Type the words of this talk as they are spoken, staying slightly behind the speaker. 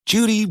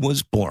Judy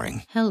was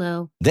boring.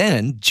 Hello.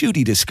 Then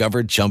Judy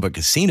discovered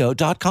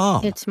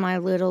ChumbaCasino.com. It's my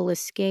little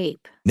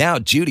escape. Now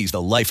Judy's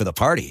the life of the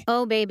party.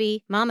 Oh,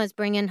 baby, mama's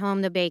bringing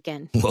home the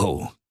bacon.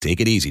 Whoa,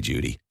 take it easy,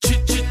 Judy.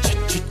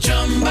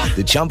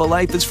 The Chumba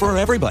life is for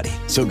everybody.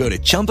 So go to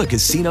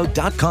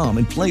ChumbaCasino.com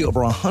and play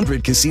over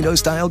 100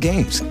 casino-style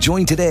games.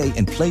 Join today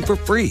and play for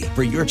free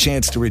for your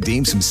chance to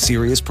redeem some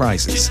serious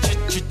prizes.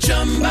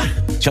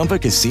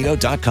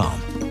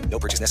 ChumbaCasino.com. No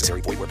purchase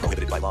necessary. Void where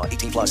prohibited by law.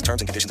 18 plus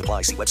terms and conditions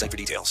apply. See website for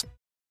details.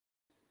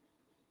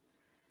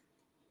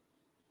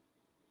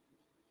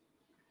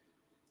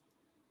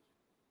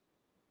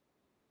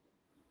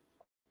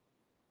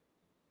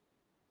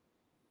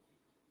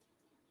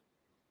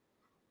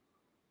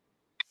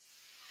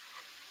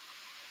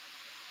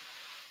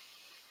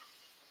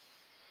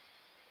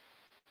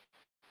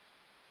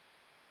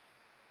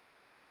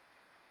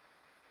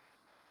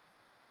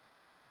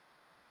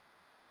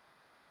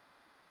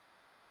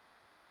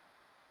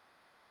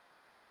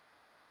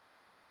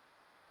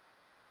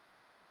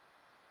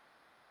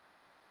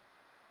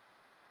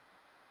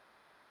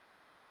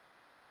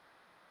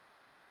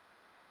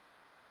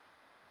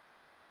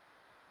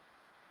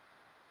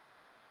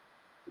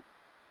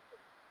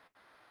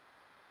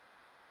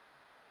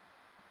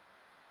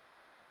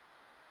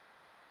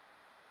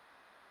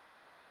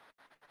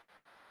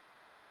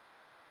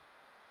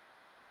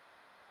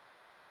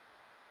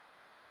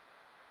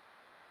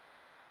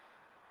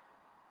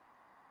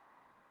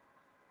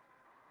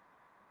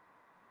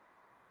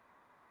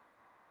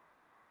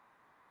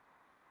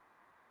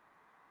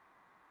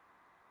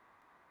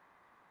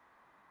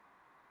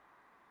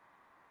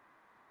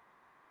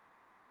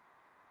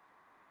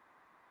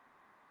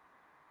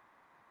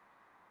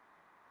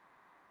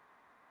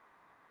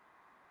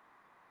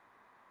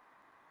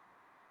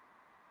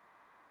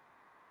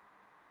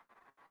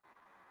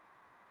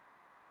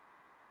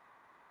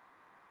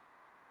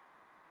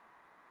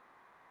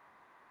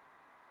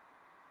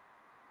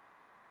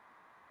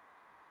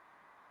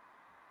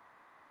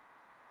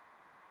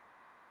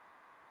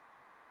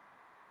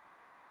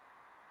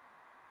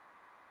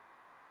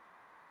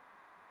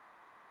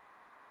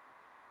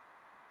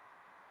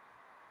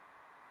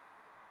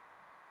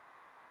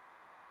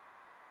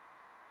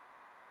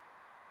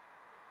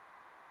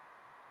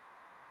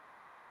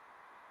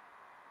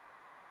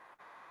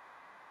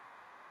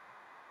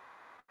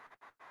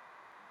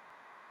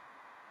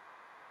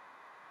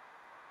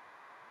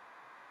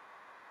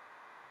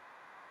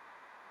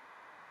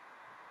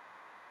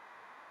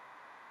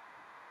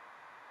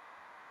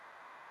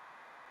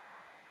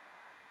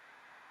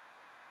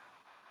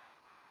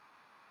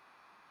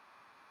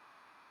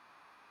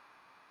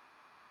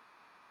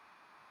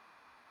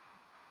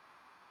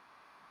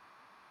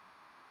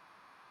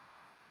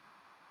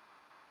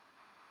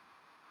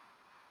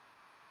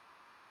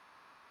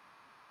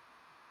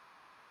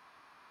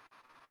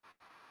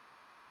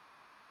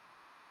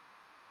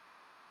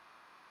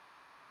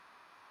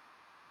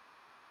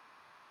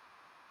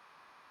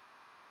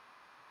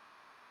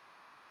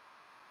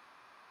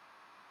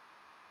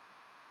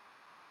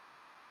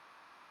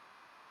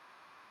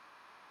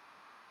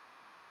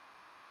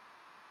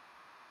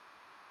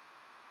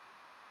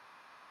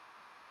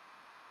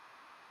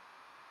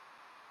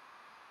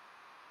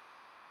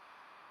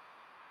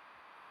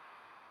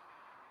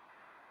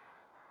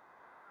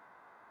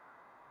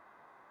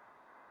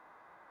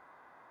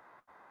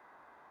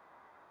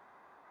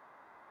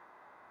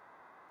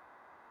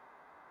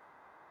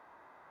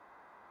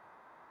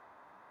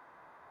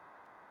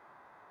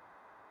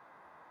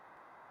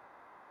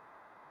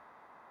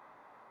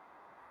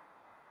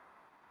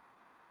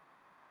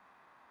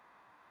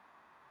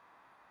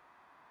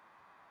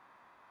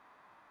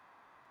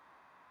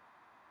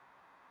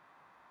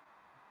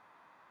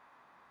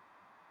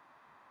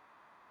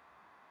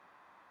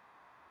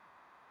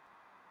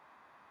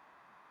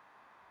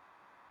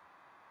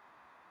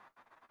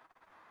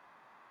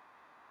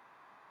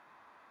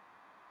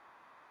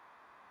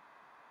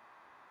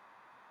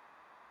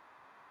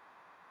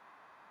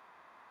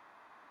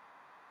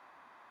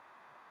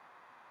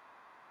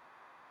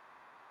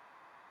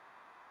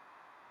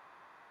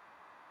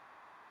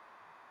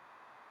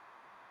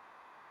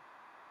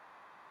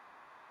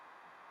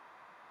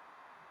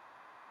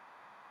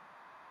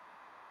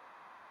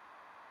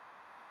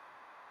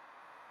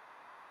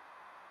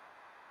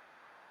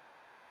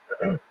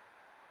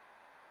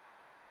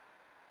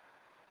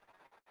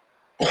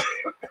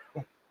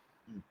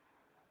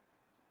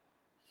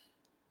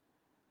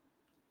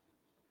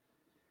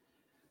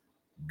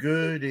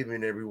 Good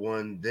evening,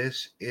 everyone.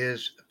 This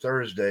is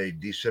Thursday,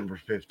 December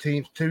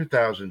 15th,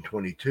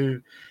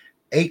 2022,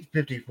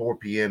 8:54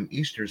 p.m.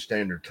 Eastern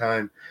Standard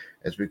Time,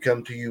 as we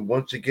come to you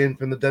once again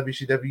from the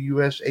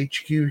WCWUS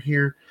HQ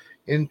here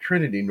in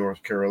Trinity,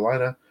 North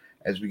Carolina,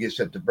 as we get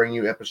set to bring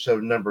you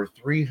episode number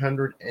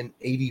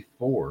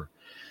 384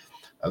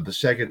 of the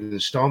second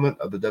installment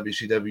of the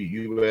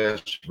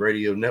WCWUS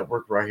Radio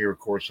Network, right here, of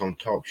course, on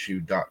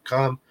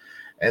TalkShoe.com.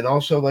 And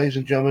also, ladies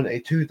and gentlemen, a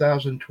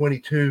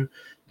 2022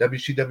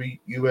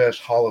 WCWUS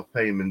Hall of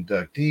Fame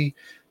inductee,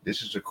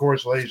 This is, of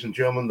course, ladies and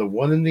gentlemen, the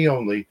one and the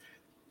only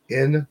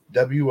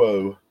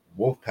NWO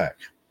Wolfpac.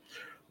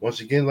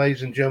 Once again,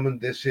 ladies and gentlemen,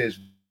 this is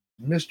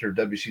Mr.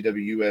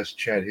 WCWUS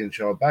Chad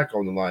Henshaw back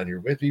on the line here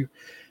with you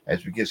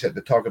as we get set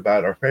to talk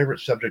about our favorite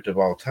subject of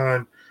all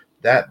time,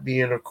 that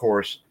being, of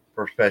course,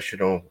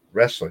 professional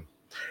wrestling.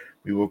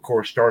 We will, of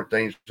course, start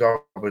things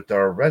off with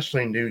our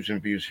wrestling news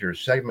and views here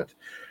segment.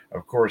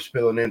 Of course,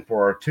 filling in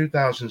for our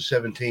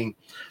 2017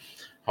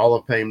 Hall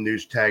of Fame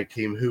News Tag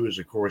Team, who is,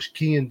 of course,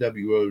 Key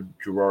NWO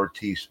Gerard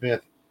T.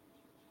 Smith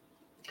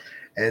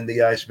and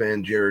the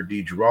Iceman Jared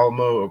D.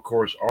 Girolamo. Of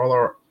course, all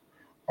our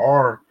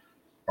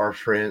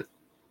friend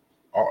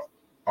are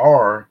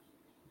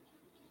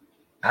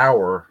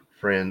our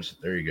friends.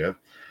 There you go.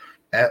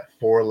 At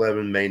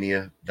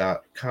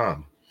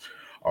 411mania.com.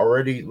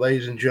 Already,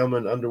 ladies and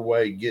gentlemen,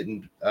 underway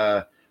getting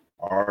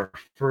our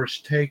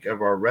first take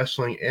of our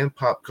wrestling and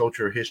pop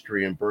culture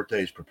history and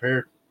birthdays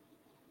prepared.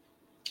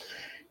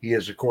 He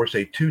is, of course,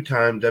 a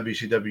two-time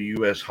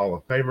WCW US Hall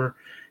of Famer.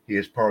 He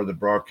is part of the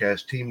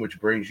broadcast team,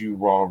 which brings you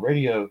Raw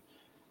Radio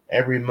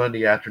every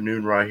Monday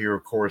afternoon right here,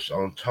 of course,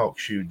 on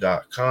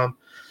TalkShoe.com.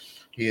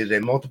 He is a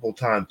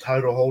multiple-time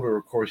title holder,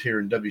 of course, here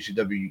in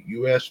WCW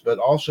US, but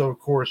also, of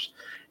course,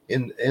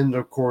 in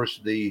of course,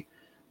 the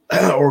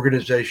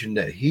organization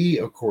that he,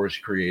 of course,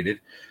 created,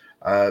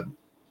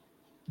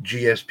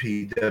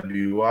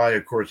 GSPWI,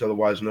 of course,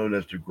 otherwise known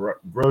as the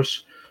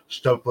Gross,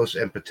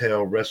 Stokely, and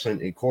Patel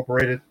Wrestling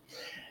Incorporated.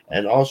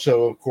 And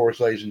also, of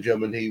course, ladies and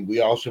gentlemen, we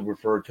also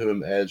refer to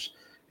him as,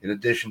 in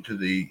addition to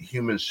the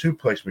Human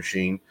Suplex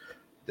Machine,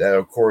 that,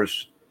 of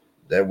course,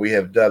 that we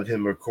have dubbed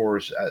him, of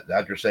course,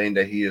 after saying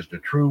that he is the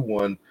true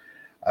one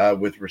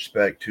with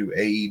respect to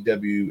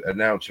AEW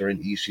announcer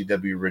and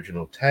ECW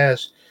original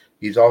Taz.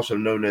 He's also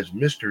known as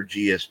Mr.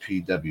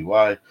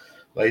 GSPWI.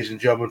 Ladies and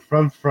gentlemen,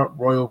 from Front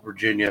Royal,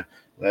 Virginia,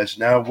 let's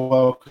now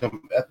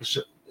welcome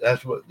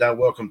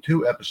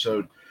to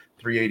episode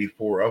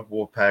 384 of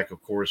Wolfpac,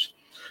 of course,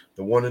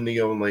 the one and the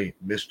only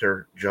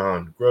Mr.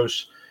 John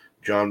Gross.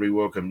 John, we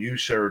welcome you,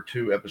 sir,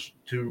 to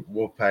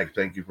Wolfpac.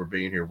 Thank you for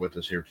being here with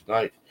us here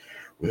tonight.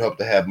 We hope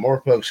to have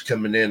more folks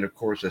coming in, of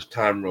course, as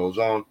time rolls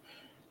on.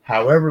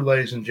 However,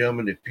 ladies and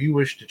gentlemen, if you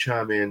wish to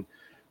chime in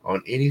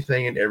on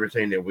anything and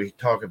everything that we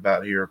talk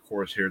about here, of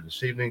course, here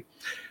this evening,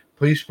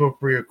 please feel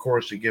free, of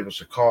course, to give us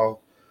a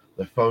call.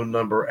 The phone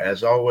number,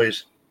 as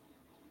always,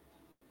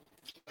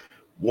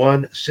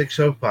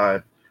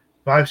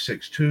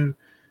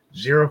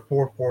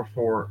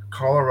 1-605-562-0444,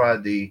 caller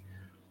ID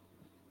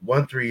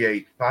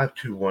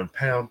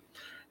 138521#,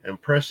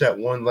 and press that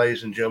one,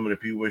 ladies and gentlemen,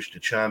 if you wish to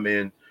chime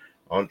in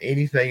on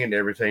anything and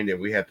everything that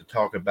we have to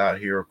talk about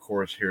here, of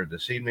course, here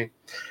this evening.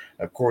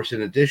 Of course,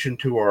 in addition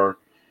to our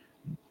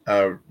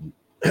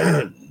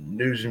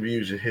news and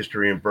views and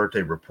history and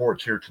birthday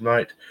reports here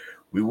tonight,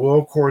 we will,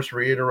 of course,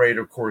 reiterate,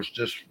 of course,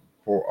 just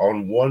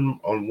on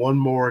one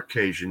more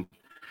occasion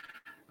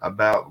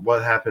about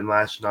what happened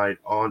last night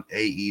on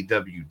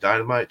AEW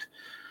Dynamite.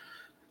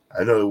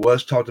 I know it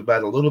was talked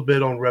about a little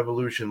bit on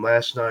Revolution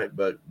last night,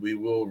 but we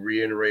will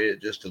reiterate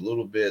it just a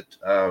little bit,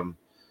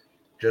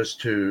 just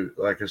to,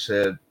 like I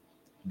said,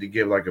 to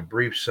give like a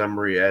brief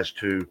summary as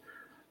to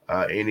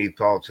any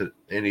thoughts and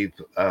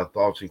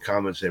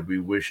comments that we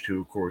wish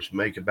to, of course,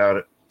 make about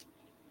it.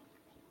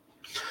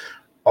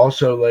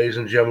 Also, ladies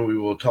and gentlemen, we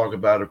will talk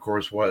about, of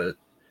course, what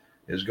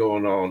is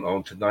going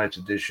on tonight's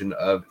edition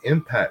of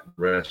Impact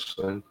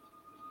Wrestling.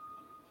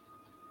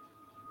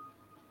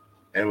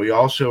 And we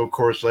also, of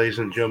course, ladies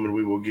and gentlemen,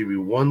 we will give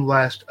you one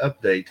last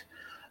update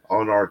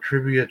on our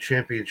Trivia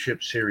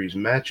Championship Series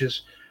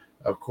matches,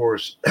 of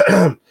course,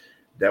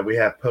 that we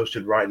have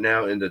posted right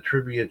now in the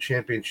Trivia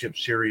Championship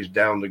Series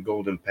Down the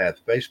Golden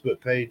Path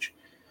Facebook page.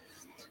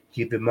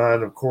 Keep in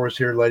mind, of course,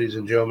 here, ladies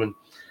and gentlemen,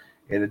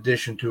 in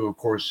addition to, of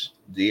course,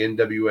 the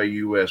NWA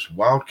US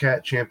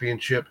Wildcat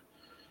Championship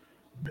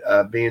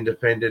being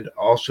defended,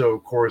 also,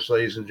 of course,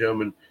 ladies and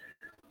gentlemen,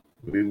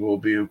 we will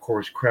be, of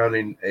course,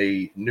 crowning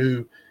a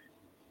new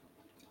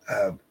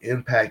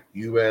Impact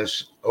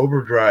US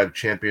Overdrive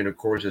champion, of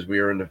course, as we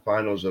are in the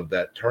finals of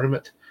that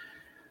tournament.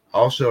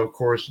 Also, of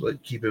course,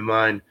 keep in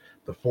mind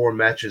the four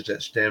matches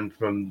that stemmed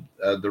from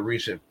the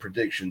recent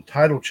prediction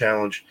title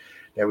challenge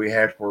that we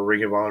had for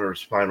Ring of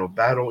Honor's Final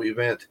Battle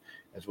event,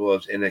 as well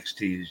as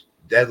NXT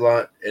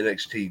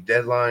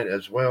Deadline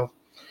as well.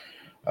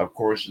 Of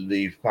course,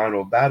 the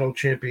Final Battle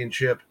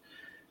Championship,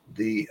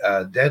 the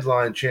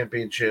Deadline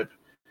Championship,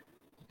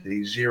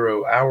 the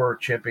 0 Hour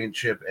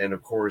Championship, and,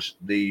 of course,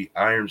 the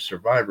Iron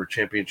Survivor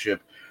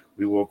Championship.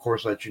 We will, of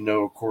course, let you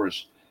know, of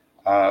course,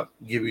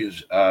 give you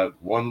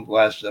one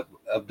last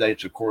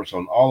updates, of course,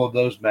 on all of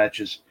those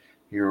matches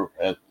here,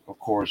 of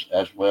course,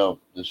 as well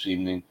this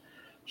evening.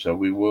 So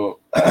we will,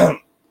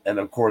 and,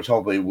 of course,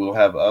 hopefully we'll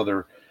have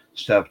other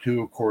stuff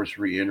to, of course,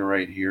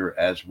 reiterate here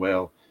as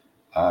well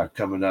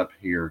coming up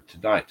here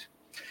tonight.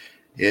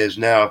 It is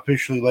now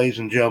officially, ladies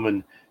and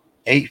gentlemen,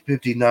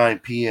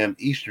 8:59 p.m.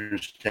 Eastern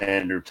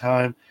Standard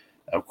Time.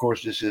 Of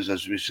course, this is,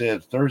 as we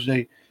said,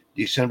 Thursday,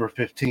 December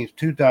 15th,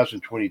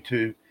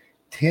 2022,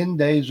 10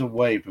 days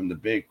away from the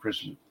big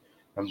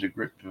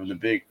the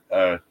big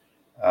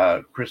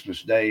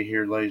Christmas day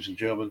here, ladies and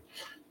gentlemen.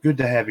 Good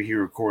to have you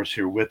here, of course,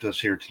 here with us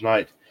here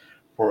tonight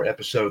for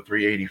episode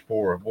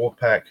 384 of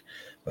Wolfpac.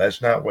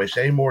 Let's not waste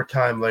any more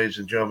time, ladies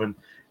and gentlemen,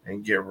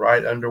 and get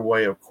right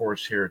underway, of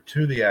course, here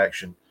to the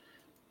action.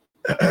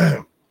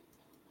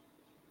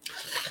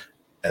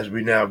 As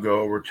we now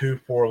go over to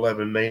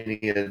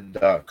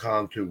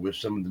 411mania.com with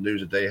some of the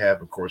news that they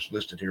have, of course,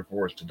 listed here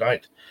for us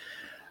tonight.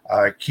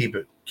 Keep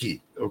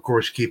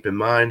in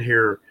mind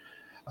here,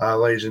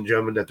 ladies and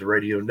gentlemen, that the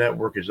radio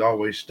network, as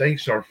always,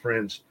 thanks our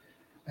friends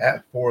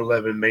at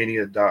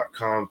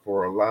 411mania.com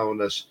for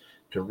allowing us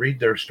to read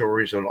their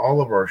stories on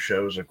all of our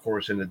shows. Of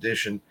course, in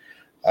addition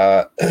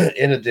to,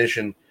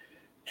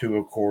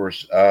 of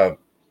course,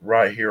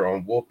 right here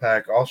on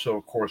Wolfpac, also,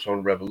 of course,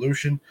 on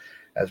Revolution,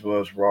 as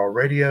well as Raw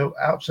Radio,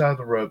 Outside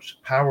the Ropes,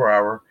 Power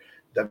Hour,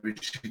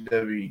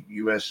 WCW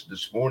US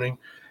This Morning,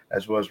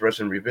 as well as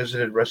Wrestling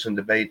Revisited, Wrestling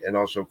Debate, and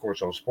also, of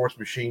course, on Sports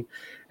Machine.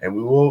 And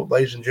we will,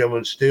 ladies and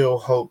gentlemen, still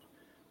hope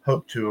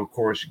to, of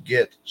course,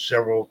 get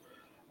several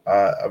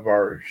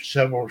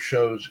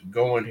shows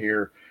going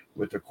here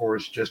with, of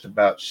course, just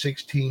about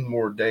 16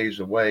 more days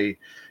away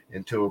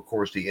until, of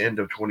course, the end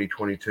of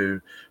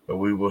 2022. But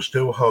we will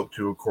still hope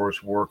to, of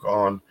course, work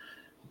on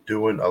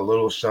doing a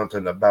little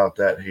something about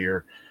that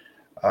here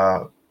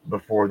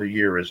before the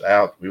year is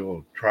out. We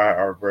will try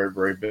our very,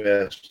 very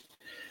best.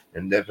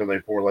 And definitely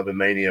 411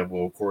 Mania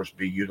will, of course,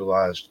 be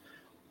utilized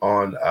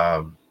on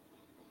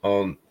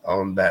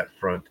that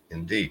front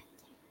indeed.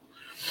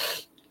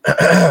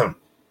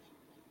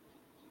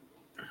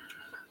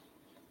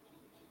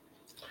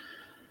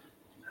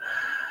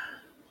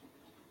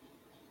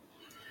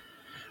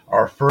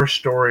 Our first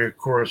story, of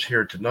course,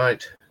 here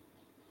tonight,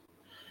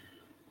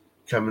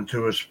 coming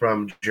to us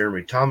from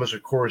Jeremy Thomas,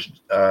 of course,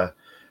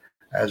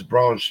 as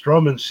Braun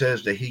Strowman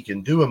says that he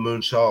can do a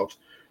moonsault,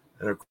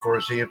 and of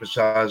course he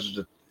emphasizes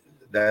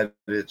that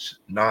it's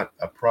not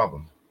a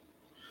problem.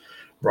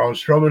 Braun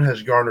Strowman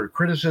has garnered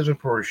criticism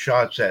for his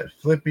shots at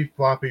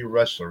flippy-floppy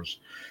wrestlers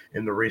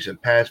in the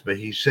recent past, but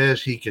he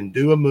says he can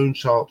do a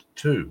moonsault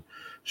too.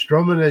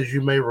 Strowman, as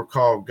you may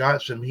recall,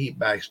 got some heat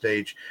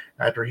backstage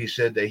after he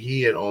said that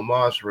he and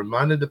Omos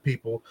reminded the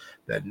people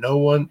that no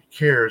one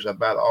cares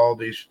about all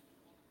these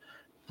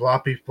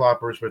floppy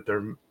floppers with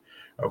their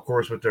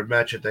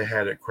match that they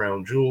had at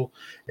Crown Jewel.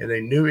 In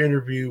a new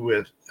interview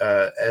with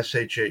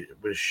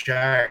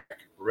Shaq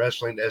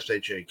Wrestling,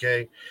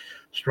 SHAK,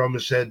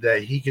 Strowman said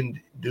that he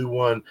can do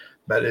one,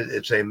 but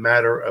it's a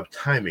matter of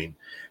timing,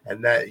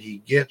 and that he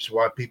gets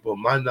why people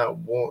might not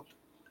want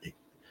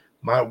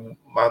him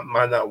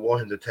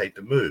to take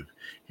the move.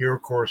 Here,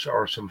 of course,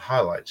 are some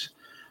highlights.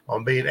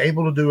 On being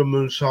able to do a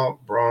moonsault,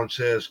 Braun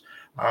says,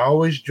 I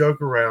always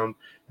joke around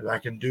and I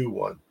can do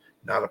one.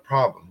 Not a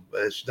problem.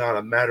 But it's not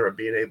a matter of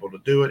being able to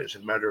do it. It's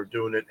a matter of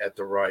doing it at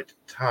the right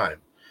time.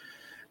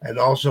 And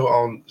also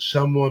on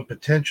someone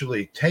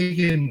potentially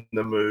taking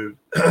the move,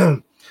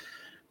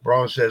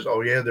 Braun says,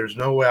 oh yeah, there's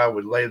no way I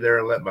would lay there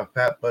and let my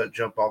fat butt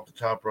jump off the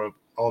top rope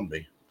on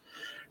me.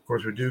 Of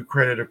course, we do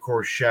credit, of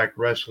course, Shaq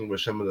Wrestling with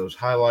some of those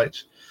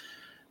highlights.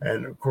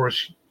 And of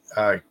course,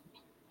 like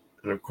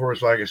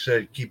I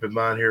said, keep in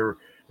mind here,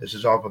 this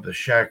is off of the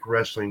Shaq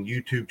Wrestling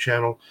YouTube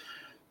channel.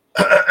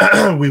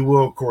 We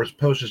will, of course,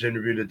 post this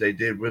interview that they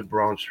did with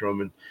Braun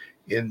Strowman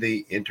in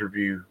the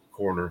interview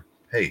corner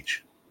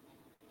page.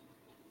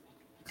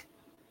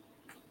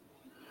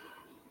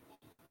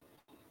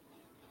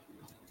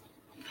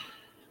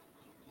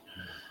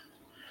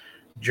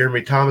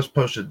 Jeremy Thomas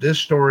posted this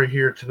story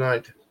here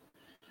tonight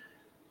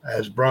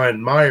as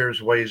Brian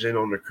Myers weighs in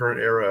on the current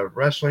era of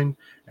wrestling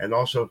and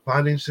also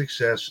finding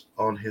success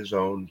on his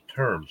own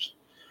terms.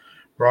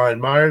 Brian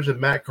Myers and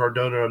Matt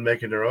Cardona are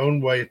making their own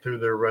way through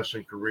their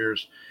wrestling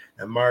careers,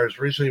 and Myers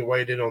recently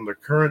weighed in on the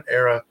current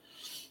era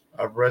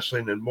of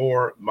wrestling and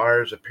more.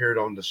 Myers appeared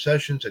on The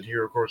Sessions, and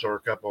here, of course, are a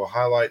couple of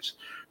highlights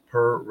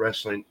per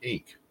Wrestling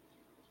Inc.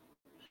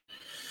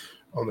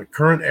 On the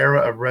current era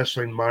of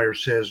wrestling,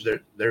 Myers says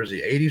that there's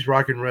the 80s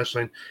rock and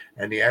wrestling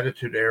and the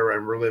Attitude Era,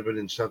 and we're living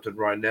in something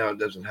right now that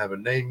doesn't have a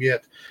name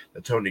yet.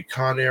 The Tony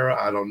Khan era,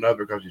 I don't know,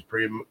 because he's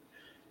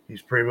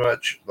pretty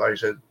much, like I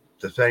said,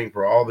 the thing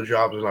for all the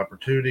jobs and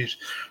opportunities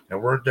that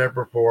weren't there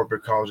before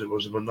because it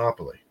was a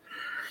monopoly.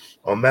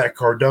 On Matt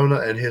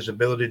Cardona and his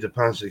ability to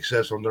find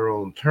success on their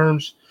own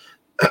terms,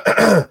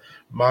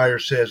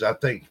 Myers says, I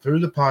think through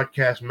the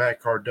podcast, Matt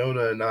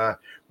Cardona and I,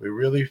 we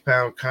really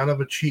found kind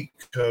of a cheat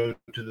code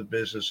to the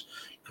business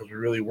because we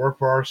really work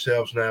for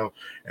ourselves now,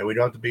 and we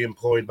don't have to be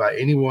employed by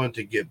anyone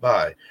to get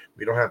by.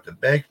 We don't have to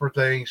beg for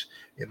things.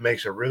 It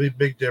makes a really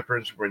big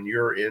difference when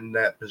you're in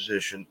that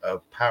position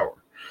of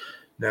power.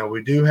 Now,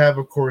 we do have,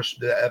 of course,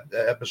 the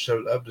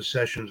episode of The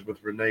Sessions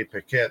with Renee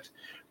Paquette,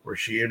 where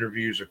she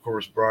interviews, of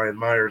course, Brian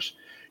Myers.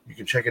 You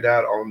can check it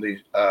out on the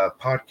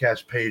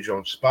podcast page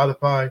on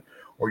Spotify,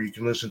 or you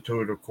can listen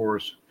to it, of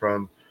course,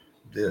 from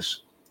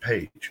this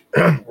page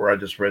where I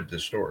just read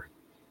this story.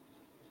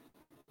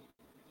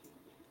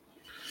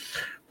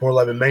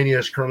 411 Mania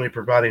is currently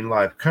providing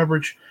live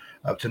coverage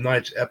of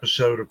tonight's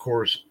episode, of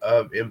course,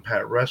 of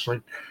Impact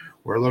Wrestling.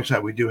 where it looks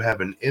like we do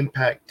have an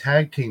Impact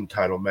Tag Team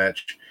title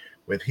match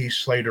with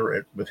Heath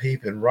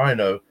and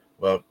Rhino.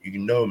 Well, you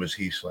can know him as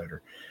Heath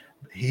Slater.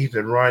 Heath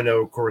and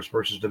Rhino, of course,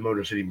 versus the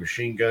Motor City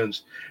Machine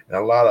Guns, and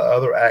a lot of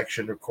other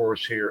action, of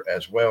course, here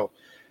as well.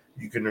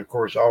 You can, of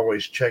course,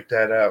 always check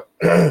that out.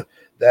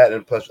 That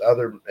and plus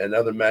other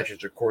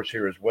matches, of course,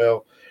 here as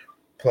well.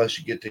 Plus,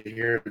 you get to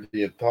hear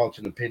the thoughts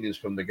and opinions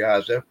from the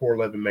guys at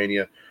 411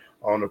 Mania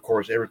on, of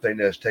course, everything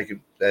that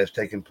has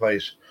taken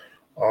place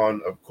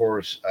on, of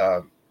course,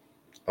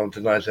 on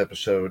tonight's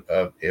episode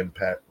of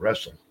Impact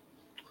Wrestling.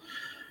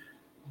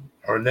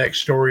 Our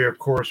next story, of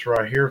course,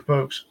 right here,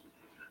 folks.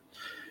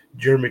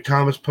 Jeremy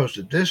Thomas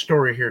posted this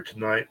story here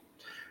tonight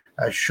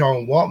as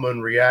Sean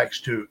Waltman reacts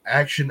to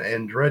Action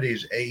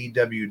Andretti's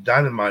AEW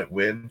Dynamite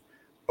win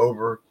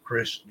over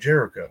Chris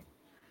Jericho.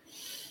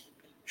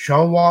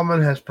 Sean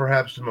Waltman has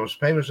perhaps the most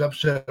famous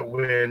upset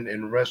win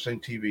in wrestling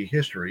TV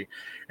history,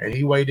 and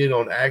he weighed in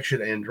on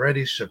Action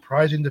Andretti's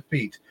surprising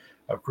defeat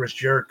of Chris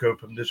Jericho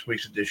from this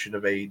week's edition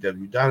of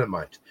AEW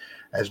Dynamite.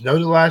 As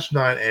noted last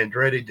night,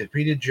 Andretti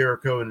defeated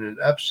Jericho in an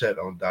upset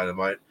on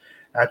Dynamite,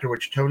 after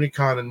which Tony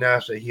Khan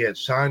announced that he had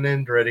signed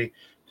Andretti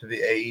to the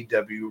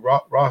AEW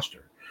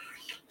roster.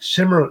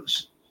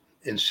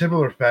 In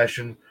similar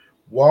fashion,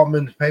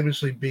 Waltman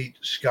famously beat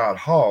Scott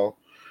Hall,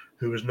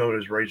 who was known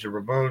as Razor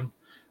Ramon,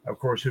 of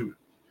course,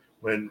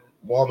 when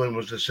Waltman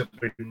was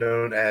simply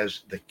known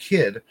as the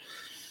Kid,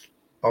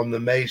 on the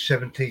May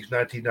 17,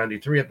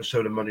 1993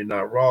 episode of Monday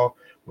Night Raw,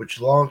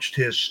 which launched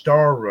his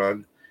star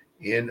run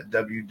in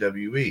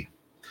WWE.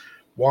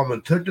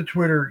 Waltman took to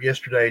Twitter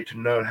yesterday to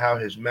note how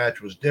his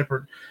match was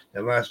different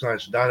than last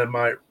night's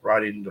Dynamite,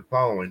 writing the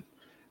following.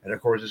 And,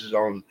 of course, this is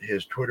on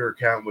his Twitter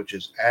account, which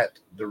is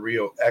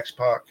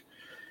 @TheRealXPac.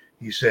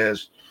 He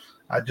says,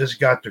 "I just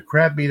got the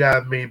crap beat out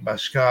of me by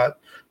Scott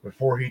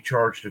before he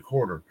charged the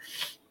corner.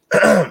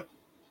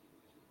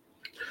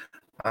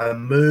 I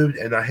moved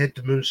and I hit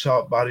the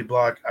moonsault body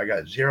block. I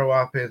got zero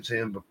offense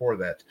in before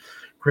that.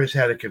 Chris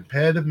had a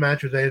competitive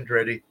match with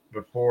Andretti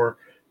before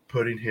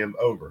putting him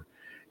over.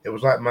 It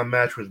was like my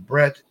match with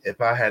Brett if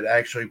I had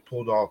actually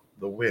pulled off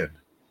the win."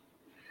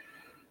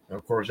 And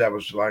of course, that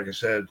was, like I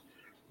said,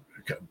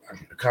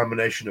 a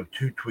combination of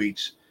two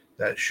tweets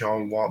that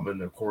Sean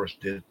Waltman, of course,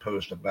 did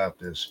post about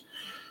this.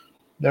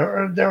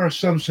 There are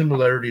some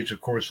similarities,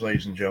 of course,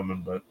 ladies and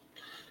gentlemen, but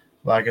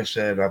like I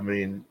said, I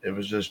mean, it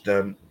was just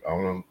done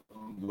on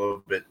a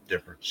little bit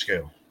different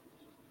scale.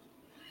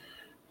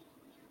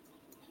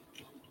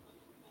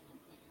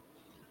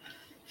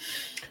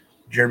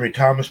 Jeremy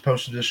Thomas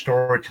posted this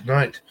story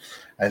tonight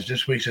as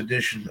this week's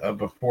edition of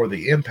Before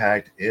the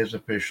Impact is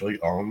officially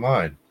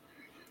online.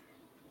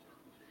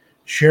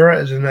 Shera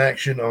is in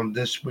action on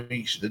this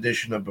week's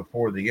edition of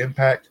Before the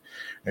Impact,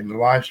 and the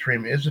live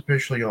stream is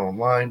officially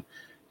online.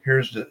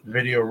 Here's the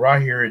video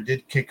right here. It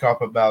did kick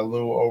off about a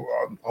little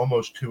over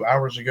almost 2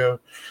 hours ago.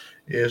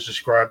 It is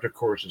described, of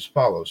course, as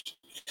follows.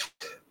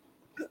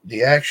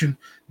 The action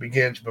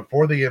begins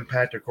before the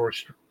Impact, of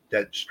course,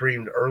 that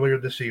streamed earlier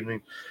this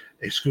evening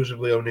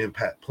exclusively on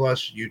Impact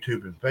Plus,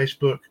 YouTube, and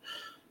Facebook.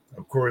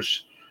 Of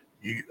course,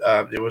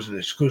 there was an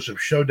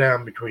exclusive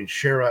showdown between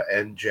Shera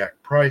and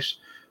Jack Price,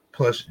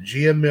 plus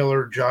Gia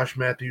Miller, Josh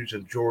Matthews,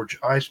 and George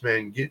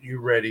Iceman get you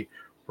ready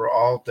for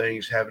all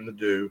things having to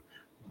do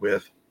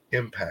with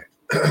Impact.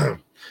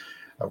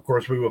 Of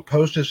course, we will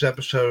post this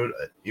episode,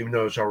 even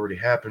though it's already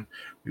happened.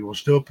 We will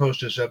still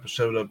post this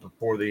episode of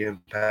Before the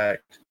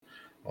Impact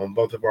on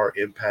both of our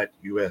Impact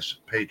US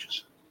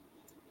pages.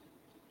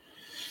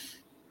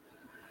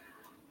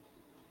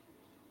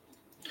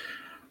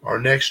 Our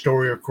next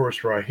story, of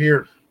course, right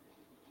here.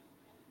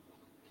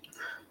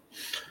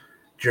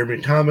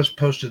 Jeremy Thomas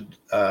posted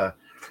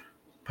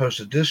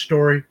this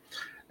story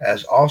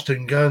as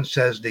Austin Gunn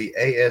says the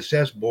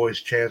ASS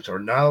boys chants are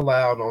not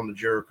allowed on the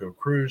Jericho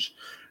Cruise,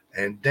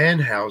 and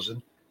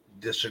Danhausen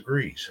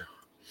disagrees.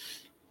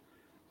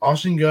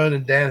 Austin Gunn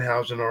and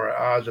Danhausen are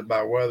at odds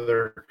about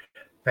whether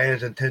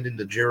fans attending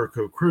the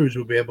Jericho Cruise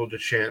will be able to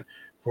chant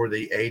for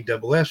the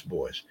ASS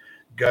boys.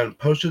 Gunn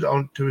posted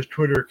onto his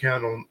Twitter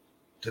account on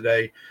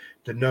today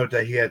to note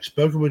that he had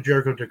spoken with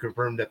Jericho to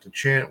confirm that the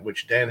chant,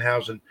 which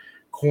Danhausen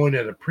coined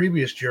at a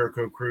previous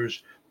Jericho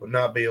Cruise, would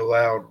not be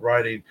allowed,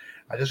 writing,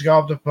 "I just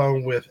got off the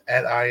phone with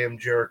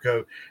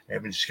 @IamJericho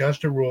and we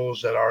discussed the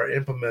rules that are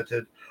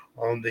implemented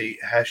on the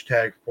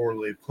hashtag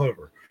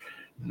 4leafclover.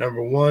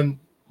 Number one,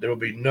 there will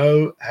be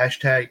no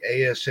hashtag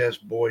ASS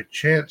boy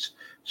chants,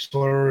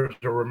 slurs,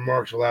 or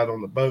remarks allowed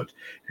on the boat.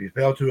 If you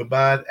fail to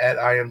abide,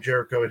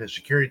 @IamJericho and his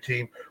security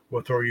team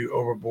will throw you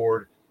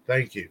overboard.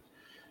 Thank you."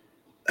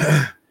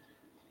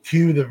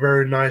 Cue the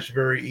very nice,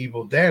 very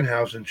evil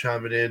Danhausen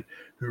chiming in,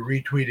 who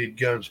retweeted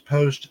Gunn's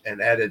post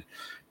and added,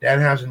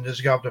 "Danhausen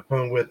just got off the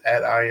phone with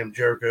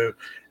 @IamJericho,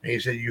 and he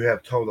said you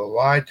have told a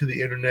lie to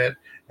the internet,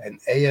 and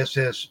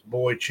ASS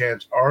boy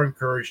chants are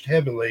encouraged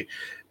heavily,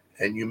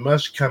 and you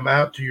must come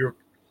out to your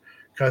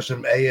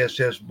custom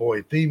ASS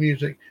boy theme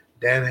music.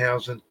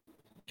 Danhausen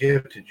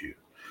gifted you."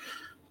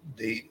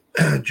 The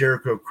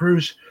Jericho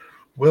Cruise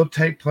will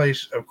take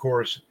place, of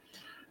course,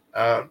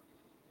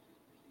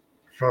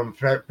 from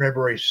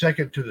February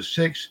 2nd to the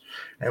 6th,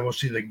 and we'll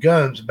see the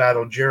Guns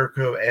battle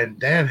Jericho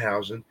and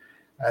Danhausen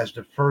as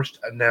the first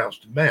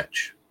announced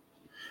match.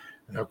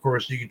 And of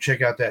course, you can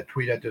check out that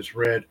tweet I just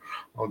read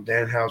on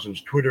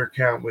Danhausen's Twitter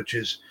account, which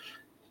is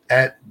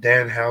at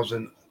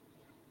Danhausen,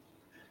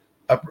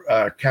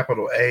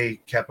 capital A,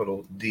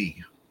 capital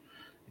D,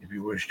 if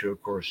you wish to,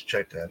 of course,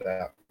 check that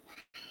out.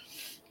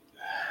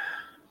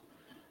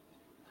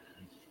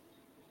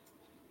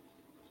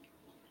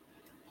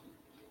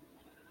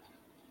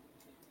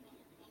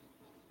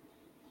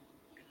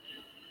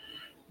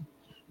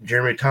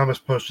 Jeremy Thomas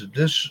posted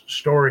this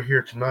story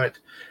here tonight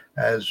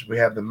as we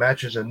have the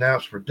matches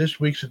announced for this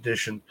week's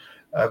edition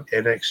of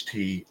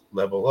NXT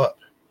Level Up.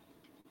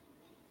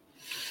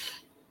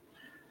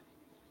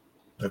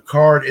 The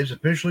card is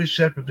officially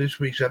set for this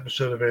week's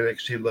episode of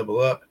NXT Level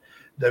Up.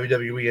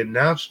 WWE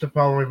announced the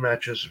following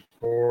matches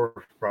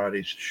for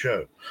Friday's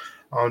show.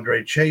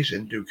 Andre Chase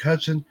and Duke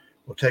Hudson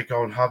will take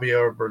on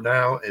Javier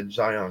Bernal and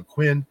Zion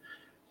Quinn.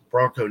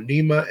 Bronco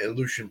Nima and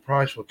Lucian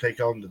Price will take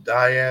on the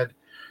Dyad.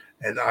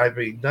 And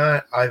Ivy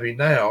Nile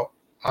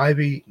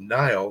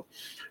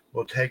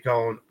will take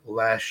on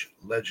Lash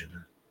Legend.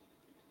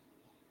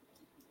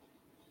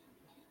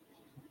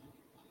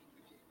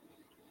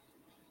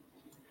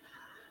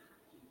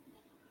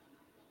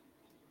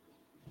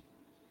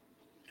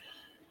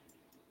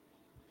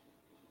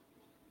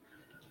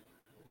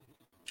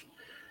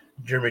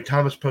 Jeremy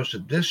Thomas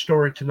posted this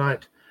story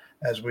tonight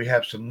as we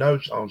have some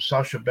notes on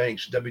Sasha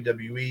Banks'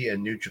 WWE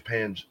and New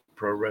Japan's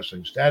pro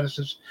wrestling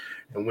statuses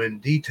and when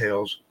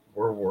details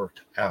were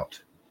worked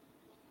out.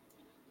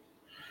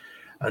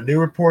 A new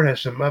report has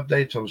some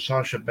updates on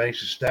Sasha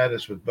Banks'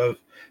 status with both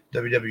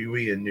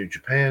WWE and New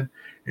Japan,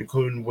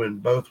 including when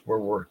both were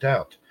worked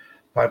out.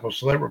 Fightful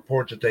Select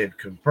reports that they have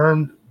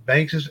confirmed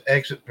Banks'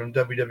 exit from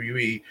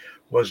WWE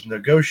was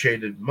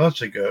negotiated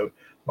months ago,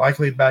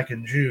 likely back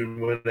in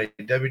June, when a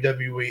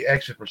WWE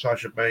exit for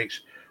Sasha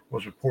Banks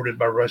was reported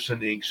by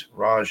Wrestling Inc.'s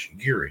Raj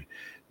Giri.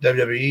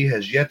 WWE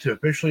has yet to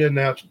officially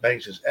announce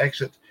Banks'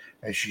 exit,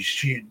 and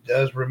she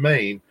does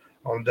remain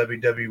on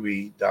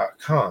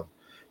WWE.com.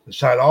 The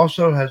site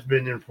also has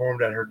been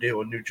informed that her deal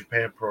with New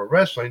Japan Pro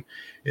Wrestling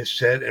is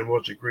set and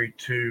was agreed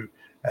to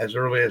as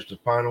early as the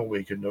final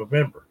week of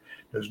November.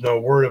 There's no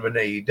word of an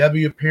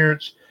AEW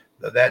appearance,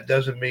 but that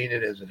doesn't mean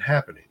it isn't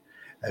happening.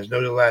 As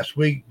noted last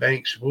week,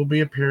 Banks will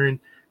be appearing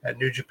at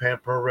New Japan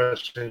Pro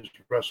Wrestling's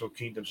Wrestle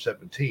Kingdom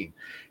 17.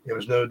 It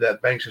was noted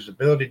that Banks'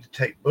 ability to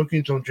take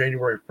bookings on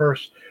January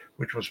 1st,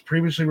 which was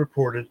previously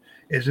reported,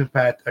 is in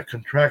fact a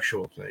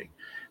contractual thing.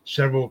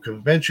 Several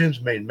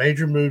conventions made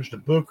major moves to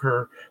book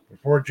her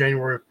before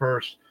January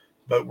 1st,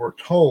 but were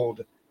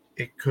told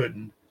it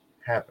couldn't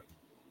happen.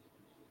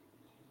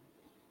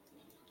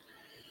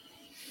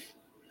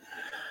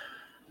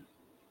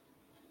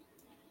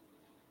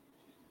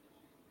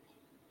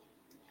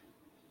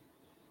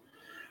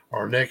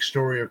 Our next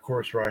story, of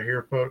course, right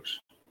here,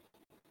 folks.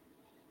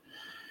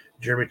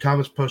 Jeremy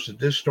Thomas posted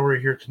this story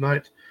here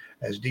tonight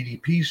as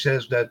DDP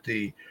says that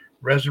the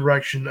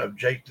Resurrection of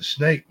Jake the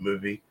Snake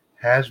movie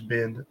has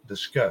been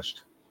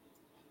discussed.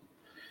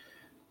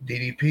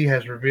 DDP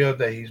has revealed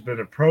that he's been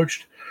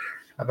approached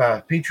about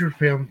a feature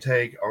film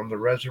take on the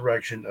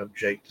resurrection of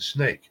Jake the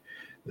Snake.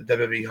 The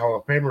WWE Hall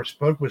of Famer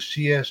spoke with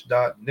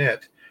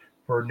CS.net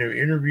for a new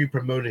interview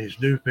promoting his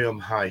new film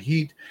High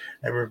Heat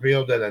and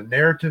revealed that a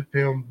narrative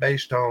film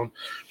based on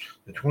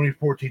the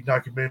 2014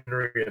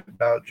 documentary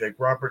about Jake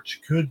Roberts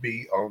could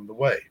be on the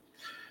way.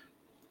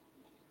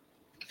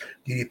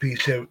 DDP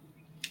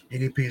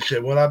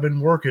said, what I've been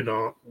working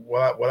on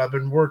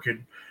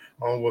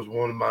was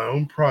one of my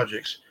own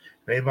projects.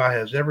 If anybody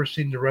has ever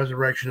seen The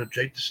Resurrection of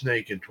Jake the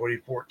Snake in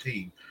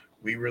 2014,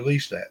 we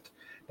released that.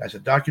 That's a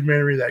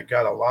documentary that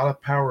got a lot of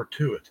power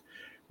to it.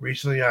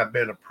 Recently, I've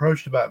been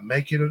approached about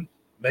making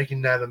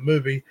that a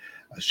movie,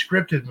 a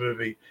scripted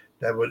movie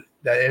that'll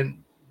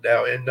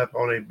end up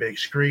on a big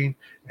screen,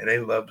 and they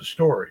love the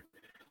story.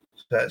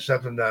 So that's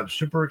something that I'm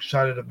super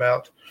excited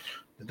about.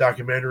 The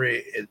documentary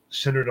is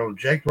centered on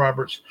Jake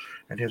Roberts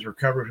and his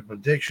recovery from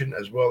addiction,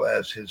 as well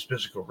as his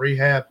physical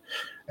rehab,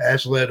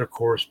 as led, of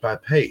course, by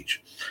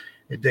Paige.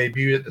 It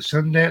debuted at the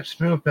Sundance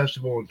Film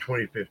Festival in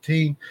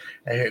 2015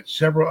 and hit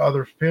several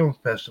other film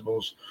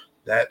festivals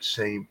that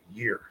same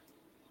year.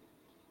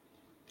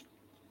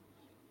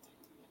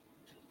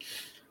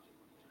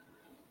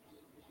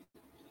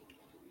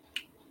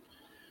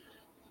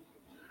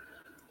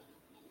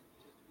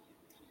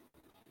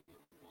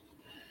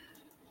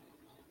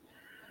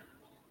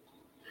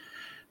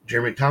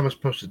 Jeremy Thomas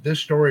posted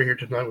this story here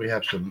tonight. We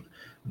have some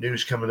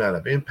news coming out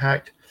of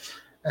Impact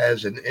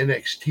as an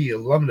NXT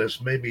alumnus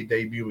may be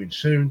debuting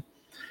soon,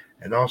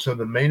 and also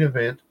the main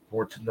event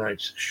for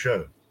tonight's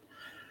show.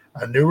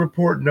 A new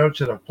report notes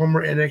that a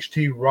former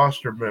NXT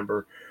roster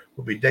member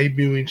will be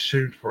debuting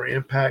soon for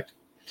Impact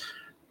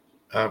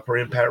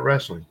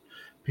Wrestling.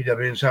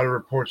 PW Insider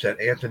reports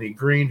that Anthony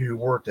Green, who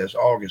worked as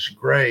August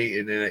Gray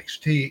in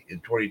NXT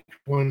in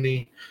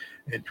 2020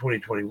 and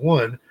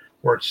 2021,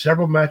 worked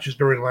several matches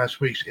during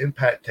last week's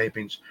Impact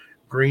tapings.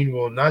 Green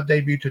will not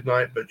debut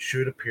tonight, but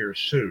should appear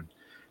soon.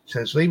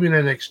 Since leaving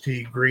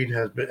NXT, Green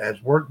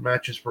has worked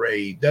matches for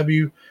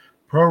AEW,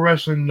 Pro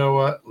Wrestling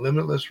Noah,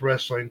 Limitless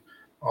Wrestling,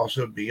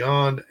 also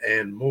Beyond,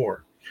 and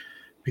more.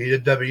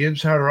 PW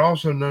Insider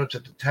also notes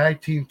that the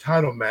tag team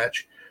title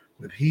match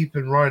with Heath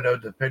and Rhino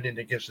defending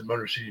against the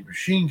Motor City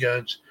Machine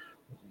Guns,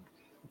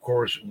 of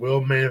course,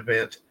 will main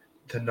event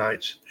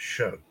tonight's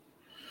show.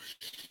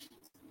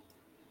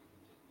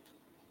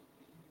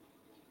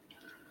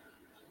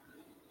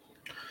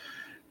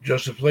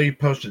 Joseph Lee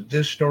posted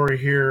this story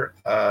here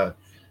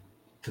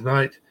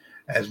tonight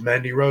as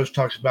Mandy Rose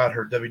talks about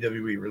her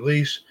WWE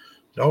release.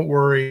 Don't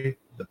worry,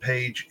 the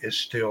page is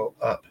still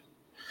up.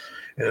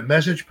 In a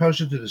message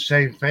posted to the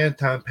same fan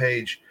time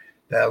page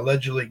that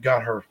allegedly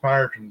got her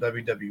fired from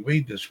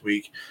WWE this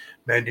week,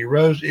 Mandy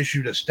Rose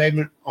issued a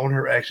statement on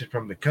her exit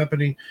from the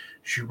company.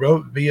 She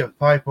wrote via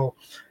Fightful,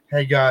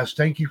 "Hey guys,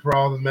 thank you for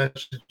all the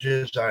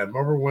messages. I am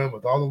overwhelmed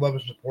with all the love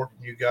and support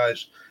from you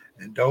guys.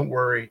 And don't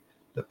worry,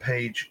 the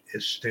page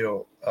is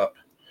still up."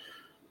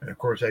 And of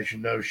course, as you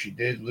know, she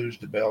did lose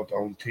the belt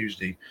on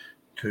Tuesday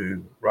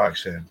to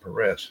Roxanne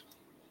Perez.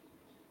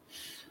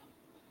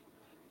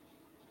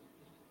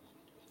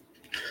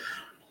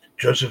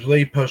 Joseph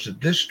Lee posted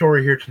this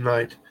story here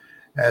tonight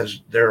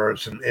as there are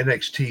some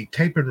NXT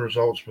taping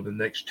results for the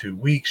next 2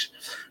 weeks.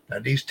 Now,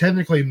 these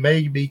technically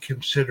may be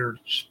considered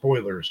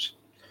spoilers.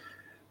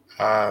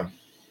 And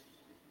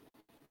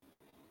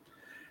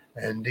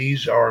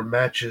these are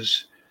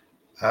matches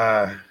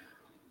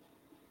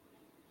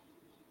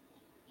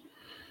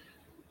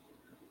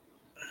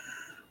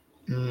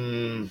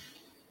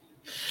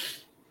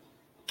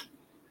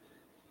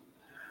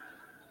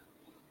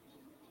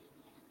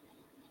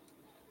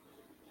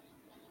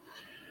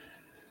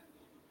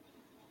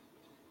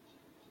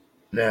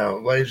Now,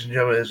 ladies and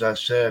gentlemen, as I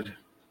said,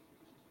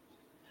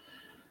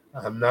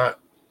 I'm not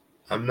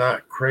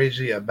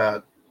crazy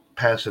about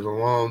passing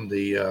along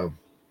the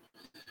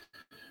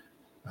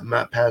I'm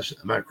not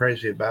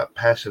crazy about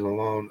passing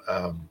along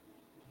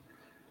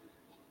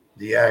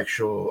the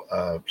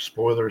actual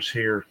spoilers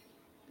here.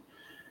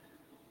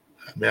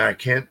 I mean, I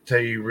can't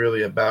tell you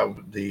really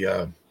about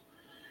the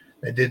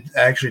they did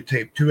actually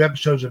tape 2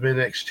 episodes of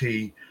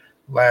NXT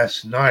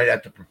last night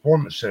at the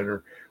Performance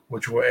Center,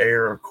 which will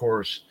air, of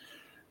course,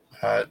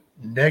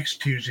 next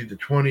Tuesday, the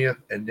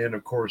 20th, and then,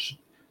 of course,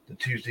 the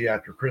Tuesday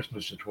after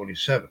Christmas, the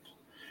 27th.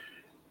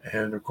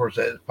 And, of course,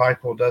 that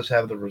Fightful does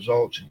have the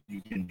results.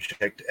 You can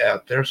check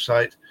out their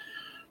site.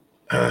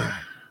 And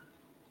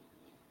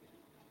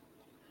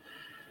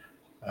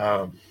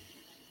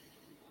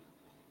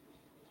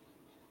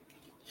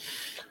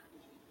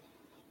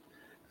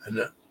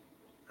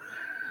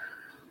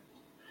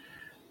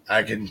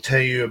I can tell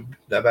you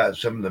about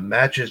some of the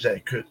matches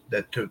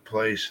that took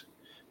place,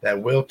 that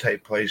will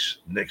take place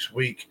next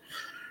week.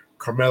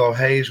 Carmelo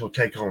Hayes will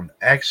take on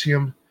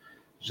Axiom.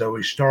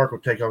 Zoe Stark will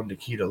take on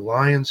Nikita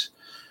Lyons.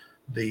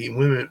 The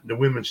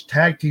women's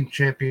tag team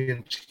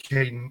champions,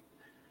 Kane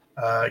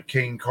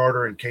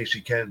Carter and Casey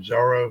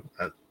Catanzaro,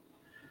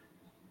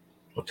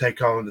 will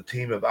take on the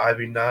team of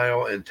Ivy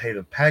Nile and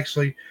Tatum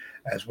Paxley,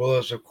 as well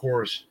as, of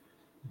course,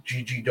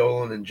 Gigi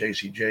Dolan and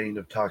JC Jane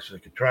of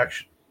Toxic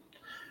Attraction.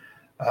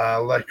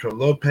 Electra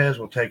Lopez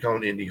will take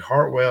on Indy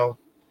Hartwell.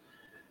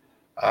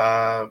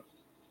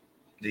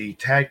 The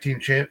tag team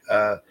champ,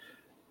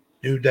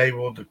 New Day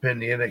will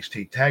defend the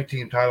NXT tag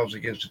team titles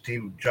against the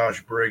team of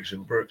Josh Briggs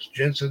and Brooks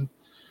Jensen.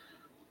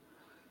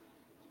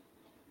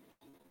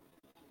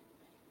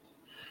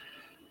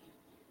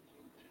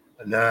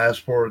 And now, as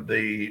for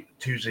the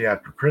Tuesday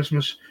after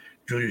Christmas,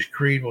 Julius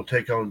Creed will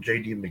take on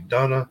JD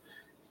McDonough.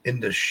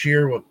 Inda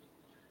Sheer will.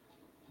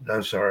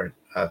 No, sorry,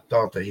 I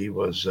thought that he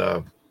was.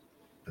 No,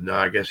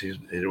 I guess it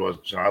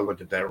wasn't. Sorry, I looked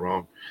at that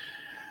wrong.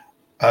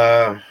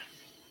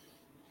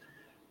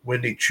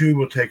 Wendy Chu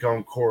will take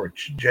on Cora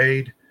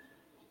Jade.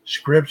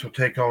 Scripps will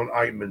take on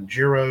Ike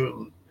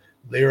Manjiro.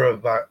 Lyra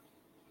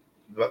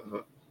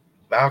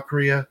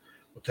Valkyria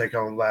will take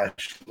on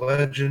Lash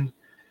Legend.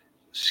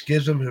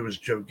 Schism, who is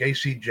Joe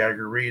Gacy,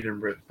 Jagger Reed, and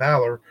Britt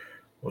Fowler,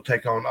 will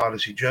take on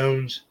Odyssey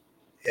Jones,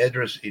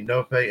 Edris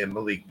Enofe, and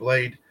Malik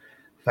Blade.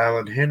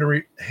 Fallon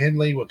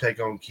Henley will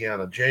take on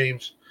Kiana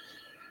James.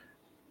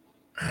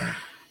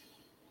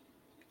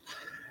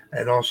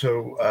 And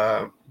also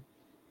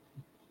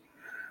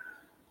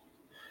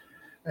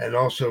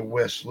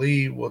Wes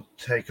Lee will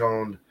take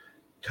on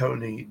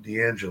Tony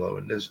D'Angelo.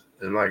 And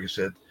like I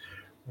said,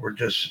 we're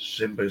just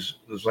simply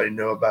just letting you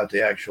know about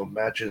the actual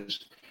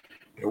matches.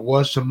 There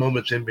was some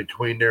moments in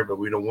between there, but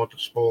we don't want to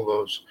spoil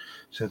those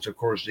since, of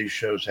course, these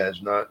shows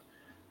has not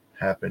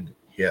happened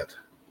yet.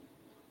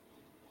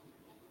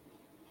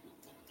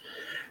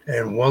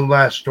 And one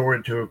last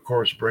story to, of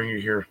course, bring you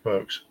here,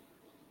 folks.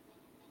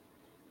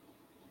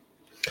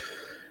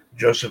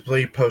 Joseph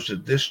Lee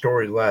posted this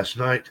story last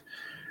night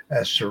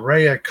as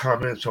Saraya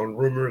comments on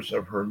rumors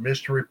of her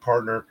mystery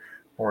partner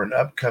for an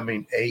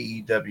upcoming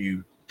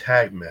AEW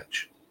tag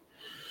match.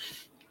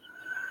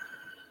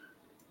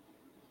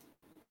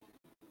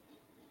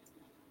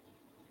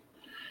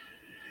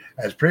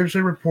 As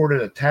previously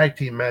reported, a tag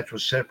team match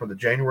was set for the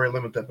January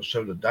 11th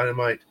episode of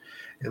Dynamite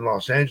in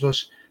Los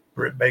Angeles.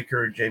 Britt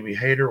Baker and Jamie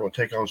Hayter will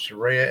take on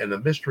Saraya and a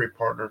mystery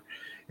partner.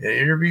 In an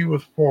interview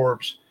with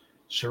Forbes,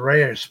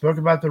 Saraya spoke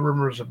about the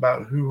rumors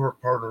about who her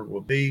partner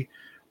will be,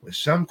 with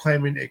some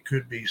claiming it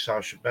could be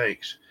Sasha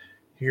Banks.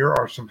 Here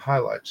are some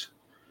highlights.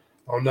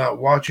 I'm not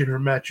watching her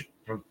match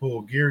from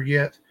Full Gear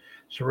yet.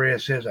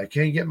 Saraya says, I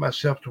can't get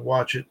myself to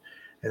watch it,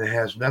 and it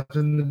has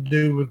nothing to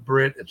do with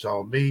Britt. It's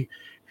all me.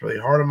 It's really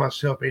hard on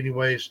myself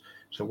anyways,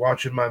 so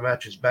watching my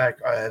matches back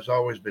has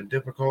always been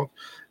difficult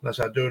unless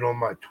I do it on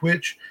my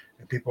Twitch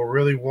and people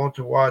really want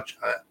to watch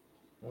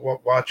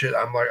it.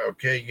 I'm like,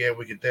 okay, yeah,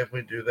 we could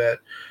definitely do that.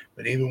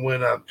 But even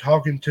when I'm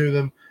talking to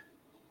them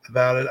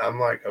about it, I'm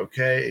like,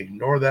 okay,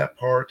 ignore that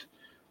part.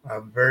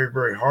 I'm very,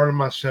 very hard on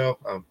myself.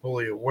 I'm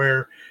fully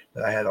aware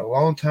that I had a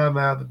long time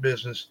out of the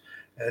business,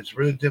 and it's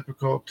really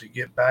difficult to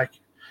get back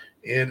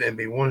in and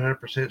be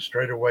 100%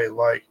 straight away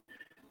like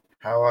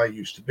how I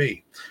used to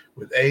be.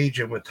 With age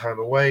and with time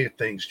away,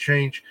 things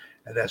change,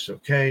 and that's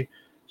okay.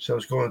 So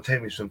it's going to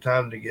take me some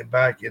time to get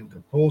back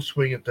into full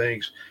swing of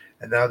things.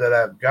 And now that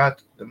I've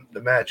got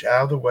the match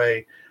out of the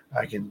way,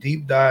 I can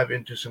deep dive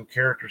into some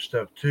character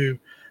stuff too.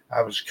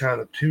 I was kind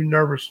of too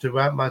nervous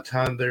throughout my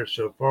time there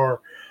so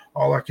far.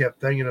 All I kept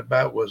thinking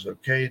about was,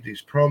 okay,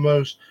 these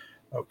promos,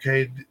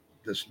 okay,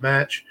 this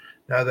match.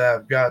 Now that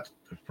I've got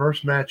the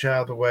first match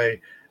out of the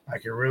way, I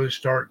can really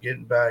start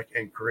getting back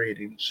and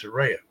creating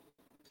Saraya.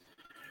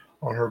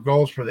 On her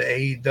goals for the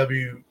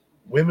AEW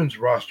women's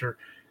roster,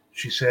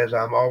 she says,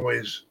 I'm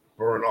always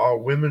for an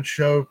all-women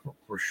show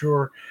for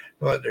sure,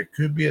 but there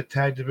could be a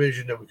tag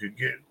division that we could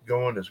get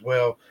going as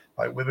well,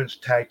 like women's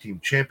tag team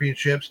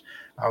championships.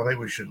 I don't think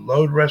we should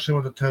load wrestling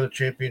with a ton of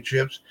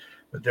championships,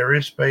 but there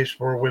is space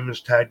for a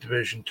women's tag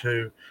division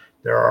too.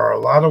 There are a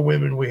lot of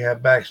women we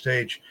have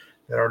backstage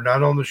that are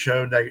not on the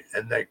show,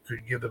 and that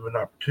could give them an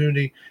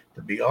opportunity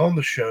to be on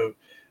the show.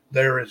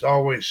 There is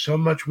always so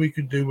much we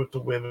could do with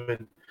the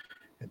women,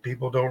 and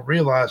people don't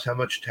realize how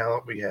much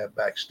talent we have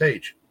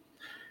backstage.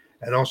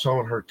 And also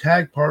on her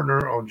tag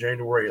partner on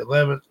January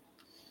 11th,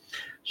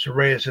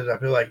 Saraya says, I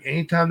feel like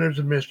anytime there's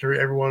a mystery,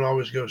 everyone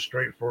always goes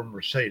straight for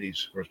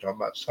Mercedes. We're talking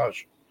about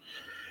Sasha.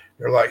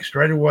 They're like,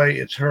 straight away,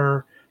 it's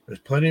her. There's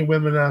plenty of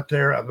women out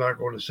there. I'm not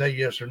going to say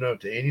yes or no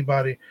to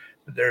anybody,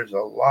 but there's a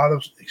lot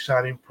of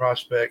exciting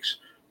prospects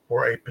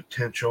for a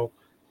potential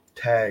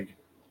tag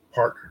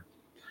partner.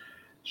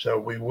 So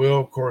we will,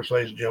 of course,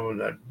 ladies and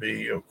gentlemen,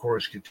 be, of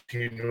course,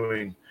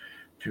 continuing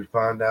to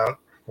find out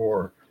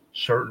for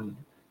certain.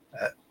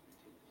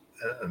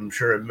 I'm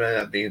sure it may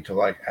not be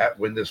until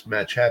when this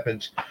match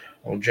happens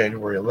on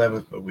January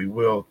 11th, but we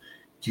will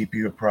keep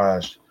you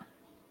apprised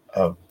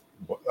of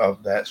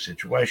that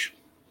situation.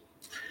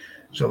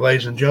 So,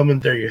 ladies and gentlemen,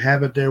 there you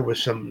have it there with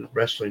some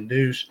wrestling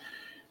news.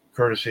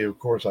 Courtesy, of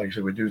course, like I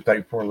said, we do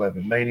thank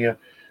 411 Mania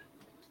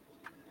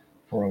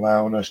for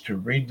allowing us to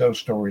read those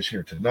stories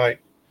here tonight.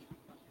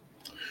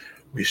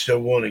 We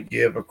still want to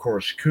give, of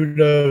course,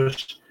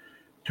 kudos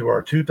to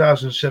our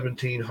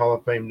 2017 Hall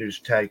of Fame News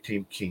Tag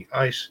Team King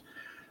Ice.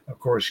 Of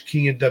course,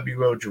 King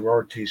NWO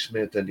Gerard T.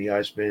 Smith and the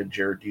Iceman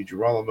Jared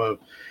DiGirolamo.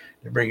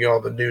 They bring you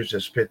all the news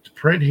that's fit to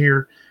print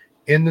here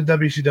in the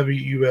WCW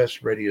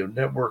US Radio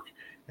Network.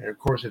 And of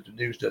course, if the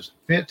news doesn't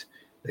fit,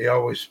 they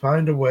always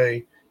find a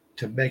way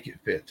to make it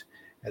fit.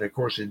 And of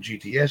course, in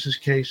GTS's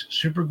case,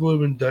 super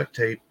glue and duct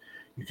tape,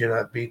 you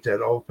cannot beat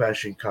that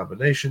old-fashioned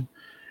combination.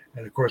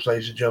 And of course,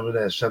 ladies and gentlemen,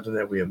 that is something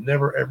that we have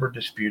never, ever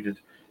disputed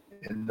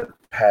in the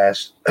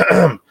past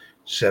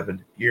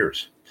 7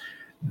 years.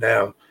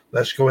 Now,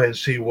 let's go ahead and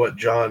see what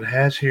John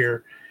has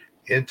here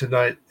in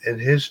tonight in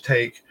his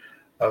take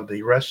of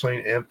the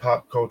wrestling and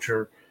pop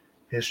culture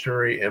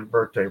history and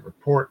birthday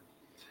report.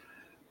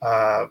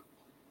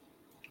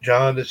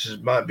 John,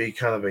 might be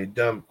kind of a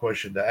dumb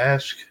question to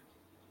ask.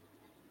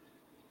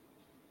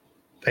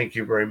 Thank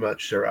you very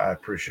much, sir. I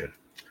appreciate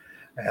it.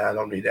 And I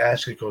don't need to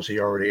ask it because he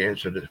already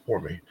answered it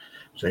for me.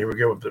 So here we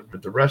go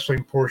with the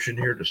wrestling portion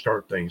here to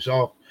start things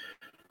off.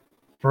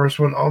 First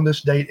one, on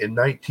this date in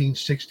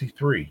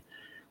 1963,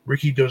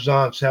 Ricky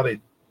Dozan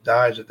sadly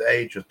dies at the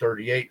age of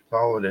 38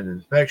 following an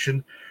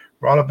infection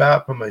brought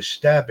about from a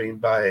stabbing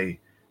by a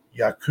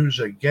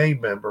Yakuza gang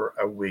member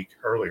a week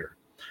earlier.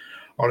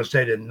 On this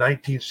date in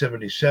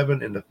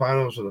 1977, in the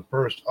finals of the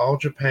first All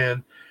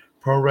Japan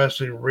Pro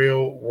Wrestling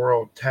Real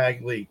World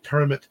Tag League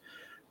Tournament,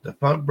 the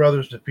Funk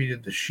Brothers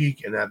defeated the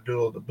Sheik and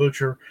Abdullah the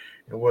Butcher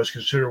and was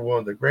considered one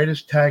of the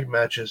greatest tag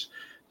matches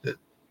to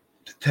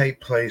take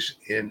place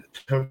in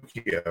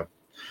Tokyo.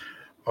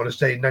 On this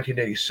date in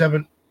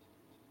 1987,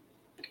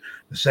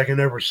 the second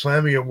ever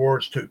Slammy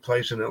Awards took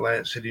place in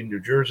Atlantic City, New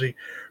Jersey.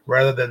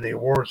 Rather than the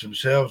awards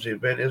themselves, the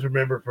event is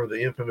remembered for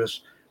the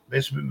infamous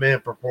Vince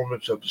McMahon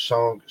performance of the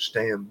song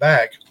Stand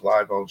Back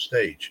live on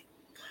stage.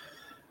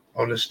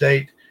 On this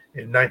date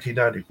in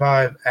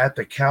 1995, at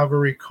the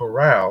Calgary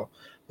Corral,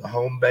 the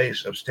home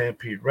base of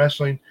Stampede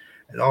Wrestling,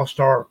 an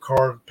all-star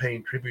card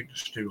paying tribute to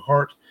Stu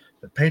Hart,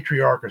 the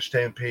patriarch of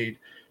Stampede,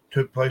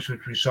 took place,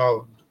 which we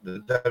saw the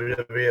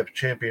WWF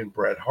champion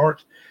Bret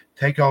Hart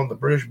take on the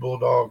British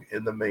Bulldog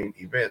in the main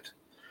event.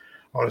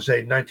 On this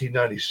day,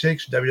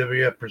 1996,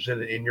 WWF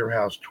presented In Your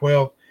House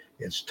 12,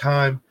 It's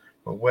Time,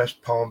 from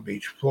West Palm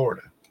Beach,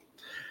 Florida.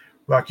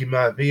 Rocky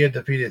Maivia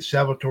defeated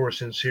Salvatore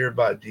Sincere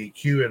by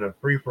DQ in a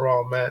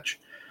free-for-all match.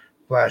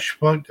 Flash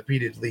Funk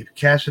defeated Leif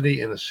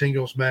Cassidy in a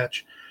singles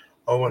match.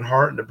 Owen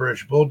Hart and the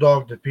British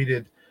Bulldog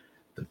defeated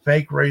the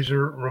Fake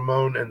Razor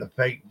Ramon and the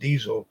Fake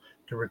Diesel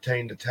to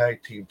retain the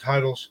tag team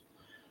titles.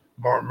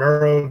 Mark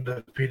Merrow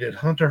defeated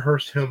Hunter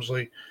Hearst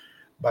Helmsley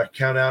by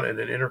countout in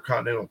an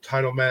Intercontinental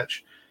title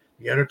match.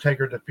 The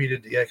Undertaker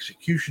defeated the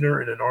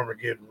Executioner in an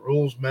Armageddon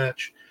Rules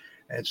match.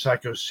 And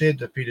Psycho Sid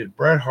defeated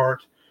Bret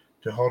Hart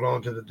to hold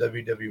on to the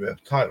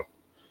WWF title.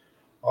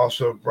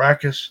 Also,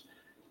 Gracchus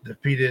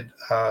defeated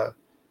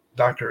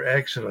Dr.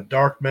 X in a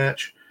dark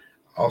match.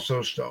 Of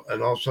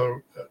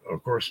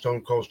course,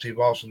 Stone Cold Steve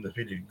Austin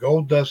defeated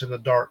Goldust in a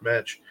dark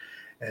match,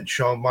 and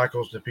Shawn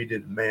Michaels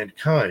defeated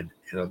Mankind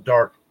in a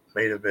dark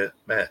main event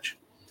match.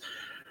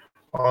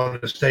 On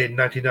this day in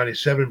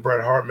 1997,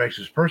 Bret Hart makes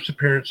his first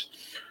appearance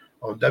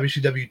on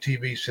WCW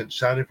TV since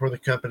signing for the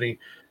company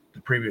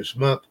the previous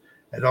month,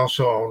 and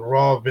also on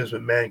Raw. Vince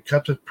McMahon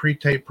cuts a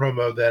pre-tape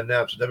promo that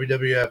announced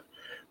WWF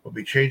will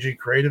be changing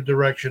creative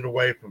direction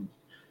away from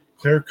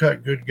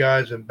clear-cut good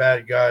guys and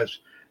bad guys,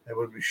 and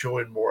would be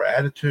showing more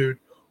attitude,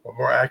 or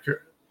more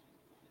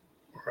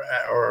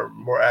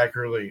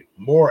accurately,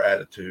 more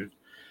attitude.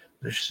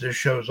 This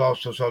show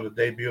also saw the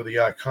debut of the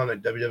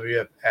iconic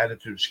WWF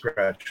Attitude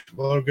Scratch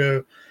logo,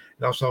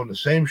 and also on the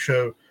same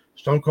show,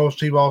 Stone Cold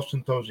Steve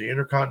Austin throws the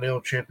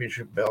Intercontinental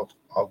Championship belt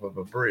off of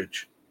a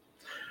bridge.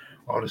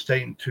 On this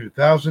date in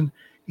 2000,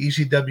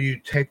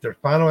 ECW taped their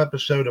final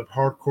episode of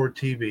Hardcore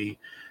TV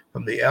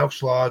from the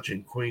Elks Lodge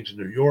in Queens,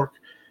 New York.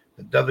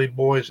 The Dudley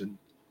Boys and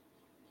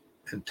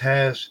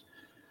Taz,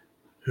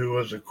 who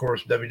was, of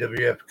course,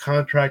 WWF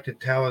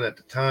contracted talent at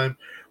the time,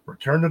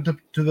 returned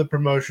to the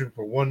promotion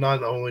for one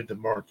night only to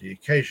mark the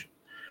occasion.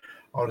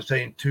 On this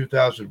day in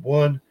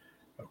 2001,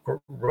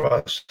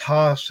 Russ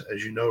Haas,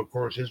 as you know, of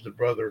course, is the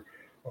brother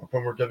of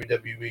former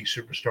WWE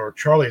superstar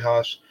Charlie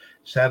Haas,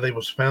 sadly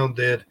was found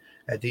dead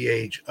at the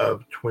age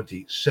of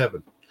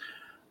 27.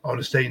 On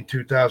this day in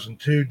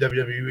 2002,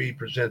 WWE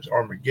presents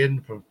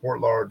Armageddon from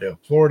Fort Lauderdale,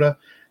 Florida,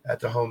 at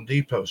the Home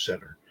Depot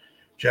Center.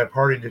 Jeff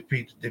Hardy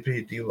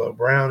defeated D'Lo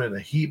Brown in a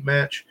heat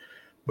match.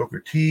 Booker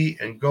T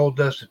and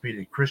Goldust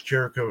defeated Chris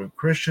Jericho and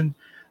Christian.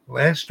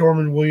 Lance Storm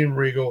and William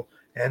Regal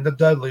and the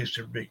Dudleys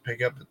to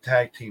pick up the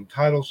tag team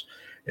titles.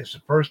 It's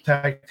the first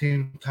tag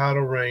team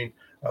title reign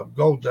of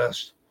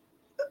Goldust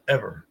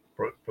ever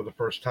for the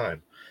first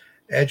time.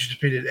 Edge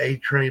defeated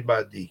A-Train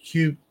by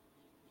DQ.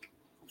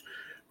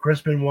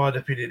 Chris Benoit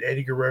defeated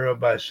Eddie Guerrero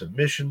by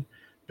submission.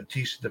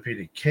 Batista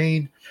defeated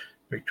Kane.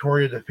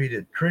 Victoria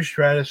defeated Trish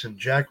Stratus and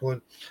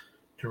Jacqueline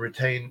to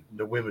retain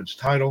the women's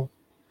title.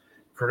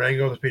 Kurt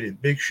Angle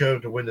defeated Big Show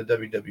to win the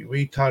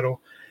WWE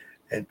title.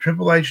 And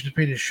Triple H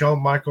defeated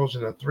Shawn Michaels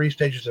in a 3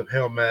 Stages of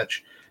Hell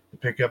match to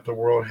pick up the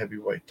World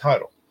Heavyweight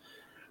title.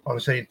 On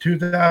the same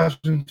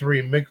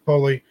 2003, Mick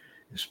Foley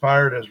is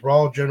fired as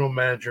Raw General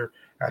Manager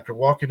after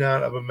walking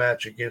out of a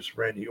match against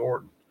Randy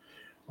Orton.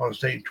 On the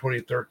state in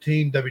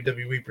 2013,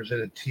 WWE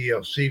presented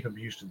TLC from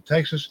Houston,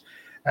 Texas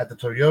at the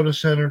Toyota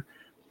Center.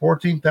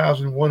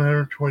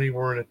 14,120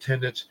 were in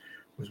attendance,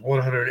 with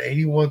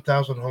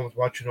 181,000 homes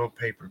watching on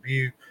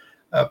pay-per-view,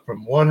 up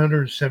from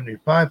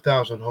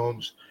 175,000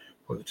 homes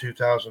for the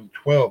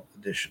 2012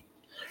 edition.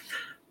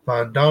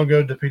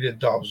 Fandango defeated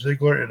Dolph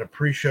Ziggler in a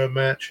pre-show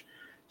match.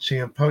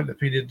 CM Punk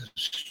defeated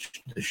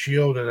The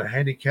Shield in a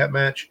handicap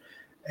match.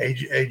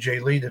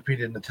 AJ Lee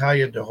defeated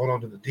Natalya to hold on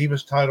to the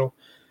Divas title.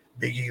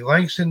 Big E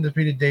Langston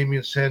defeated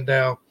Damian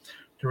Sandow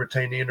to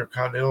retain the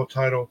Intercontinental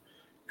title.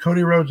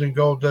 Cody Rhodes and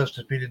Goldust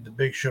defeated The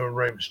Big Show and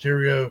Rey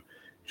Mysterio,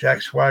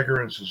 Jack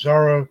Swagger and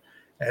Cesaro,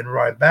 and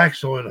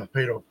Ryback in a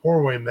fatal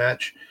 4-way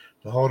match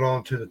to hold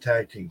on to the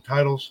tag team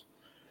titles.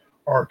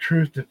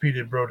 R-Truth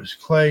defeated Brodus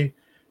Clay.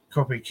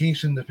 Kofi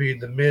Kingston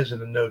defeated The Miz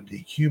in a no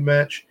DQ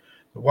match.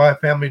 The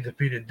Wyatt family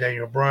defeated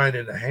Daniel Bryan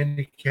in a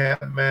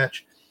handicap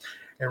match.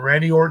 And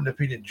Randy Orton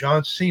defeated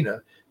John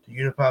Cena to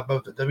unify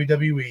both the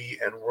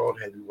WWE and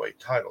World Heavyweight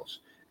titles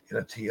in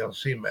a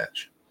TLC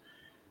match.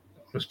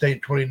 On the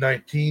state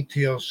 2019,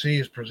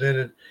 TLC is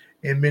presented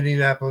in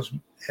Minneapolis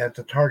at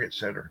the Target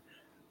Center.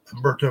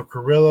 Humberto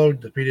Carrillo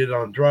defeated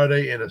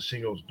Andrade in a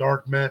singles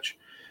dark match.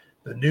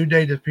 The New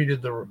Day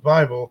defeated The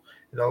Revival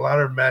in a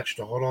ladder match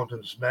to hold on to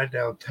the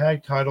SmackDown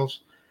tag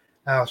titles.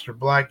 Aleister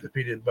Black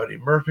defeated Buddy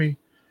Murphy.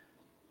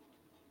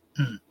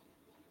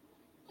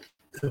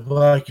 The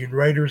Viking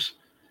Raiders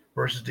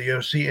versus the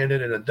OC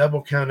ended in a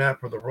double countout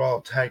for the Raw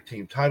tag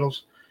team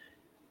titles.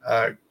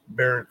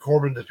 Baron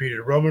Corbin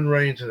defeated Roman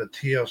Reigns in a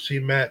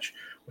TLC match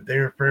with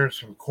interference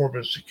from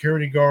Corbin's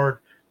security guard,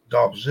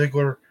 Dolph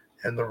Ziggler,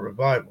 and The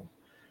Revival.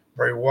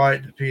 Bray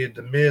Wyatt defeated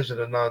The Miz in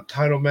a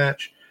non-title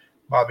match.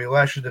 Bobby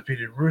Lashley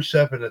defeated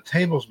Rusev in a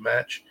tables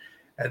match.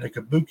 And the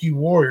Kabuki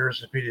Warriors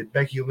defeated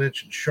Becky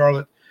Lynch and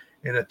Charlotte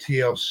in a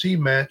TLC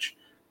match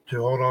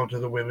to hold on to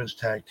the women's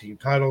tag team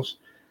titles.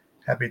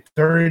 Happy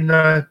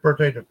 39th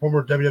birthday to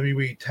former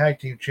WWE Tag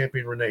Team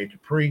Champion Renee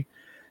Dupree.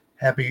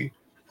 Happy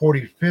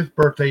 45th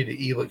birthday to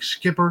Elix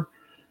Skipper.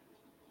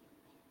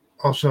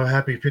 Also,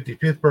 happy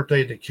 55th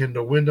birthday to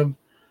Kendall Windham.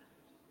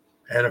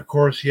 And, of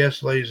course,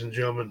 yes, ladies and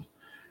gentlemen,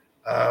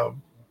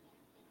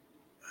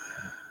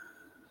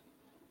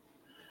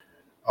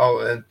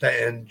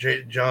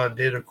 John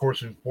did, of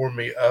course, inform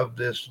me of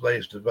this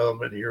latest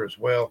development here as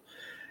well.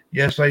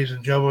 Yes, ladies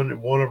and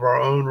gentlemen, one of our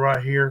own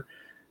right here,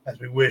 as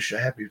we wish a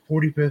happy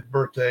 45th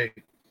birthday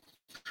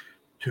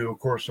to, of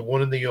course, the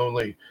one and the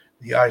only,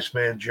 the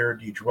Iceman,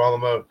 Jared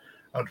DiGirolamo.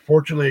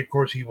 Unfortunately, of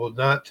course, he will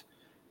not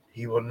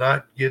be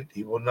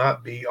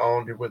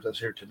on here with us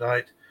here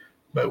tonight,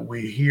 but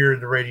we here in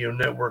the radio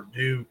network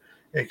do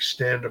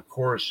extend, of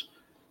course,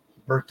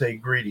 birthday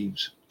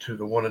greetings to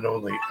the one and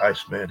only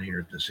Iceman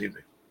here this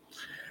evening.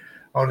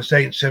 On this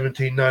date in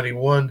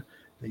 1791,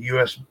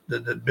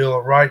 the Bill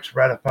of Rights,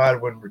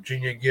 ratified when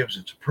Virginia gives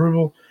its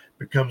approval,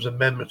 becomes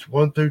Amendments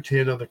 1 through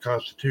 10 of the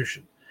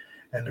Constitution.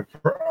 And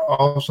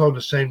also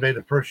the same day,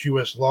 the first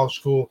U.S. law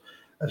school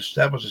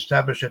was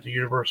established at the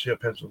University of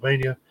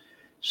Pennsylvania.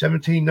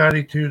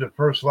 1792, the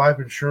first life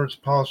insurance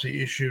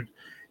policy issued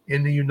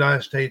in the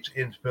United States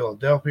in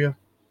Philadelphia.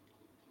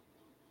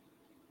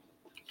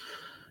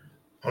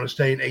 On this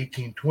day in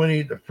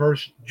 1820, the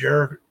first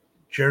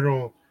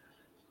general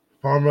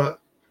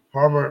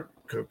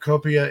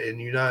pharmacopoeia in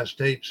the United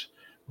States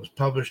was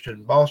published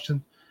in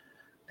Boston.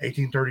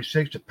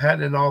 1836, the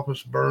Patent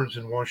Office burns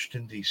in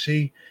Washington,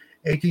 D.C.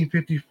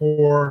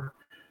 1854,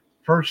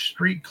 first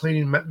street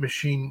cleaning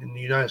machine in the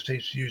United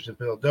States used in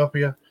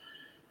Philadelphia.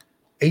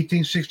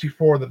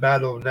 1864, the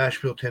Battle of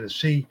Nashville,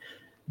 Tennessee.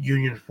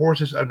 Union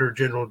forces under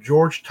General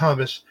George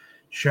Thomas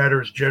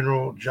shatters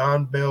General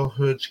John Bell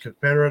Hood's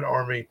Confederate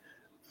Army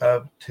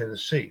of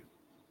Tennessee.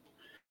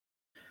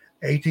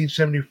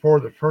 1874,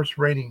 the first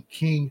reigning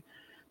king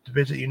to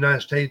visit the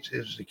United States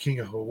is the King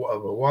of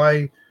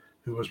Hawaii,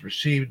 who was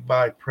received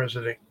by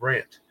President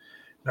Grant.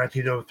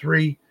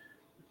 1903,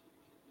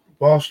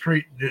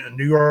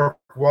 New York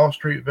Wall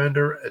Street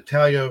vendor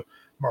Italio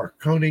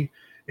Marconi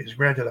is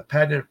granted a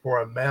patent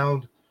for a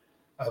mound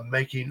of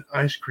making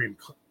ice cream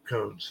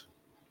cones.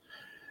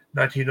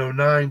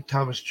 1909,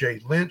 Thomas J.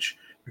 Lynch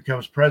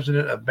becomes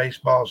president of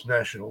baseball's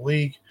National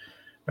League.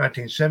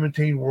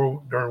 1917,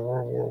 during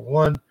World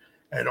War I,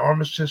 an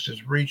armistice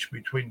is reached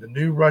between the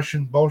new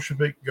Russian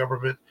Bolshevik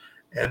government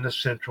and the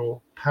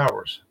Central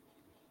Powers.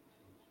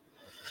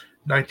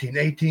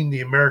 1918,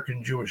 the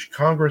American Jewish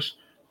Congress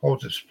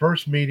holds its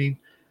first meeting.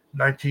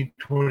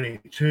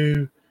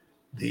 1922,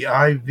 the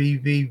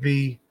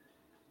IVVV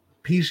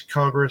Peace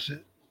Congress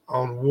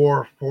on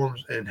War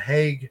forms in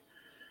Hague.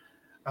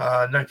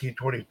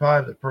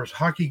 1925, the first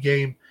hockey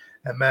game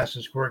at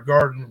Madison Square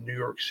Garden in New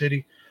York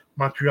City.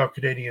 Montreal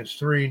Canadiens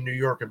 3, New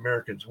York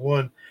Americans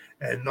 1.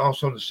 And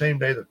also on the same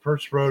day, the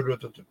first road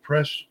with the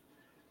press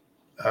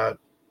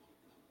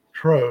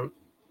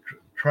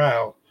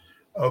trial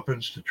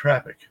opens to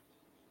traffic.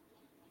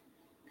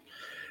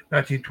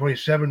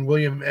 1927,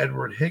 William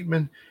Edward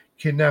Hickman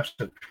kidnaps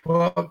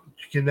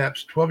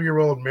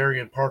 12-year-old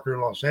Marion Parker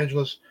in Los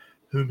Angeles,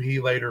 whom he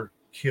later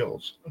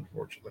kills,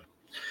 unfortunately.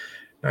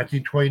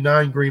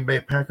 1929, Green Bay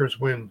Packers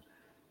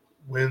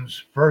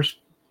wins first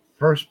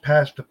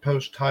past the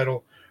post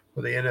title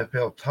for the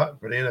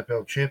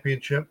NFL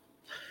championship.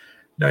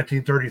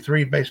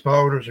 1933,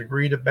 baseball owners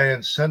agree to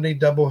ban Sunday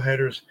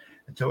doubleheaders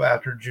until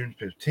after June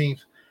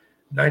 15th.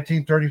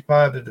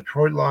 1935, the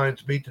Detroit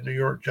Lions beat the New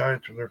York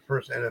Giants for their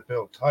first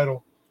NFL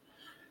title.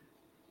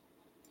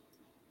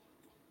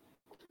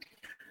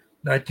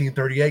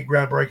 1938,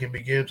 groundbreaking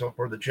begins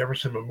for the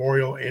Jefferson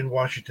Memorial in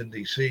Washington,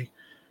 D.C.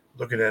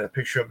 Looking at a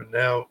picture of it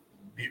now.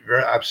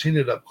 I've seen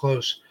it up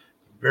close.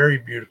 Very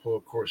beautiful,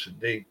 of course,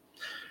 indeed.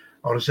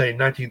 I want to say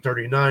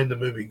 1939, the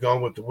movie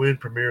Gone with the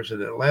Wind premieres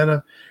in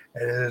Atlanta,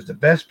 and it is the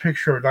best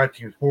picture of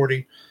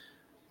 1940.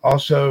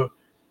 Also,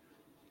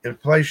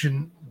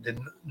 inflation did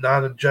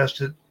not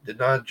adjust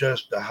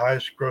the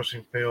highest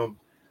grossing film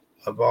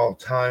of all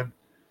time.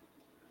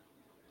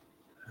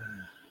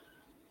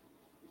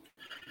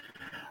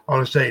 I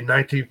want to say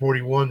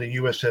 1941, the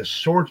USS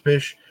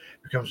Swordfish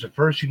becomes the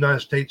first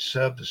United States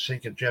sub to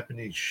sink a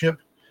Japanese ship.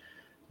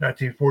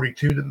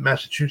 1942, the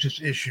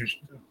Massachusetts issues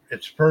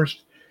its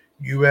first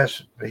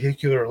U.S.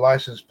 vehicular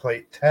license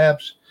plate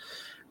tabs.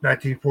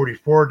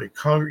 1944, the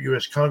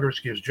U.S. Congress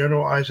gives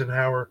General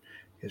Eisenhower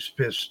his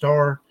fifth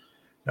star.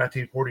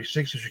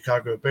 1946, the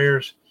Chicago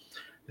Bears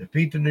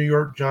defeat the New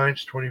York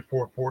Giants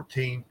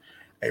 24-14,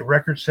 a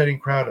record-setting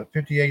crowd of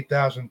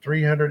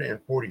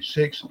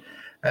 58,346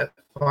 at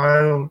the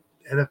final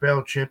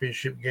NFL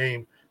championship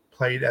game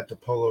played at the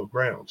Polo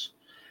Grounds.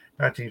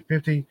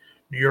 1950,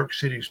 New York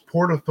City's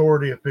Port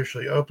Authority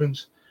officially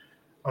opens.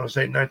 On this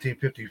date,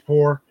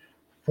 1954,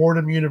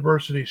 Fordham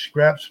University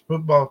scraps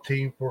football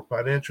team for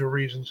financial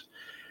reasons.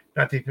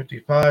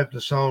 1955,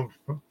 the song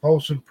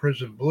Folsom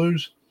Prison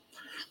Blues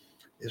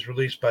is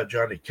released by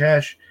Johnny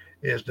Cash.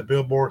 It is the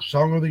Billboard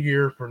Song of the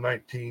Year for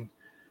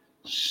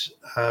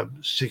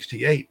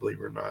 1968, believe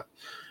it or not.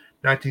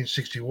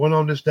 1961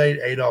 on this date,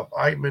 Adolf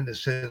Eichmann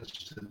is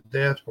sentenced to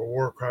death for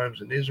war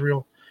crimes in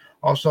Israel.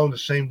 Also on the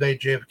same day,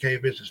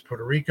 JFK visits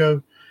Puerto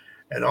Rico.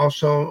 And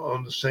also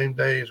on the same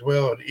day as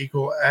well, an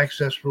equal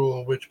access rule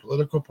in which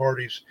political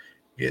parties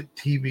get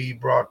TV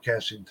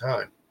broadcasting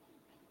time.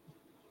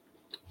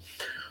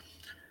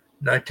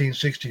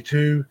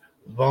 1962,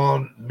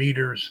 Von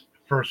Meter's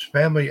first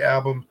family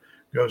album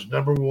goes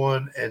number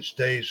one and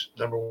stays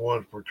number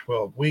one for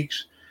 12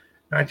 weeks.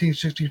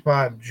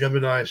 1965,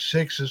 Gemini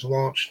 6 is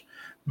launched,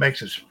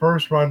 makes its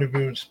first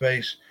rendezvous in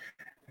space,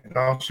 and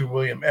also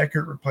William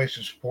Eckert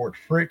replaces Ford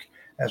Frick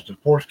as the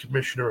fourth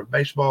commissioner of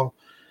baseball.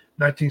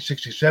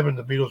 1967,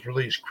 the Beatles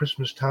release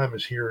Christmas Time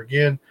Is Here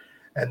Again,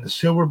 and the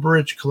Silver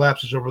Bridge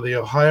collapses over the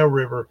Ohio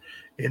River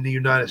in the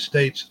United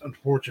States,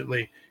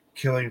 unfortunately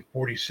killing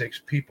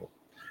 46 people.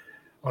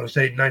 On this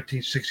date,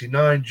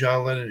 1969,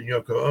 John Lennon and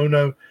Yoko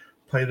Ono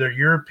play their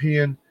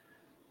European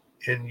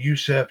in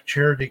UNICEF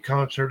charity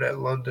concert at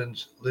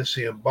London's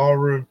Lyceum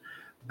Ballroom.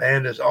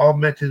 Band is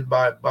augmented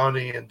by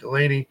Bonnie and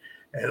Delaney,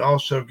 and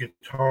also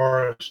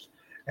guitarist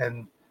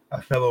and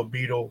a fellow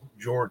Beatle,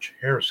 George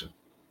Harrison.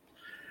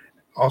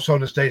 Also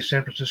on this day,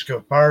 San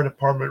Francisco Fire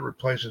Department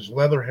replaces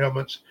leather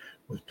helmets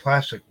with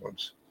plastic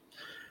ones.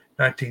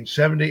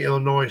 1970,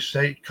 Illinois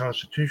state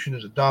constitution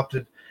is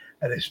adopted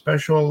at a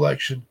special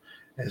election,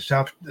 and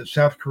the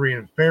South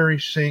Korean ferry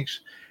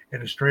sinks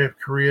in the Strait of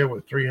Korea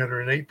with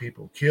 308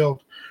 people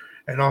killed.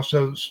 And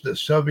also the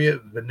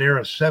Soviet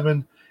Venera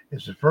 7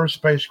 is the first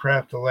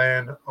spacecraft to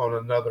land on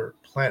another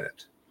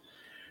planet.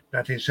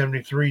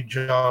 1973,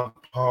 John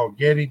Paul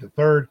Getty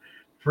III,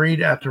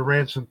 freed after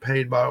ransom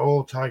paid by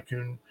oil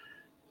tycoon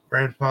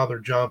grandfather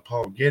John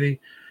Paul Getty,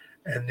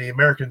 and the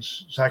American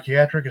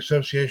Psychiatric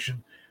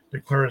Association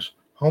declares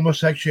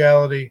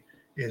homosexuality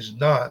is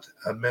not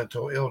a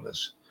mental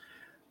illness.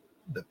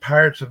 The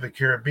Pirates of the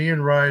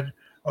Caribbean ride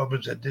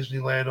opens at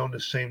Disneyland on the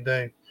same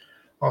day.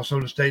 Also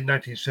in the state,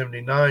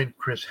 1979,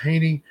 Chris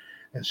Haney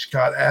and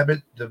Scott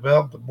Abbott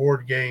developed the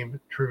board game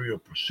Trivial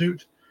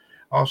Pursuit.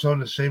 Also on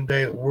the same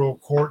day, the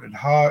World Court in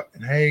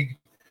Hague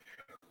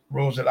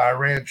rules that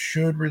Iran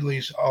should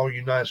release all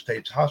United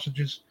States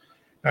hostages.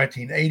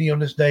 1980 on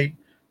this date,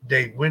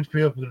 Dave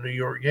Winfield from the New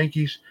York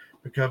Yankees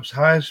becomes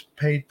highest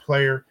paid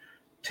player,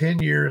 10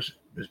 years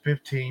with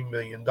 $15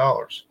 million.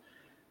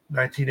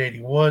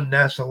 1981,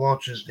 NASA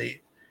launches the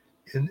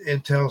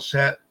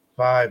Intelsat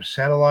 5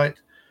 satellite,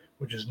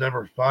 which is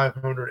number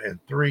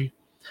 503.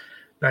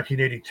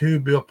 1982,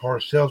 Bill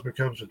Parcells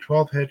becomes the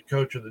 12th head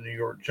coach of the New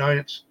York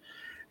Giants,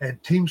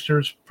 and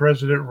Teamsters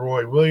President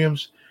Roy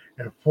Williams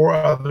and 4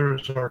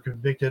 others are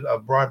convicted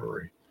of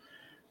bribery.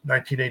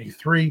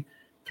 1983,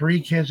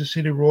 3 Kansas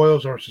City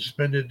Royals are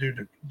suspended due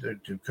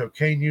to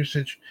cocaine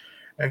usage,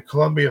 and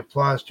Columbia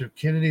flies to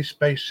Kennedy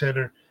Space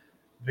Center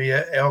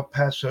via El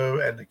Paso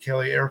and the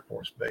Kelly Air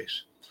Force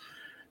Base.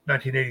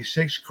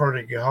 1986,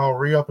 Carnegie Hall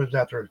reopens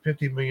after a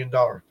 $50 million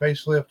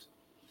facelift.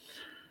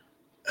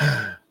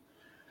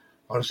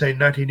 On the same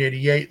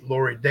 1988,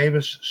 Lori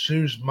Davis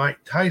sues Mike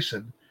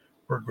Tyson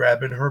for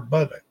grabbing her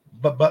buttocks.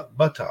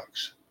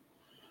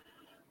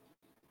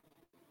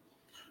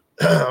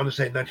 On the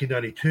same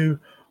 1992,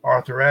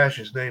 Arthur Ashe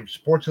is named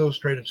Sports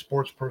Illustrated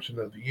Sportsperson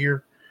of the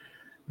Year.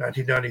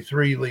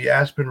 1993, Lee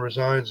Aspen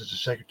resigns as the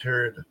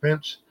Secretary of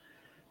Defense.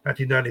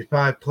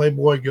 1995,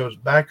 Playboy goes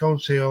back on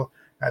sale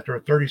after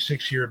a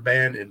 36-year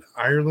ban in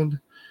Ireland.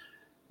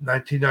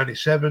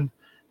 1997,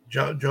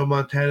 Joe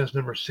Montana's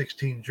number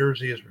 16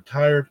 jersey is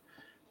retired.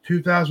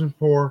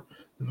 2004,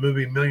 the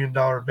movie $1 Million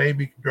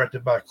Baby,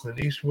 directed by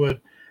Clint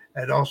Eastwood,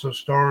 and also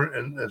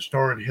starring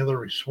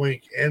Hilary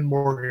Swank and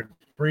Morgan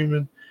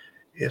Freeman,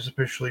 is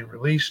officially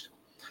released.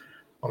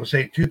 On the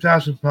same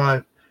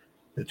 2005,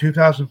 the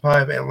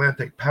 2005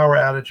 Atlantic power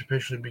outage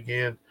officially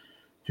began.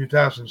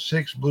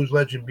 2006, blues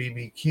legend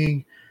B.B.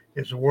 King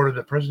is awarded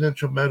the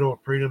Presidential Medal of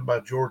Freedom by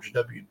George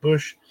W.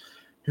 Bush.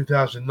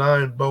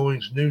 2009,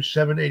 Boeing's new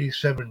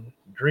 787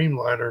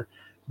 Dreamliner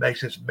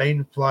makes its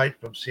maiden flight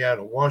from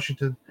Seattle,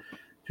 Washington.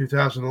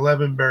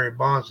 2011, Barry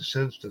Bonds is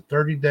sentenced to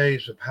 30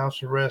 days of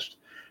house arrest,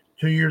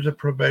 2 years of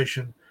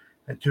probation,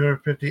 and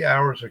 250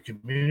 hours of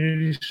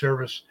community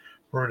service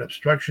for an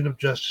obstruction of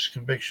justice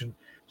conviction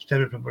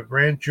stemming from a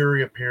grand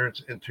jury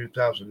appearance in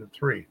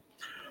 2003.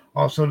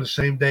 Also on the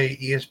same day,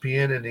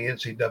 ESPN and the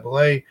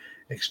NCAA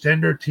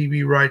extend their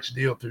TV rights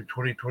deal through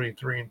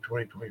 2023 and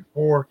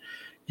 2024,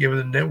 giving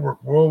the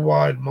network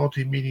worldwide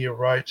multimedia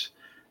rights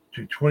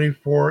to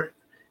 24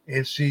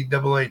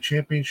 NCAA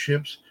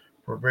championships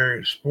for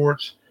various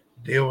sports.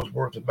 The deal was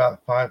worth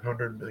about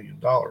 $500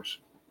 million.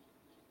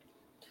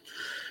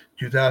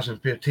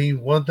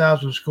 2015,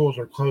 1,000 schools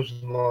are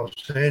closed in Los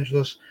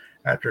Angeles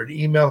after an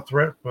email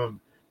threat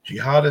from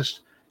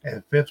jihadists, and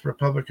the fifth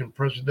Republican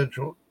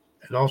presidential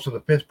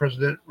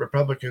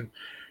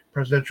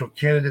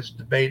candidates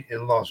debate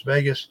in Las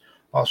Vegas.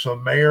 Also,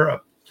 Mayor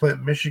of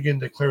Flint, Michigan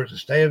declares a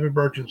state of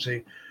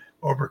emergency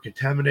over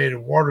contaminated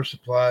water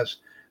supplies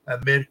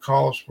amid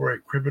calls for a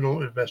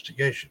criminal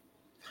investigation.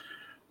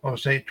 On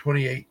St.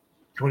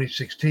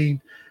 2016,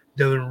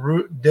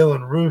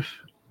 Dylan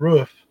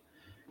Roof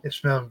is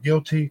found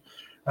guilty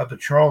of the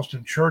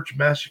Charleston Church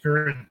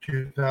Massacre in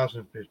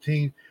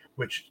 2015,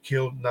 which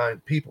killed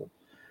 9 people.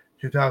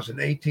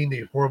 2018,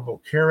 the Affordable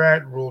Care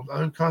Act ruled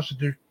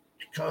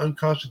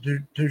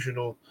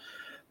unconstitutional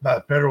by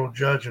a federal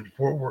judge in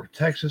Fort Worth,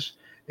 Texas.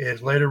 It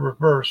is later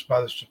reversed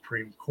by the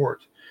Supreme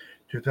Court.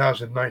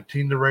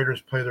 2019, the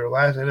Raiders play their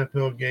last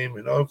NFL game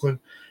in Oakland,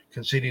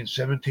 conceding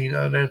 17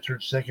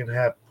 unanswered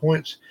second-half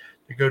points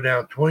to go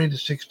down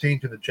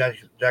 20-16 to the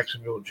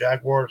Jacksonville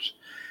Jaguars,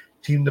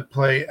 team to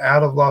play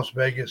out of Las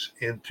Vegas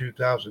in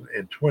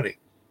 2020.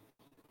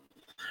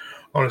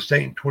 On a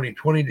date in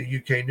 2020, the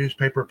UK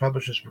newspaper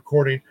publishes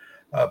recording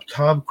of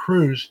Tom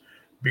Cruise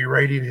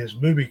berating his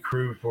movie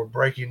crew for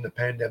breaking the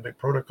pandemic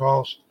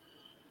protocols.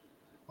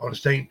 On a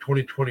date in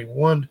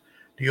 2021,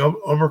 the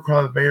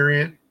Omicron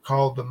variant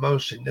called the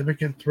most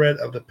significant threat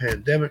of the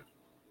pandemic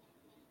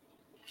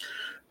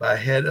by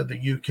head of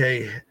the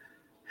UK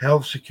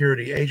Health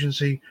Security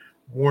Agency,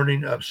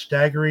 warning of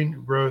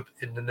staggering growth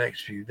in the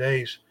next few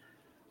days.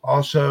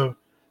 Also,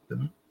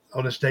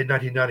 on this date,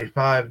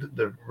 1995,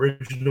 the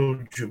original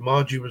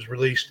Jumanji was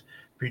released,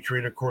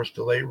 featuring, of course,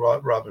 the late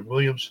Robin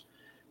Williams.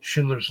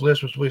 Schindler's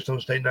List was released on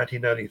this date,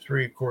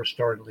 1993, of course,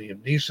 starring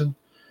Liam Neeson.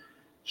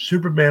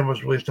 Superman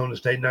was released on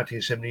this date,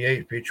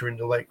 1978, featuring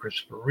the late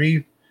Christopher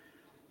Reeve.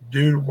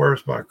 Dude,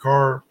 Where's My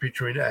Car,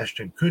 featuring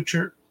Ashton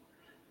Kutcher,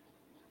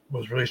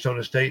 was released on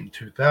this date in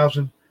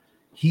 2000.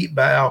 Heat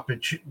by Al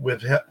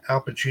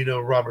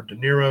Pacino, Robert De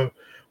Niro,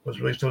 was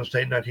released on this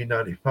date in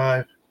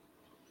 1995.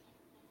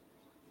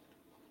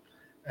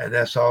 And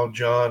that's all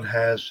John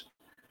has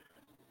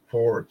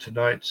for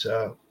tonight's,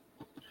 of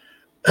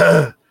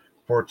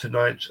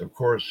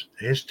course,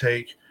 his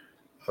take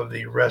of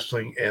the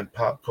wrestling and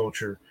pop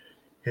culture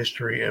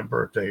history and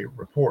birthday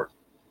report.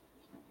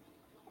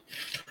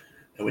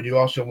 And we do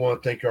also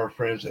want to thank our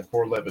friends at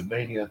 411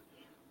 Mania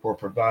for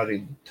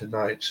providing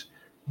tonight's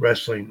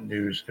wrestling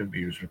news and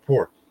views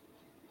report.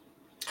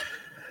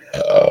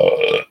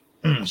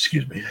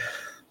 Excuse me.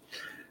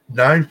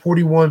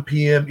 9:41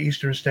 p.m.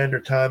 Eastern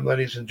Standard Time,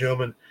 ladies and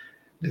gentlemen.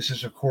 This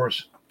is, of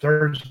course,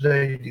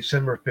 Thursday,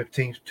 December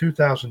 15th,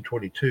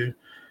 2022.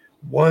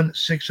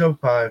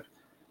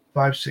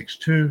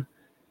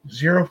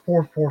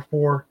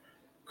 1-605-562-0444.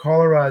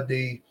 Caller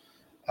ID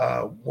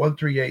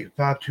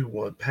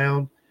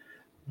 138521#.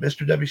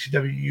 Mr.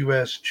 WCW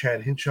US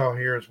Chad Henshaw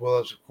here, as well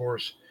as, of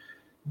course,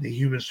 the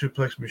Human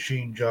Suplex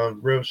Machine John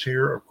Gross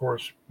here, of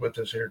course, with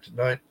us here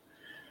tonight.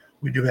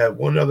 We do have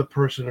one other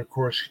person, of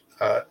course,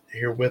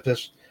 here with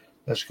us.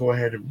 We'll go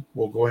ahead and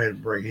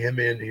bring him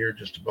in here in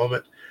just a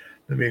moment.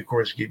 Let me, of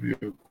course, give you,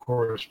 of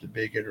course, the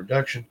big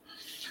introduction.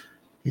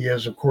 He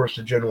is, of course,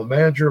 the general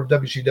manager of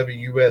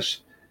WCW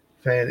US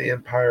Fan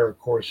Empire, of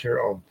course,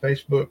 here on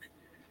Facebook.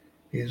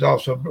 He's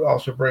also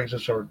brings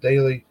us our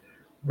daily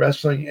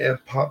wrestling and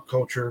pop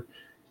culture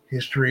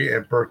history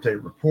and birthday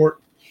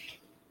report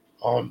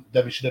on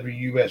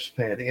WCW US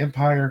Fan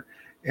Empire,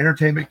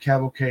 Entertainment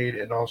Cavalcade,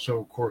 and also,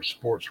 of course,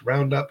 Sports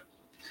Roundup.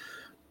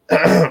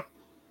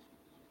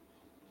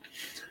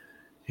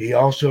 He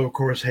also, of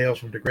course, hails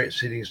from the great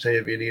city and state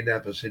of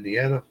Indianapolis,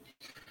 Indiana.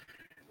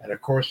 And,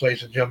 of course,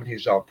 ladies and gentlemen,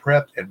 he's all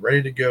prepped and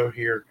ready to go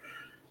here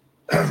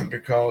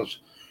because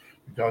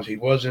he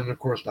was in, of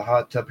course, the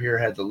hot tub here,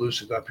 had to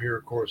loosen up here,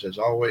 of course, as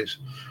always,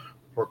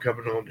 for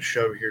coming on the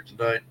show here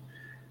tonight.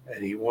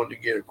 And he wanted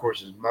to get, of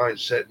course, his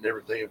mindset and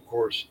everything, of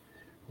course,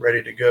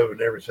 ready to go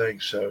and everything.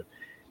 So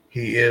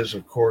he is,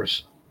 of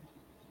course,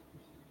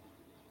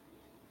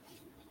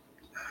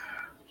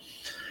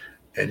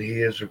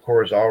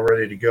 all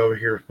ready to go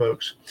here,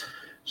 folks.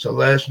 So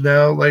let's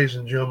now, ladies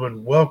and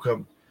gentlemen,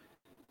 welcome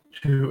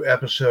to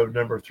episode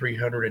number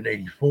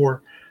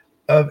 384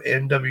 of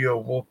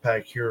NWO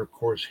Wolfpac here, of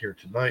course, here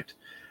tonight.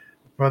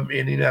 From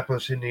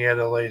Indianapolis,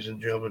 Indiana, ladies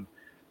and gentlemen,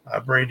 I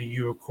bring to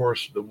you, of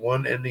course, the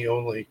one and the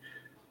only,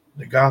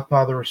 the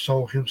Godfather of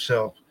Soul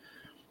himself,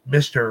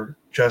 Mr.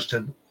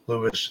 Justin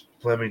Lewis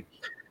Fleming.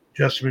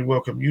 Justin, we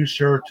welcome you,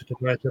 sir, to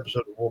tonight's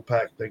episode of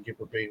Wolfpac. Thank you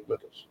for being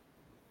with us.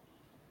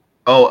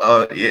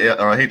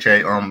 Hey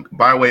Chad.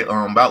 By the way,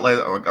 about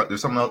later,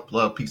 there's some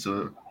other piece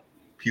of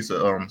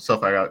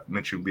stuff I got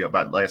mentioned be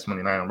about last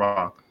Monday night on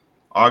Raw.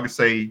 I could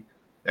say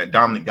that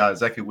Dominic got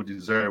exactly what he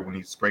deserved when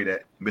he sprayed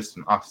that mist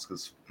in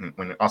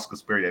when Oscar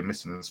sprayed that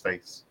mist in his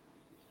face.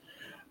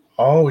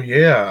 Oh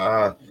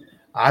yeah,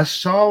 I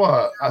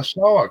saw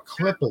a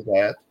clip of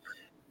that.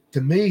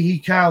 To me, he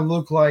kind of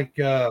looked like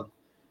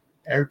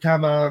every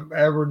time I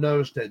ever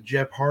noticed that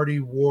Jeff Hardy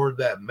wore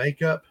that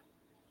makeup.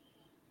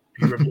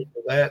 If you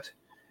remember that,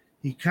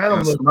 he kind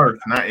of looked Smurf.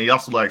 He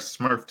also likes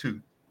Smurf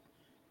too.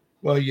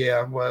 Well,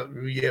 yeah. Well,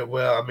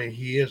 I mean,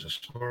 he is a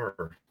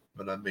Smurf,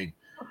 but I mean,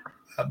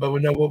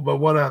 but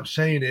what I'm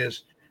saying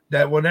is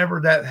that whenever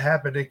that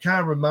happened, it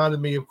kind of reminded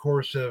me, of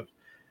course, of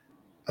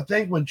I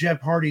think when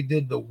Jeff Hardy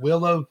did the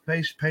Willow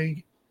face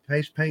paint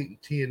in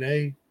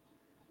TNA.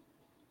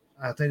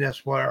 I think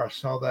that's where I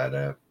saw that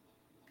at.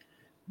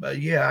 But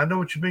yeah, I know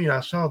what you mean. I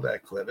saw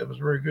that clip. It was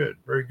very good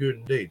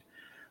indeed.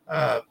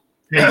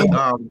 Hey,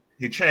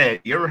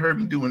 Chad, you ever heard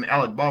me do an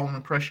Alec Baldwin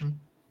impression?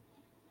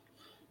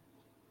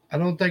 I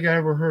don't think I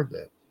ever heard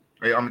that.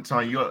 Hey, I'm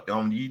telling you,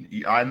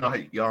 I know how,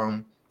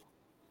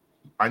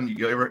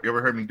 you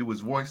ever heard me do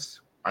his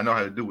voice? I know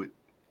how to do it.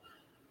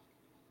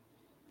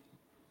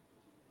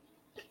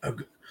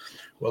 Okay.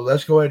 Well,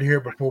 let's go ahead here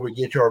before we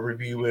get your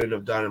review in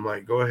of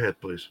Dynamite. Go ahead,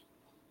 please.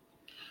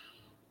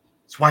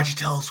 So why'd you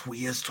tell us who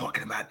he is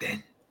talking about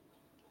then?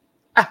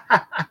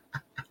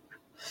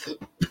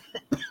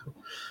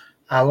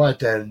 I like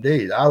that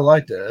indeed. I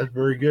like that. That's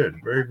very good.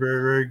 Very,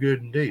 very, very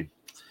good indeed.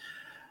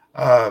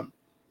 Um,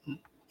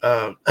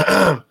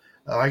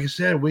 like I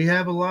said, we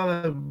have a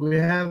lot of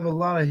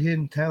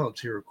hidden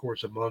talents here, of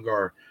course, among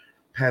our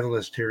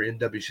panelists here in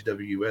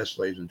WCWS,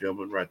 ladies and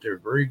gentlemen. Right there,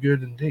 very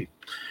good indeed.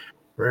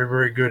 Very,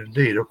 very good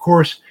indeed. Of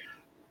course,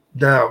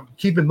 now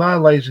keep in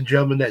mind, ladies and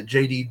gentlemen, that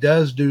JD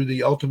does do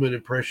the ultimate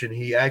impression.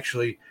 He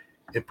actually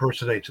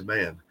impersonates a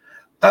man.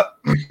 Okay.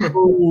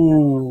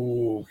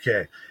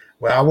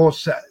 Well, I won't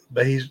say,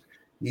 but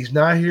he's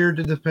not here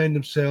to defend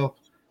himself.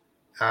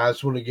 I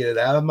just want to get it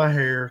out of my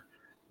hair.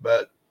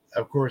 But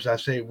of course, I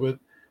say but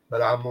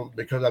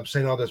because I'm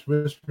saying all this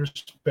with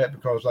respect,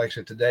 because like I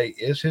said, today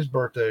is his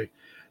birthday.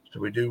 So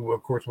we do,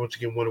 of course, once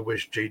again want to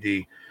wish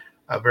JD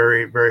a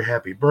very, very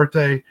happy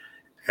birthday.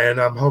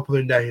 And I'm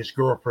hoping that his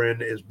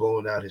girlfriend is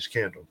blowing out his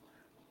candle.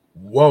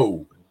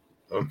 Whoa.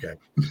 Okay.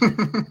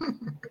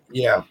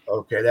 Yeah.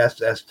 Okay.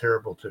 That's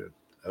terrible too.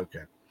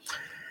 Okay.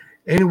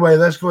 Anyway,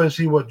 let's go ahead and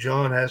see what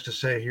John has to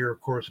say here,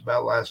 of course,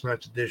 about last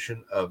night's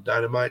edition of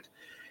Dynamite.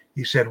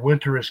 He said,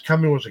 Winter is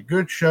Coming was a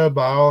good show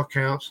by all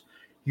accounts.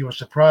 He was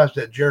surprised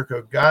that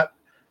Jericho got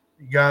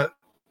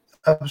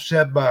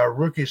upset by a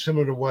rookie,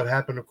 similar to what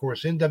happened, of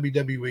course, in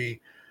WWE.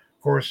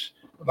 Of course,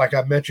 like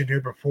I mentioned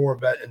here before,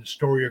 about in the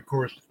story, of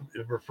course,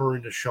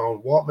 referring to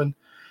Sean Waltman,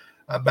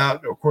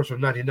 about, of course, of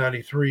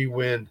 1993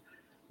 when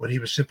he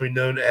was simply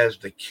known as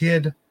the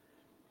Kid,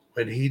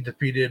 when he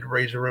defeated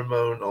Razor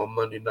Ramon on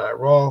Monday Night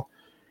Raw.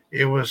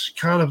 It was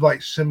kind of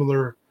like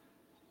similar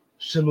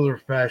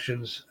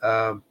fashions.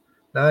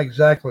 Not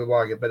exactly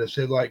like it, but it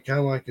said like kind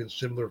of like in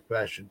similar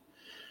fashion.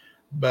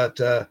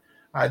 But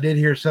I did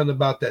hear something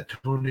about that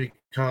Tony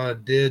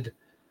Khan did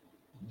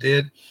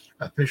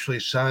officially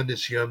sign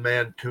this young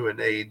man to an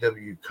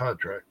AEW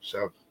contract.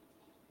 So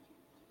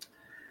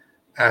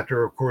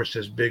after, of course,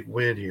 this big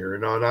win here,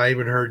 and I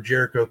even heard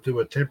Jericho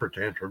threw a temper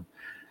tantrum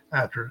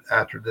after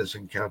this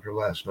encounter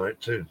last night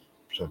too.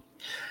 So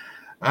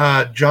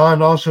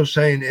John also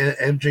saying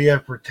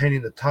MJF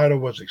retaining the title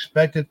was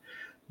expected,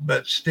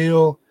 but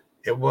still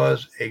it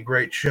was a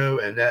great show,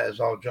 and that is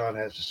all John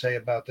has to say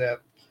about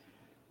that.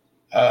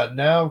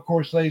 Now, of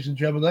course, ladies and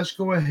gentlemen, let's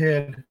go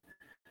ahead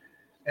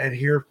and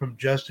hear from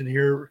Justin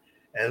here,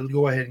 and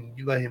go ahead and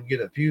let him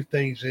get a few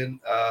things in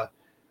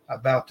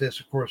about this,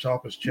 of course,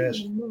 off his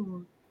chest.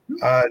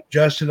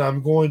 Justin,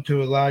 I'm going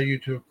to allow you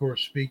to, of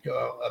course, speak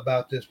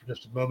about this for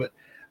just a moment.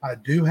 I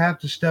do have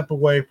to step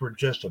away for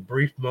just a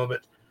brief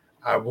moment.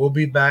 I will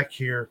be back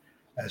here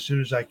as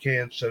soon as I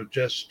can. So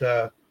just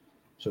like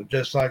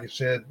I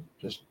said,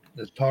 just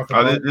talk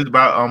Oh, about. this is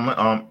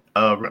about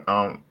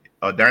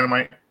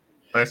Dynamite.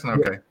 That's not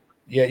okay.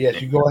 Yeah,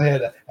 yes, you go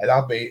ahead, and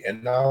I'll be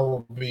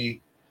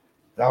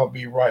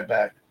right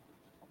back.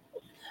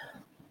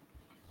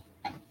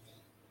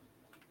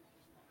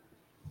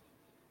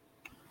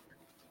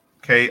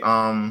 Okay.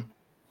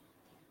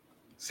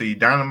 See,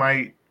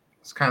 Dynamite.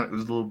 It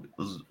was a little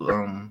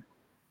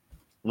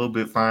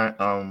bit fine.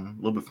 A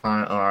little bit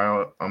fine.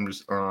 I'm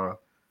just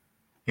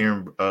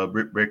hearing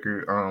Britt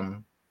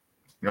Baker.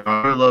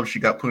 I really love she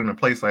got put in her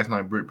place last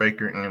night. Britt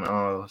Baker and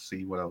let's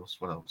see what else.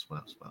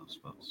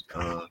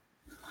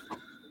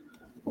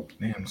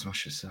 Damn, so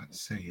much to say.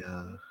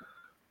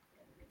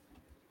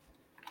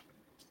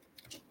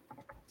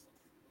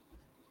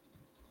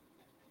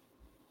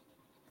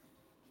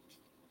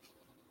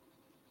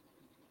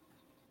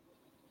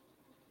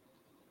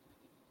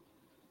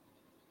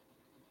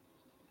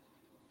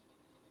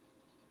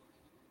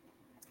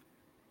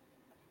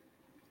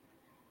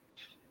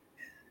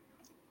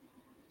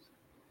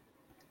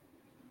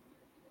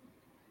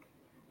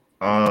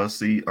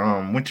 See,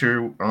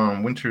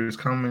 winter is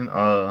coming.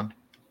 I'm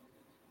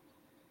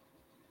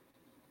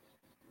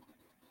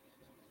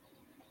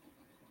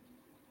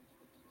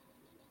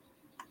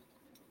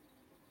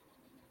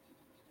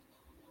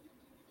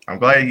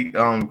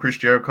glad Chris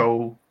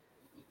Jericho.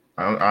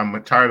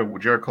 I'm tired of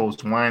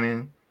Jericho's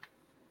whining.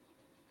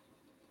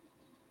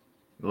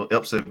 A little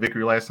upset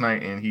victory last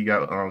night, and he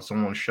got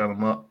someone to shut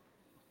him up.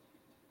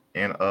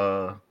 And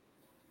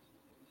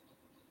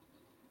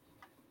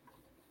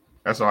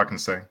that's all I can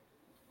say.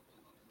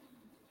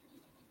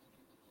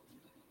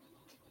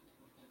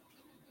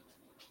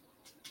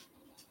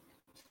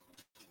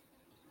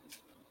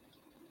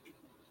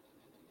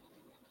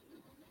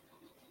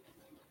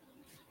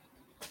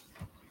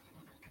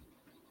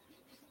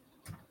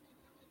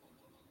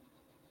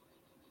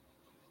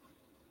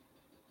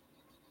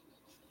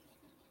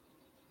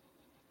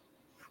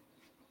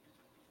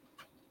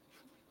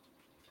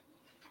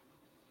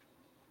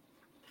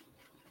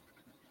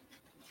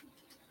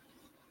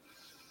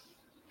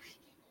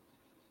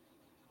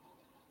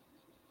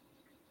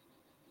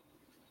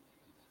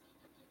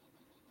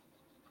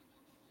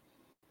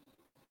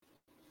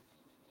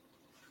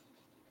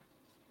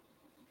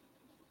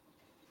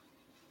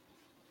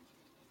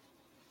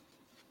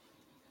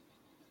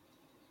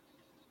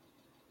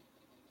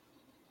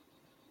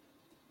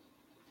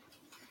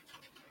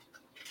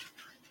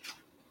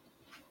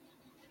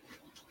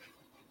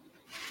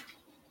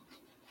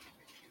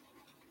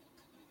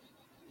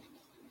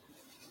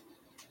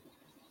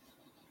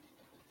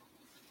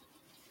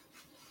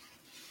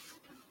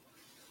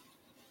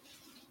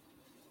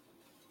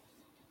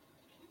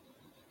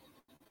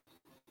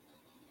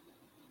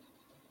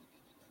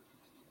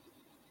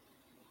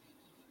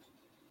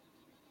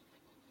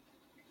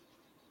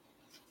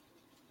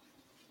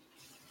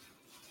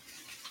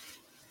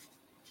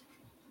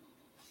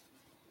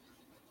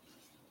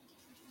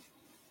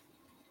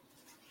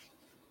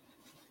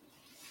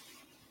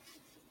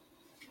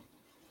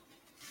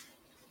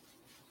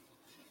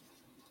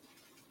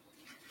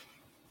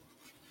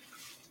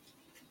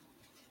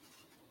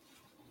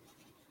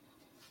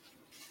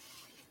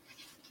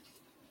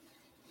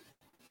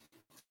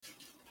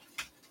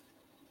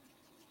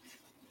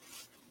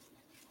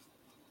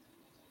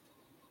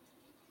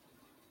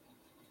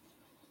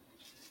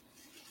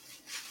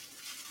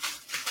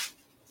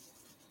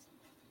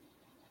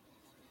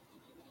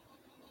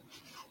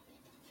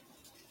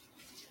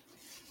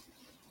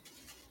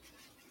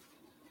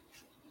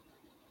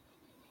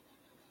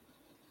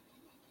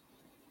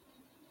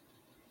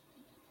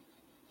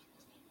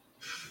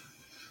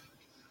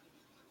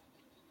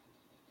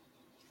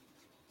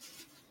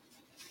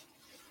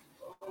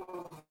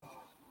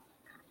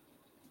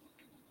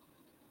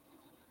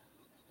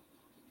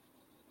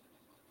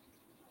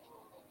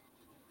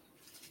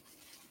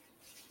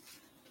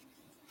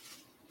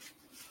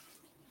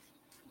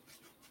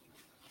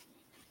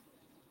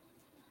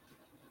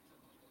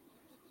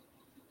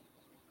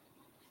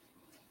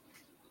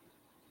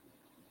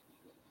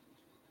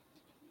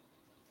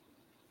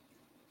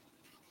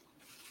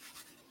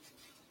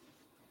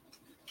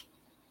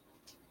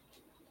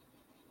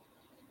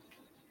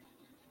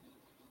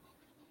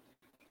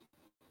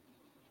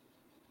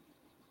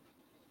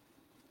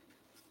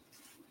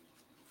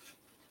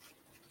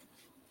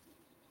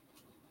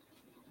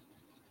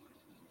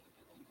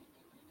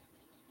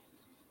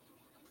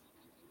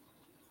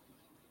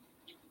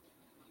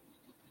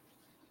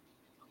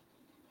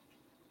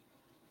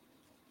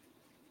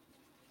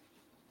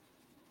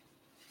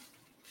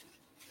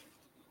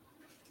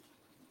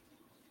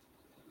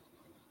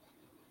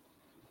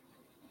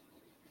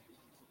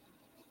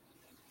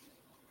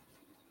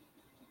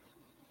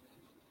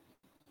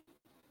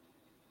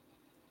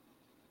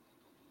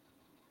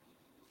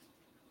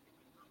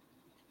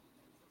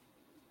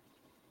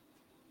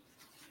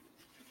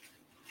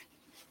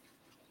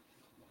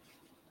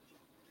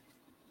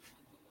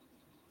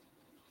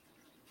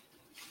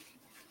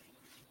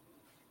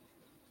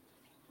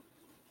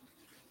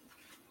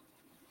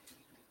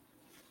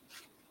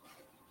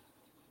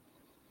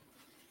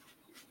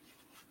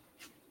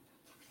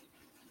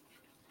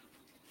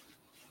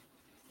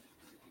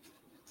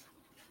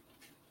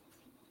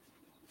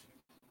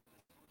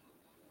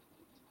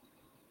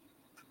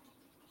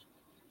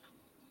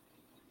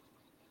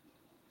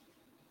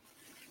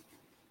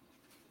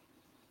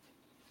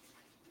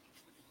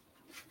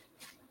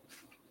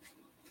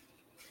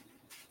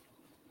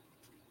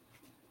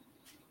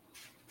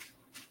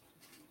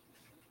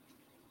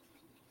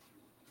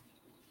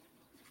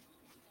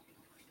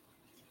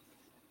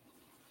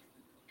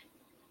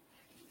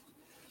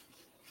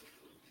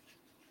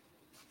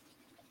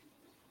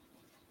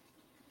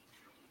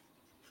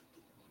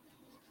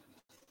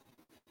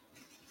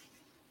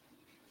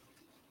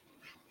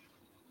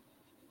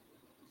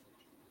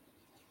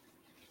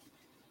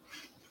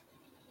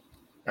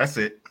 That's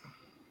it.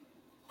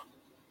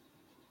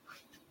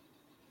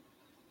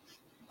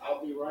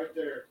 I'll be right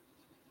there.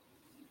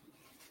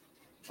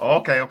 Oh,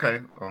 okay.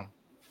 Oh.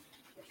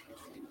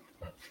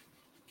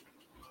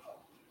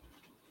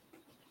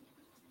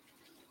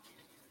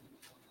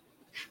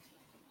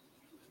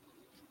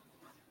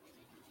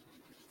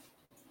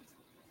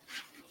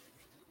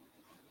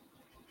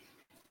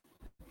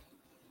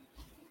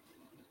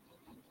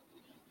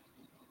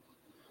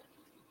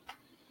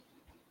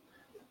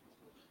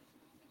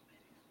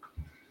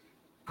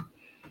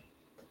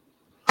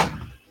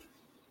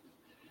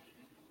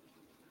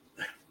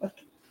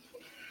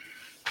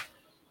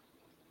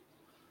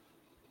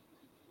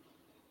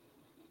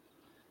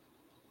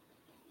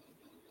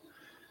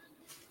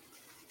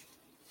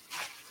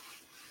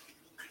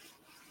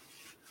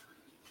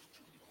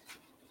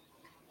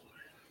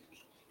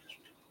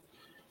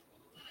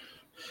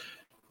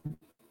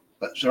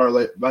 But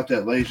sorry about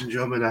that, ladies and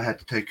gentlemen. I had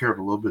to take care of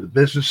a little bit of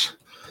business.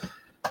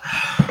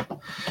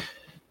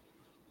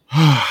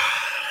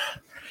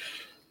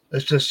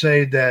 Let's just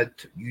say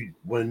that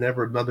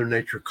whenever Mother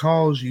Nature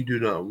calls, you do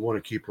not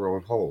want to keep her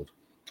on hold.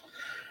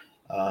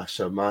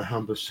 So my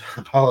humblest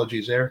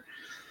apologies there.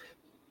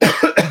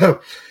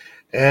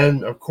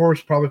 And of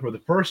course, probably for the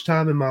first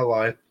time in my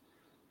life,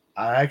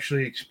 I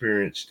actually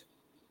experienced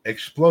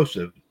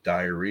explosive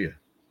diarrhea.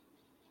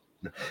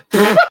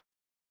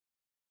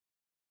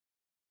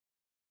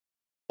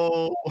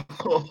 Oh.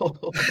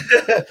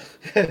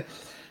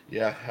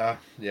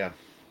 Yeah.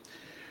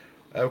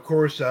 Of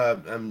course,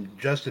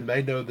 Justin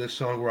may know this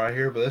song right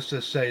here, but let's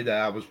just say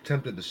that I was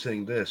tempted to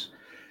sing this.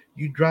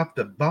 You dropped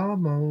a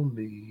bomb on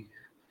me,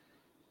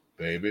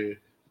 baby.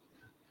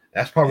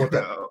 That's probably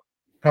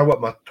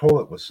what my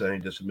toilet was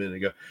saying just a minute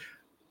ago.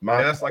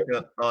 That's like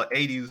a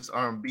 80s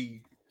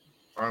R&B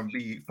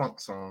funk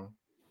song.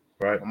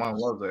 Right. My mom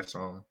loves that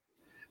song.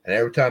 And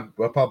every time,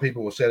 probably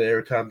people will say that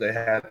every time they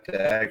have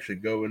to actually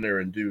go in there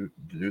and do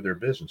their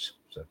business.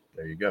 So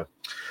there you go.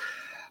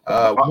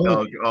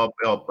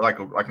 Like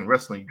in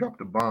wrestling, you drop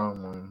the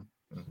bomb on.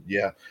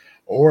 Yeah,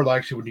 or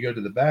like when you go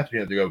to the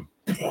bathroom, you have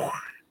to go.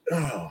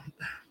 Oh.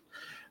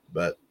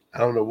 But I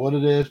don't know what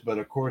it is, but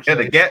of course, yeah,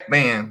 the Gap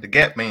Band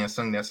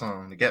sung that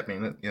song. The Gap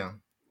Band, yeah.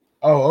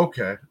 Oh,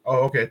 okay.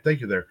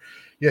 Thank you there.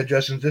 Yeah,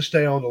 Justin, just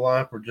stay on the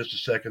line for just a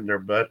second there,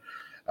 bud.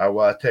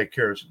 While I take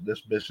care of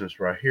this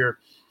business right here.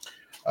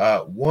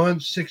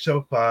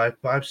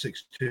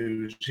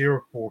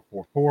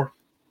 1-605-562-0444.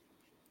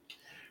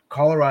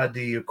 Caller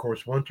ID, of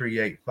course,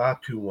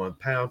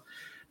 138-521-pound.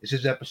 This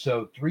is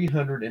episode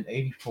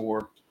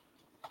 384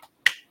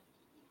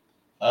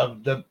 of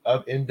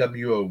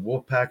NWO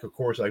Wolfpac. Of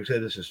course, like I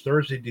said, this is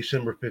Thursday,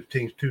 December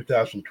 15th,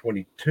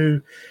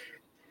 2022.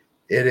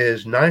 It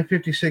is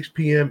 9:56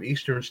 p.m.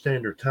 Eastern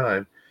Standard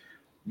Time.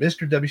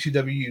 Mr.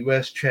 WCW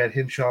US Chad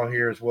Henshaw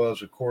here, as well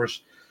as, of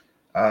course,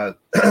 the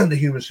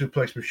Human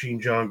Suplex Machine,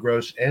 John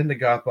Gross, and the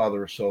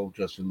Godfather of Soul,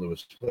 Justin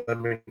Lewis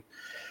Fleming.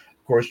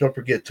 Of course, don't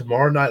forget,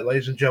 tomorrow night,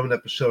 ladies and gentlemen,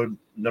 episode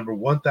number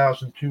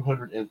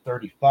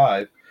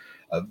 1235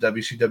 of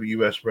WCW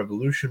US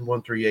Revolution,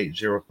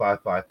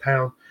 138055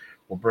 £.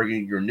 We'll bring you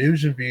your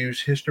news and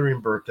views, history,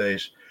 and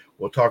birthdays.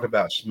 We'll talk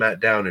about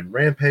SmackDown and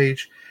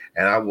Rampage.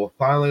 And I will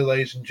finally,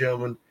 ladies and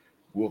gentlemen,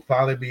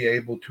 be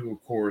able to,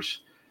 of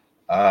course,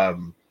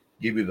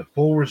 give you the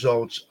full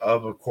results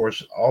of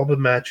course, all the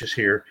matches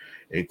here,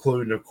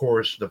 including, of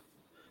course, the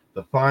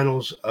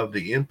finals of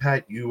the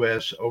Impact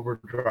US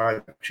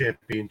Overdrive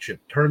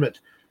Championship Tournament.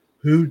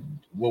 Who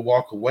will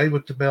walk away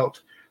with the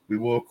belt? We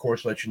will, of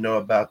course, let you know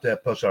about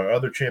that, plus our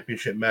other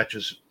championship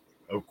matches,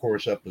 of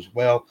course, up as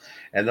well.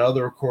 And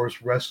other, of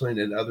course, wrestling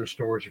and other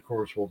stories, of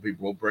course,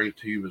 we'll bring it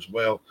to you as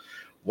well.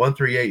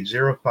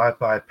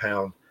 138055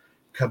 £,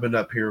 coming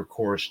up here, of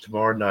course,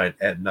 tomorrow night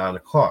at 9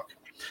 o'clock.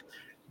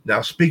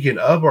 Now, speaking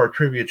of our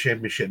Trivia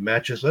Championship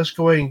matches, let's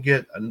go ahead and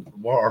get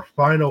our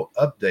final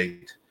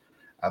update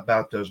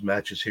about those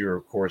matches here,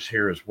 of course,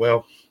 here as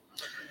well.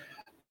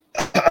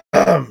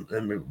 And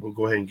we'll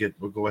go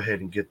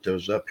ahead and get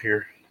those up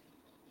here.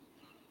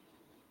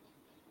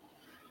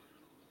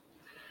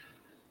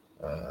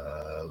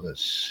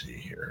 Let's see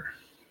here.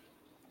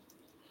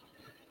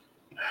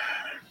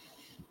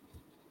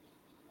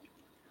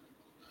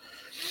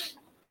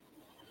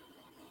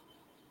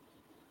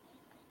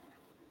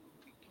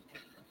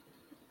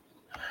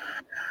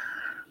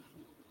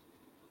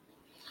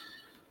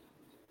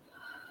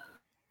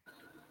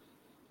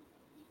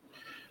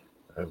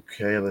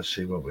 Okay, let's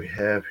see what we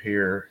have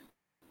here.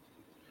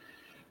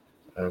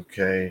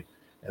 Okay,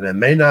 and there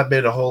may not be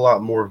a whole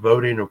lot more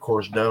voting, of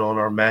course, done on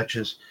our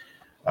matches.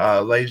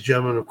 Ladies and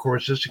gentlemen, of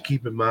course, just to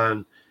keep in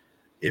mind,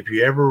 if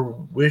you ever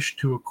wish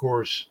to, of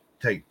course,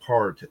 take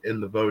part in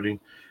the voting,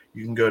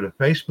 you can go to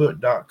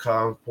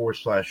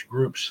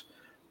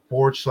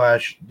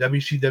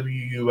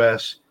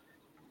facebook.com/groups/WCWUS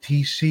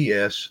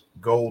TCS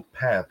Gold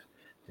Path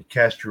to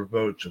cast your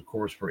votes, of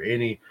course, for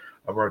any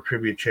of our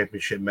Trivia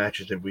Championship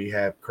matches that we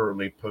have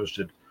currently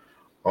posted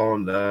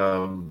on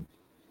our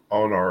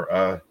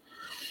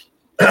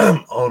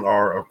on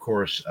our, of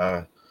course,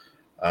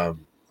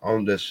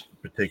 on this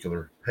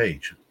particular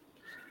page.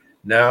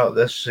 Now,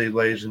 let's see,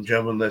 ladies and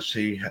gentlemen, let's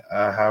see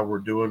how we're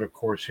doing, of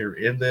course, here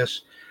in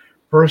this.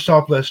 First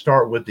off, let's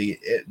start with the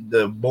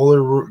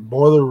boiler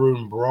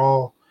room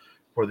brawl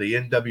for the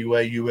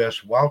NWA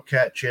US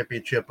Wildcat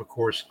Championship. Of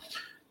course,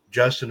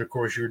 Justin, of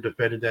course, you're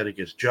defending that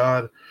against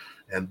John,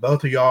 and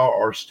both of y'all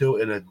are still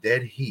in a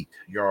dead heat.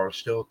 Y'all are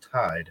still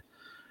tied,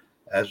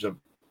 as of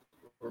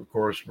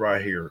course,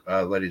 right here,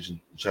 ladies.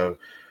 And so,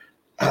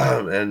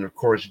 and of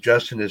course,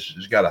 Justin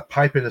has got a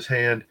pipe in his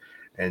hand,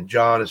 and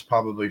John has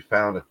probably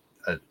found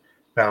a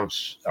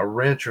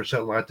wrench or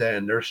something like that,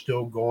 and they're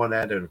still going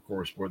at it, of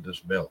course, for this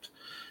belt,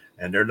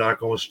 and they're not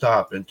going to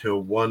stop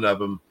until one of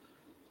them,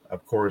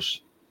 of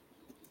course,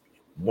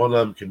 one of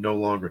them can no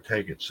longer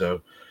take it.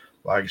 So,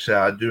 like I said,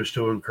 I do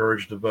still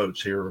encourage the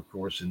votes here, of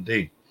course,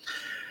 indeed.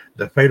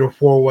 The Fatal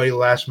 4-Way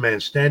Last Man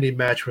Standing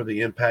match for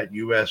the Impact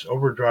US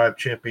Overdrive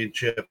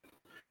Championship,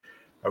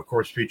 of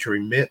course,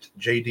 featuring Mitt,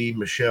 JD,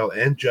 Michelle,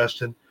 and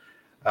Justin.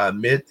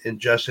 Mitt and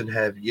Justin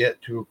have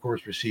yet to, of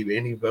course, receive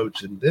any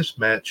votes in this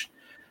match.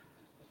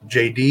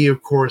 JD,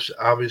 of course,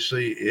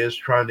 obviously is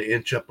trying to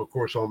inch up, of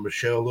course, on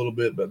Michelle a little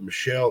bit, but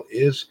Michelle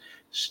is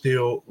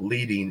still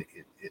leading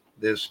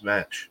this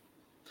match.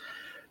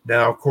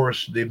 Now, of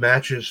course, the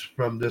matches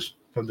from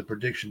the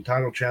prediction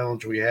title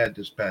challenge we had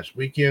this past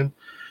weekend,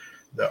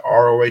 the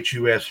ROH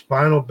US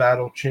Final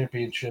Battle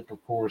Championship,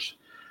 of course.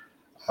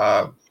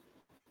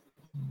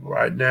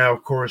 Right now,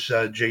 of course,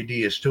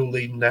 JD is still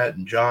leading that,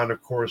 and John,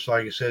 of course,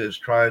 like I said, is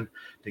trying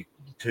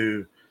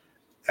to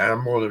and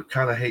I'm going to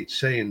kind of hate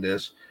saying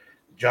this.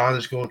 John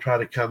is going to try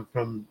to come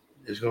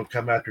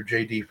after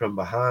JD from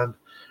behind.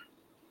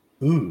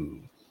 Ooh,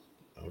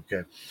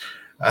 okay.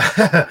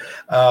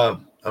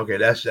 Okay,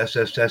 that's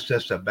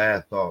just a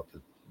bad thought, a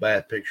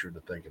bad picture to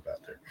think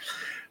about there.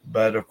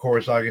 But of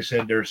course, like I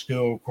said, they're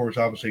still, of course,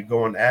 obviously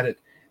going at it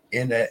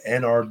in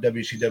our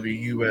WCW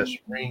US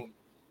ring.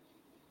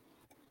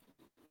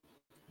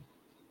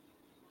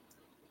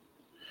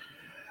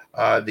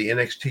 The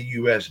NXT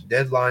US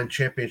Deadline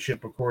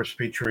Championship, of course,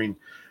 featuring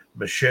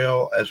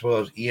Michelle as well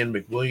as Ian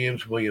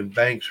McWilliams, William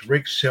Banks,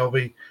 Rick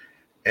Selvey,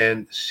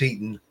 and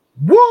Seaton.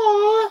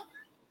 What?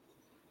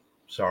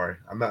 Sorry,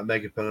 I'm not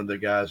making fun of the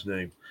guy's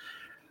name.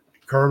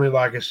 Currently,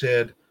 like I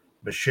said,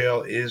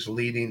 Michelle is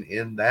leading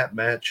in that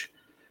match.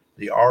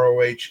 The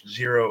ROH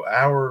 0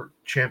 Hour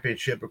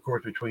Championship, of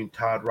course, between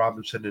Todd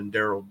Robinson and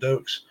Daryl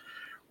Dokes.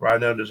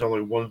 Right now, there's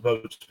only one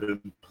vote that's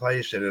been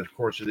placed, and of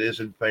course, it is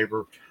in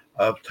favor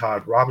of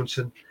Todd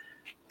Robinson.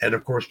 And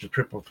of course, the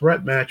triple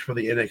threat match for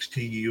the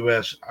NXT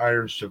US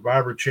Iron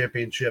Survivor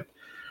Championship,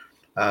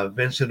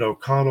 Vincent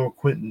O'Connell,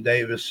 Quentin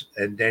Davis,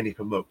 and Danny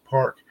from Oak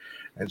Park.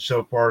 And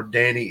so far,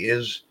 Danny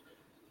is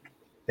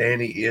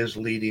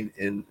leading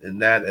in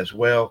that, as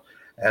well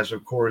as,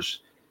 of course,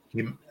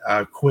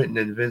 Quentin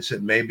and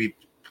Vincent may be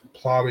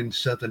plotting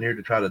something here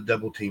to try to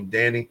double team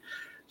Danny.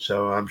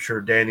 So I'm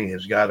sure Danny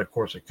has got, of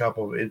course, a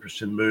couple of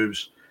interesting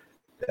moves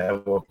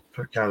that will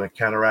kind of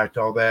counteract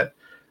all that.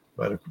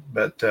 But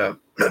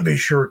be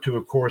sure to,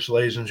 of course,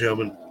 ladies and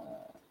gentlemen,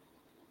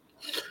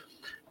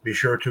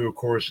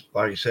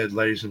 like I said,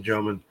 ladies and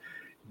gentlemen,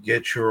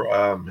 get your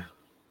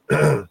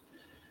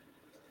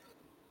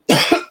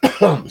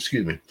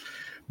excuse me.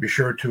 Be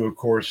sure to, of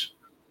course,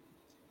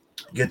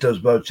 get those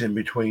votes in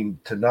between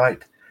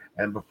tonight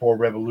and before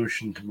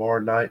Revolution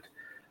tomorrow night.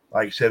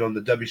 Like I said, on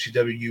the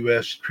WCW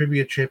US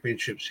Trivia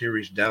Championship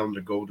Series Down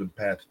the Golden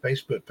Path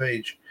Facebook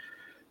page,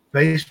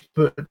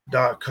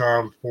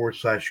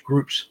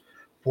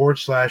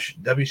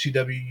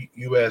 facebook.com/groups/WCW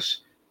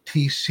US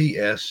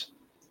TCS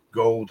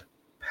Gold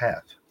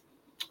Path.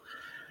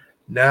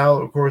 Now,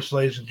 of course,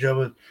 ladies and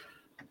gentlemen,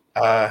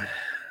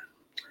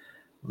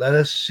 let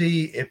us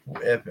see if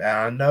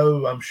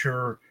I'm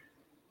sure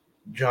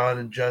John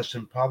and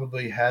Justin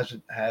probably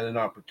hasn't had an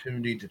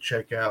opportunity to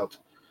check out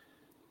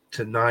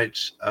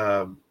tonight's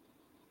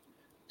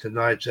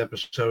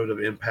episode of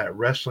Impact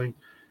Wrestling.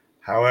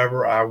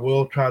 However, I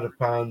will try to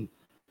find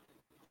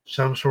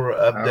some sort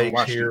of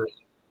updates here.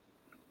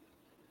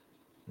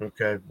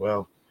 Okay,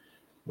 well,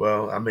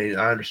 I mean,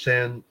 I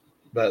understand,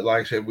 but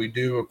like I said, we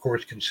do, of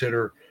course,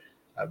 consider,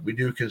 of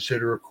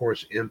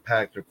course,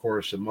 Impact, of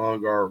course,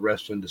 among our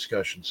wrestling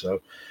discussion.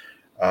 So,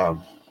 but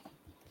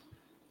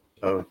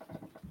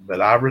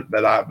I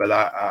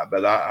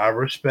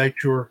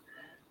respect your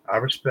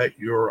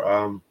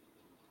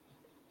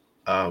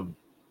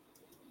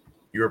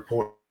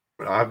point.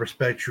 I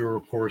respect your,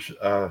 of course,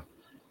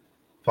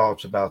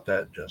 thoughts about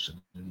that,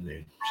 Justin.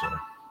 Indeed. So,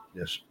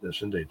 yes,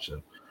 indeed.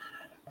 So,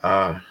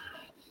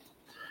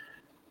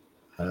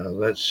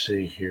 let's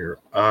see here.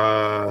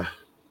 No.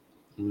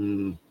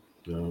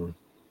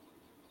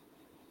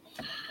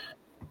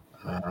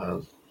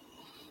 I'm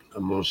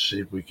gonna see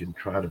if we can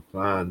try to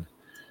find.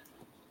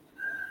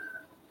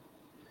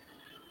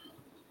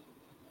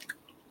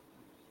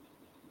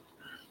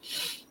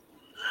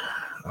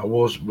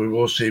 We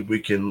will see if we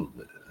can.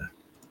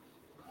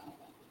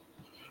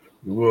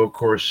 We will, of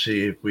course,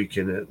 see if we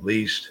can at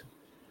least.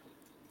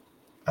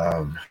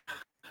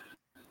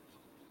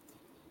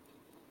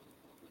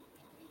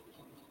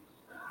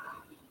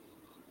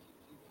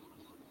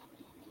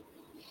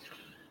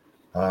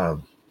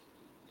 Um,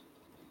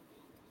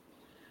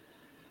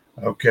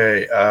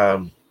 okay.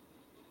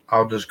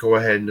 I'll just go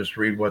ahead and just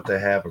read what they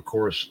have. Of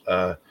course,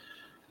 let's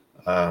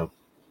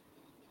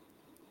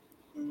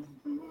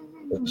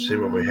see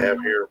what we have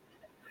here.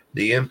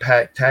 The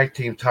Impact Tag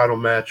Team title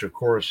match, of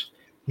course,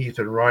 Heath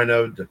and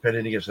Rhino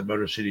defending against the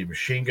Motor City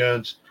Machine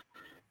Guns.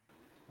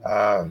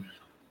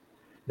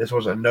 This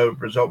was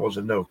result was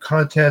a no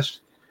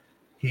contest.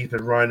 Heath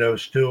and Rhino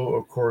still,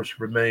 of course,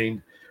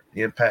 remained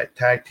the Impact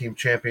Tag Team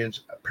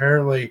champions.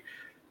 Apparently,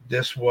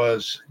 this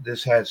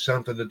had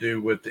something to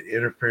do with the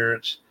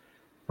interference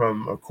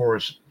from, of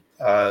course,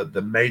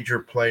 the major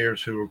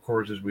players who, of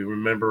course, as we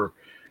remember,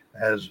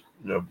 as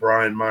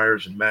Brian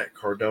Myers and Matt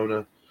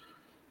Cardona.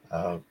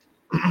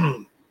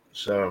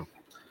 So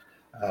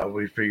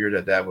we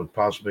figured that would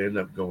possibly end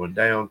up going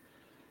down.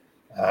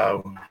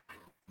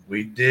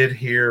 We did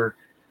hear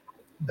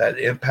that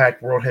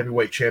Impact World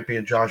Heavyweight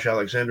Champion Josh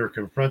Alexander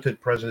confronted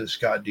President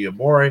Scott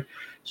D'Amore,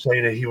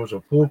 saying that he was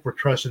a fool for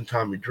trusting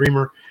Tommy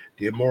Dreamer.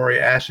 D'Amore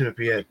asked him if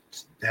he had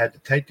to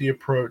take the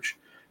approach,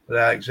 but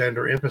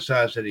Alexander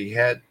emphasized that he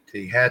had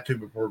to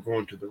before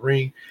going to the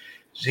ring.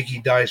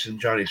 Zicky Dice and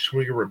Johnny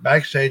Swinger were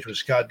backstage with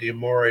Scott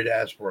D'Amore to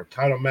ask for a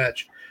title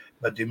match,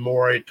 but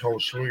D'Amore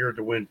told Swinger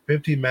to win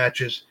 50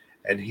 matches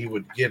and he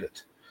would get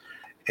it.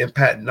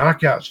 Impact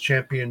Knockouts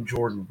champion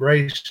Jordan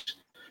Grace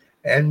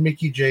and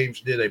Mickie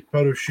James did a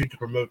photo shoot to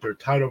promote their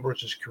title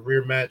versus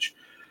career match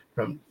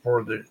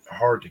for the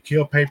Hard to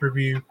Kill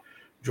pay-per-view.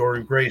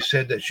 Jordan Grace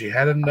said that she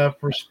had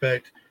enough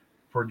respect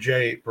for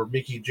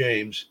Mickie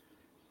James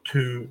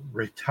to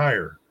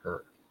retire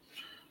her.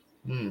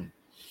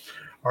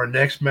 Our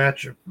next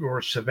match, of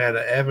course, Savannah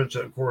Evans,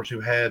 of course,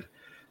 who had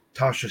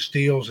Tasha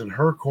Steelz in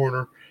her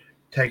corner,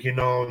 taking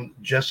on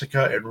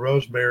Jessica and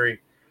Rosemary,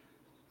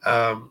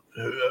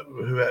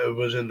 who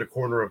was in the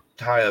corner of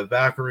Taya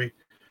Valkyrie,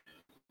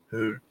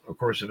 who, of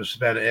course, it was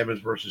Savannah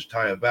Evans versus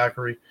Taya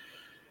Valkyrie.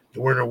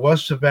 The winner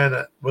was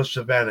Savannah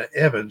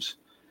Evans.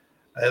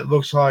 It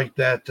looks like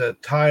that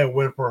Taya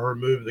went for her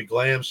move, the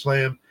Glam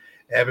Slam.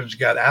 Evans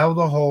got out of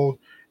the hold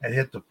and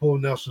hit the full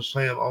Nelson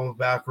Slam on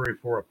Valkyrie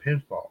for a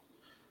pinfall.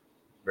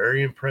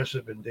 Very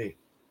impressive indeed.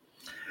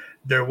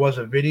 There was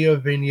a video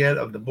vignette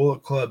of the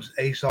Bullet Club's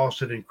Ace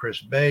Austin and Chris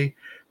Bay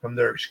from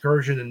their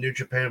excursion in New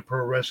Japan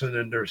Pro Wrestling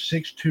and their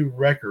 6-2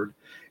 record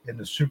in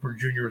the Super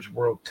Juniors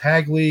World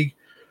Tag League.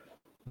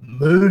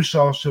 Moose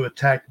also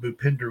attacked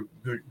Bhupinder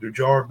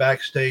Gujjar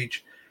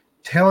backstage,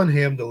 telling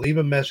him to leave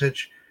a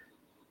message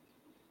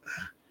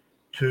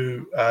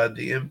to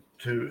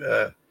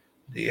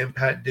the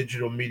Impact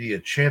Digital Media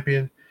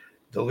champion.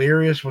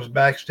 Delirious was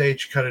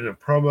backstage cutting a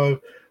promo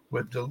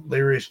with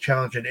Delirious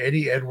challenging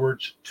Eddie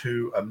Edwards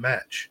to a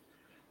match.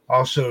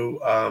 Also,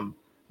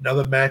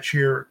 another match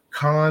here,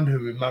 Khan,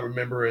 who you might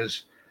remember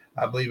as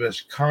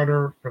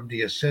Connor from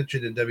the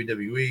Ascension in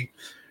WWE,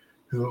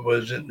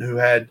 who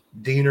had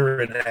Diener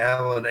and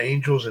Alan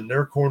Angels in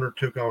their corner,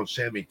 took on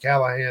Sami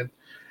Callihan.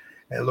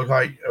 And it looked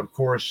like, of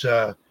course,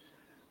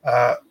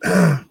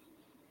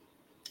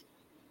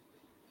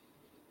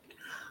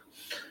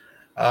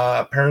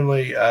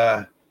 apparently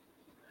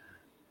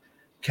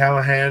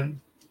Callihan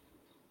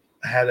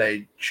had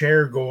a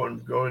chair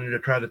going to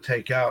try to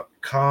take out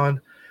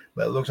Khan,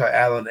 but it looks like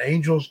Alan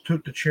Angels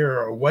took the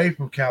chair away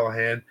from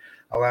Callihan,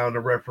 allowing the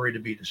referee to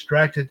be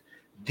distracted.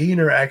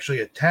 Diener actually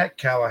attacked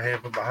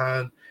Callihan from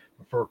behind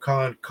before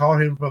Khan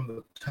caught him from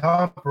the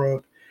top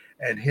rope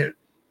and hit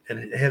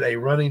a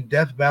running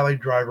Death Valley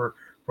driver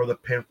for the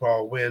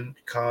pinfall win.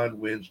 Khan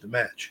wins the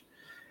match.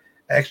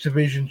 X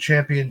Division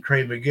champion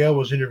Trey Miguel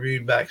was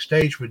interviewed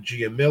backstage with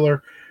Gia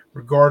Miller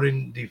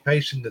regarding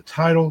defacing the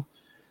title.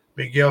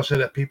 Miguel said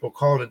that people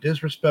calling it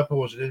disrespectful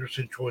was an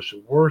interesting choice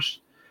of words.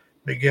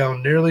 Miguel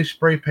nearly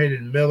spray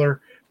painted Miller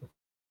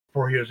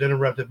before he was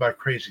interrupted by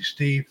Crazy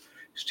Steve.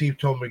 Steve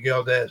told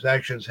Miguel that his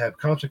actions have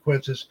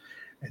consequences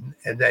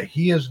and that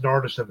he is an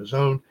artist of his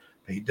own,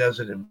 but he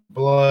does it in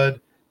blood,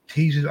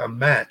 teasing a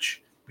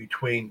match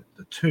between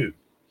the two.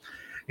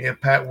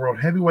 Impact World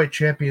Heavyweight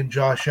Champion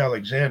Josh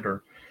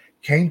Alexander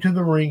came to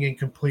the ring in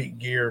complete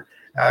gear.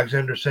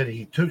 Alexander said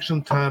he took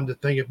some time to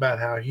think about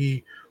how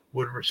he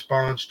would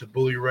respond to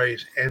Bully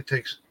Ray's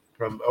antics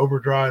from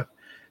Overdrive.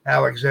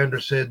 Alexander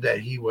said that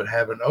he would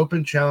have an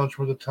open challenge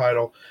for the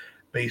title,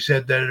 but he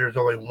said that there's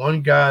only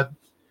one guy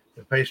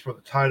to face for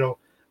the title.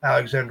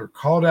 Alexander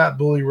called out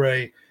Bully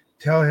Ray,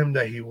 telling him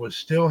that he would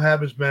still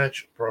have his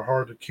match for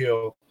Hard to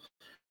Kill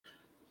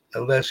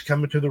unless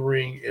coming to the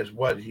ring is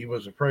what he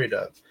was afraid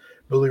of.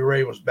 Bully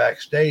Ray was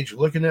backstage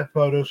looking at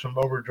photos from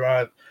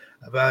Overdrive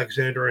of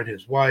Alexander and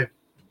his wife,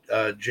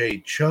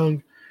 Jade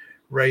Chung.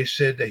 Ray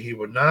said that he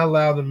would not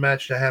allow the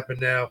match to happen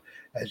now,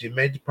 as he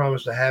made the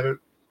promise to have it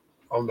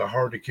on the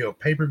Hard to Kill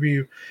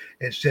pay-per-view.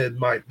 Instead,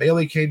 Mike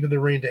Bailey came to the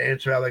ring to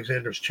answer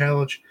Alexander's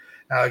challenge.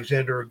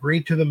 Alexander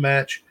agreed to the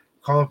match,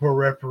 calling for a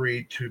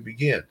referee to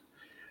begin.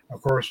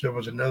 Of course, there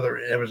was an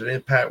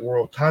Impact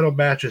World title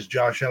match as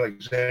Josh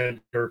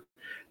Alexander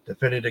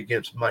defended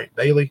against Mike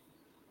Bailey.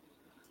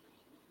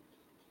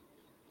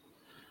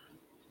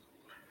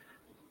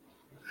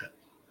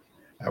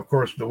 Of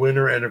course, the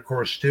winner, and of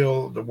course,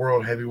 still the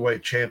world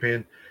heavyweight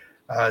champion,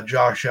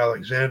 Josh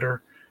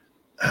Alexander.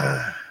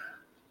 And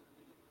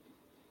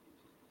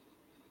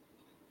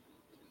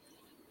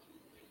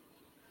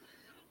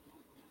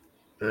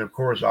of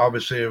course,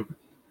 obviously, of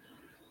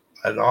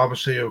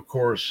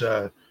course,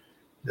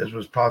 this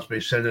was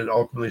possibly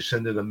ultimately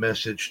sending a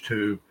message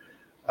to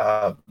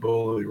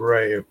Bully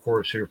Ray, of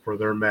course, here for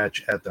their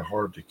match at the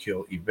Hard to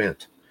Kill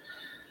event.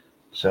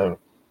 So,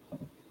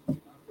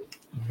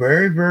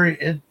 very,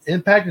 very,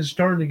 Impact is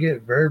starting to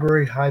get very,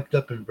 very hyped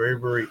up and very,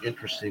 very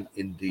interesting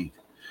indeed.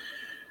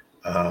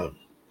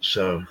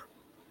 So,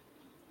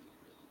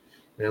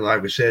 and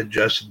like we said,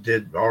 Justin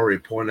did already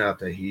point out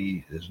that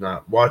he does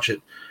not watch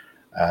it.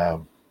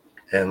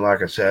 And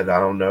like I said, I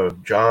don't know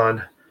if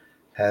John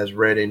has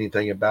read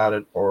anything about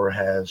it or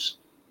has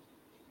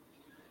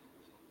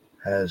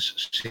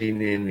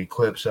seen any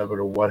clips of it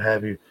or what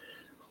have you,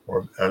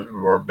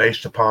 or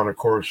based upon, of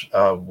course,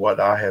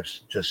 what I have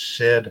just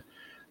said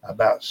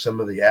about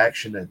some of the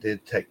action that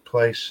did take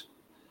place.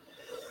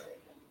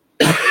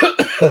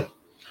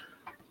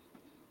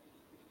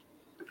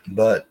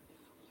 But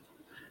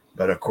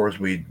of course,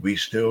 we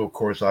still, of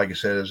course, like I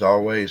said, as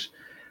always,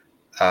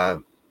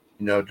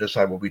 just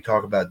like when we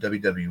talk about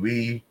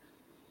WWE,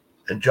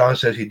 and John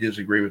says he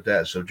disagree with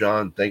that. So,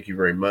 John, thank you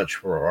very much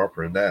for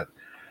offering that.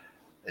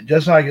 And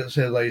just like I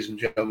said, ladies and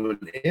gentlemen,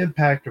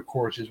 Impact, of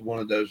course, is one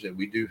of those that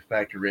we do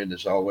factor in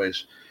as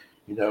always.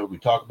 We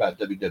talk about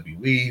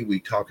WWE, we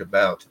talk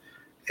about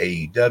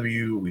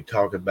AEW, we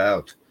talk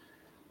about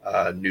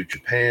New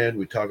Japan,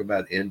 we talk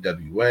about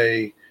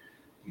NWA.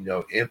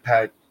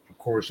 Impact, of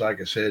course, like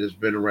I said, has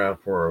been around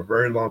for a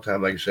very long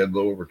time. Like I said, a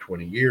little over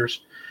 20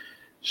 years.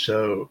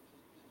 So,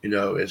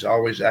 it's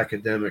always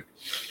academic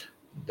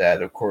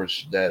that, of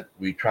course, that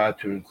we try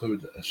to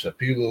include a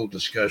few little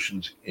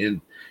discussions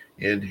in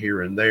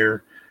here and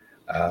there.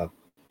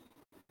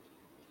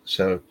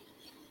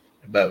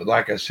 But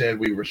like I said,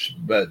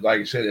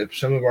 if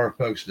some of our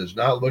folks does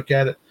not look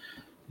at it,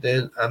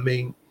 then,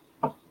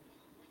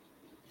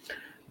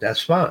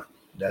 that's fine.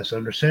 That's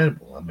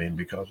understandable.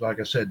 Because like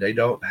I said, they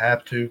don't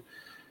have to,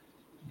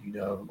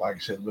 like I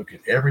said, look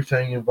at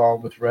everything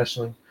involved with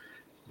wrestling,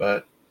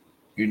 but,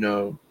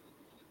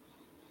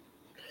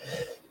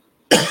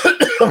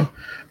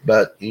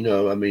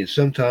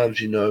 sometimes,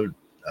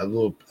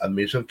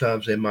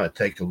 sometimes they might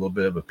take a little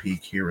bit of a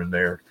peek here and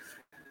there.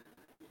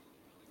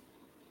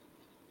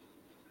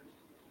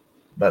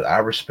 But I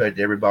respect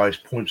everybody's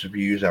points of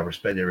views. I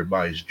respect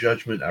everybody's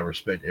judgment. I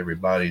respect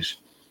everybody's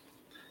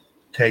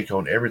take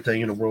on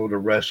everything in the world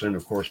of wrestling,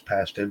 of course,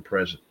 past and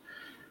present.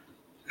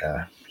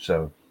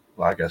 So,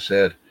 like I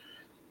said,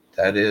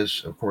 that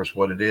is, of course,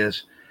 what it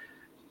is.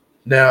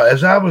 Now,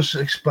 as I was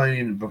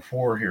explaining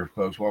before here,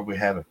 folks, while we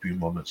have a few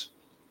moments,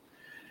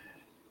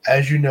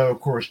 as you know,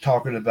 of course,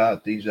 talking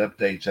about these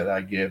updates that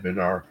I give when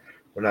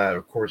I,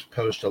 of course,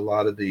 post a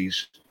lot of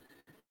these,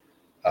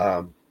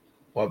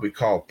 what we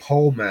call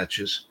poll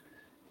matches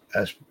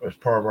as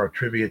part of our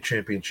Trivia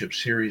Championship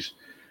series,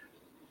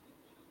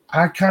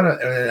 I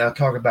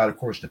talk about, of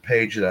course, the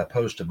page that I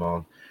post them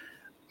on.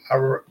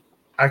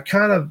 I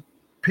kind of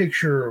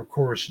picture, of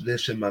course,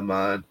 this in my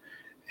mind,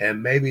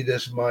 and maybe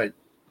this might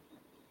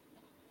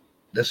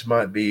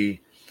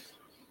be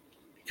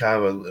kind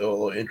of a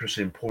little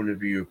interesting point of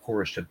view, of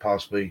course, to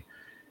possibly,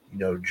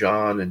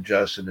 John and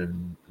Justin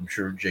and I'm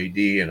sure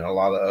JD and a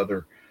lot of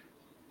other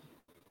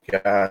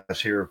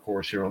guys here, of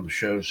course, here on the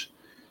shows.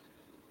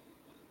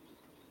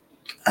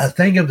 I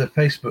think of the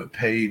Facebook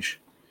page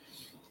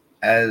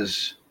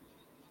as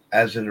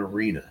an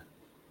arena,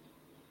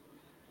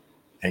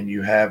 and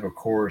you have, of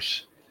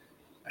course,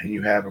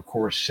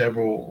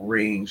 several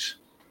rings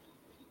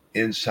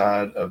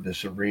inside of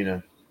this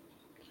arena,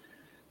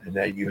 and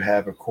that you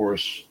have, of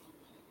course,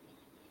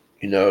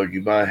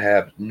 you might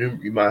have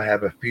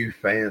a few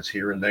fans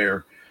here and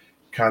there,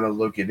 kind of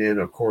looking in,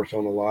 of course,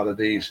 on a lot of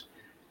these,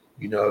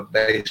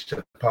 based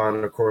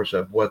upon, of course,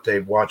 of what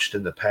they've watched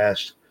in the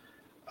past,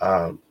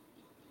 of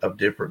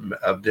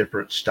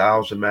different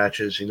styles of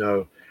matches, in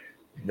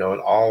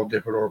all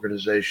different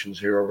organizations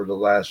here over the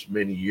last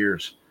many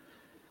years,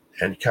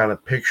 and kind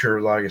of picture,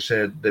 like I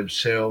said,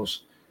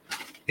 themselves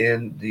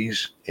in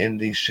these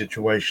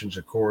situations,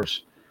 of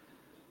course.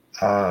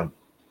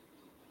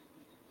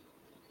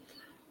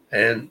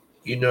 And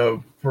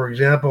for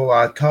example,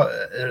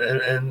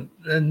 and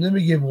let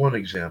me give one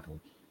example.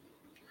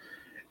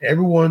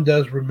 Everyone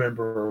does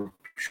remember,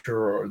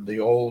 sure, the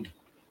old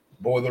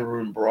Boiler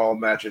Room Brawl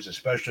matches,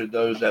 especially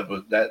those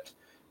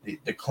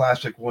the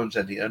classic ones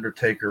that The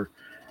Undertaker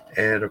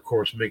and, of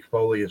course, Mick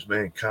Foley as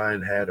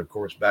Mankind had, of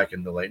course, back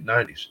in the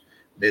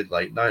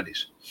mid-late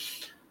 90s.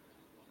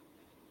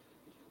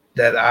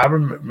 That I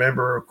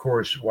remember, of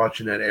course,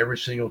 watching that every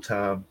single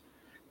time,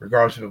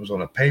 regardless if it was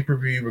on a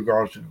pay-per-view,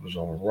 regardless if it was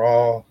on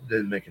Raw,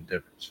 didn't make a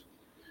difference.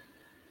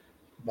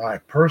 My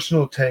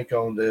personal take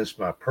on this,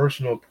 my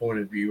personal point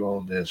of view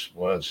on this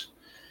was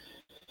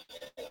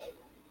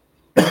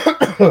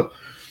I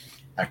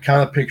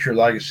kind of picture,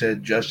 like I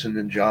said, Justin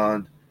and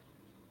John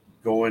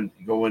going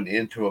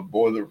into a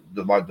boiler,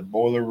 the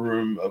boiler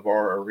room of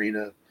our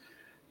arena,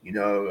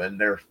 and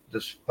they're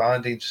just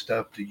finding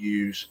stuff to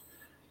use,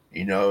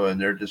 and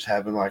they're just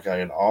having like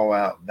an all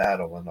out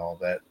battle and all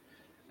that.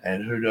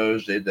 And who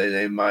knows,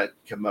 they might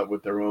come up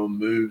with their own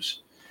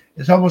moves.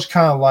 It's almost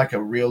kind of like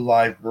a real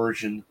life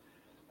version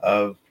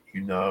of,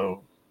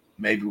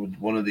 maybe with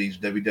one of these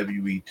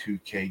WWE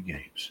 2K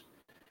games,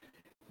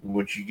 in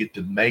which you get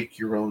to make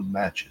your own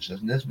matches.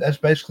 And that's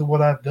basically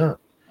what I've done.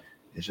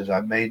 It's just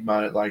I made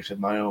my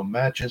own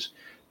matches,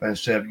 but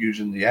instead of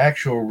using the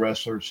actual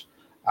wrestlers,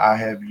 I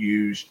have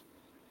used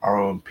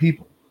our own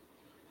people.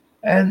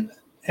 And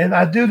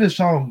I do this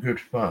all in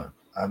good fun.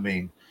 I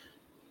mean,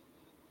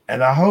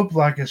 and I hope,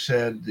 like I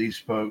said,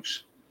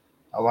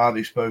 a lot of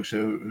these folks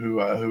who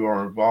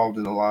are involved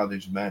in a lot of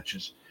these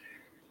matches,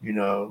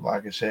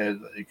 like I said,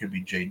 it could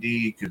be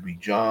JD, it could be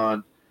John,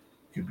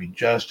 it could be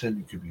Justin,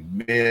 it could be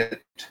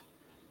Mitt,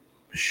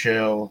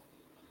 Michelle,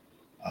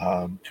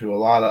 to a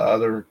lot of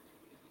other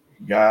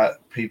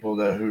people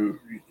who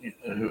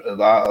a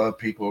lot of other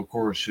people, of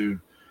course, who,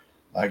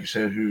 like I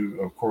said,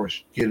 who of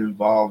course get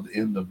involved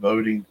in the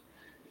voting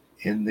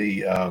in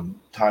the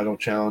title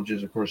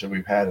challenges, of course, that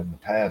we've had in the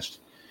past.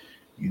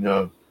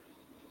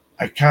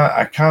 I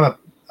kind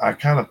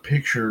of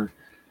picture,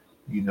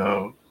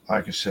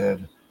 like I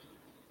said,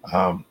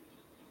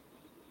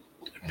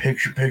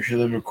 picture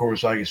them, of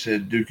course, like I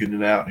said, duking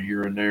it out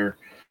here and there,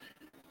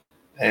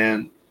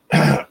 and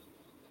and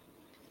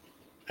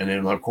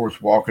then of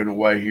course walking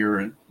away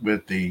here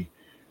with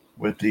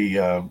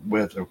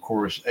of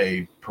course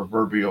a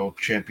proverbial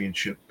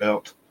championship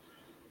belt,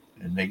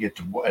 and they get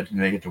to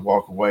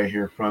walk away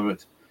here from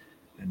it,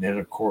 and then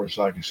of course,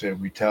 like I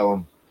said, we tell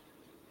them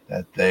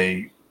that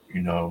they,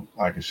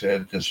 like I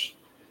said, just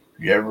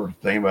if you ever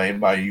think about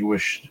anybody you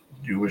wish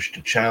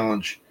to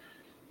challenge,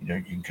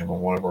 you can come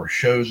on one of our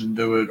shows and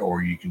do it,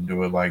 or you can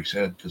do it, like I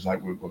said, just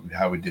like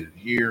how we did it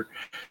here.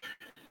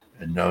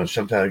 And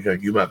sometimes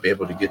you might be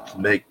able to get to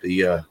make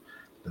the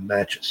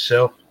match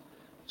itself.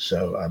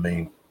 So I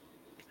mean,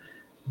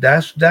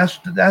 that's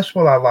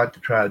what I like to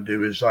try to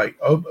do, is like,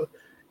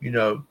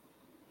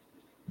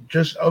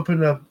 just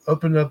open up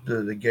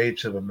the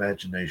gates of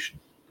imagination.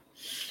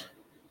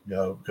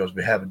 Because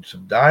we have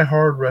some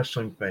diehard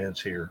wrestling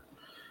fans here,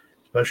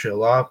 especially a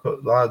lot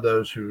of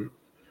those who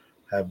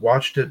have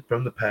watched it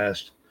from the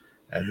past,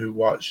 and who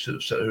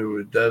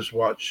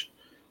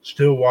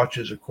still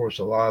watches, of course,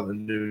 a lot of the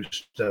new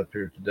stuff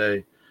here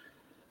today.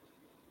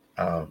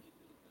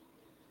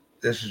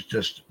 This is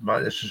just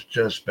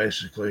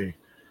basically,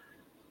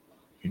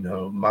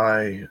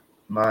 my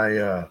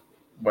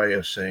way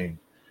of saying,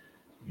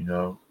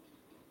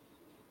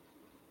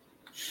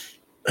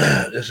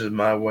 this is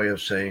my way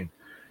of saying,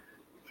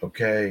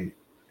 okay,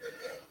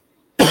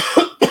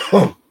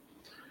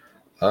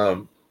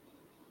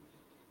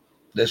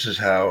 this is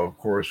how, of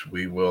course,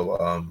 we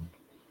will.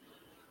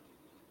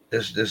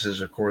 This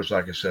is, of course,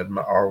 like I said,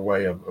 our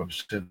way of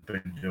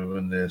simply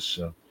doing this.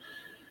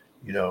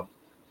 And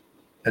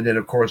then,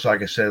 of course,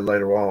 like I said,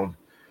 later on,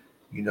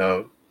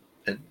 and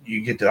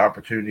you get the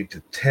opportunity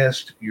to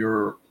test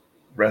your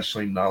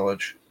wrestling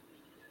knowledge.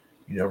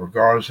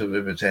 Regardless of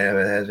if it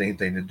has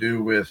anything to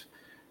do with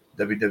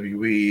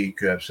WWE, it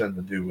could have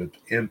something to do with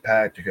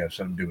Impact, it could have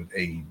something to do with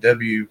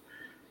AEW, it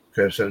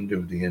could have something to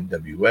do with the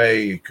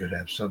NWA, it could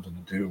have something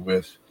to do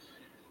with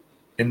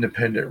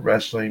independent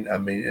wrestling. I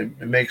mean,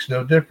 it makes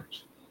no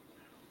difference.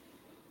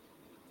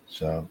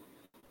 So,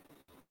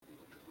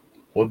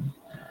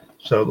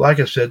 like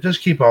I said,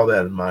 just keep all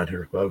that in mind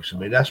here, folks. I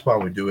mean, that's why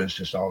we do it. It's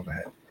just all to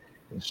have.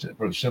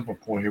 For the simple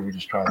point here, we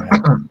just try to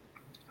have.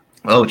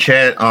 Oh,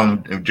 Chad,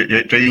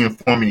 Jay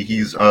informed me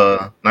he's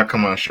not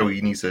coming on the show.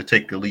 He needs to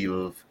take a leave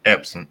of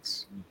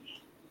absence.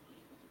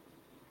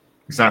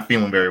 He's not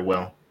feeling very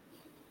well.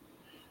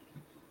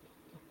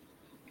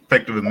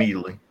 Effective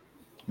immediately.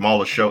 From all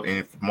the shows.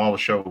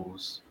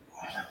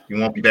 He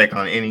won't be back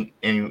on any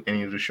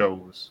of the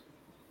shows.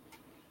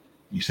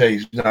 You say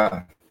he's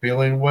not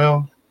feeling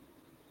well?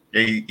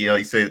 Yeah,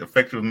 he said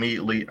effective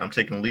immediately. I'm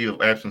taking leave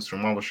of absence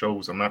from all the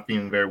shows. I'm not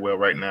feeling very well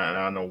right now, and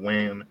I don't know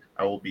when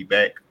I will be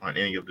back on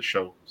any of the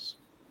shows.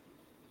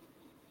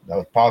 That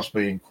would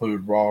possibly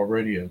include Raw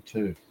Radio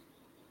too.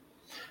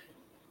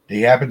 Do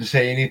you happen to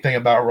say anything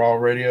about Raw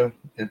Radio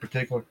in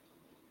particular?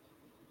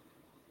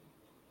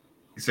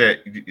 He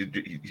said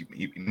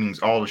he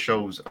means all the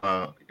shows,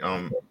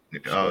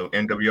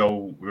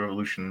 NWO,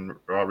 Revolution,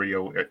 Raw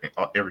Radio,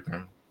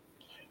 everything.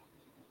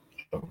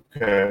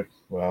 Okay,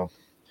 well.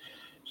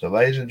 So,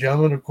 ladies and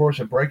gentlemen, of course,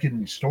 a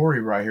breaking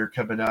story right here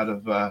coming out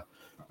of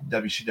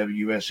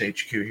WCW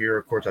HQ here.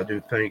 Of course, I do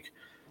thank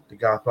the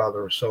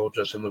Godfather of Soul,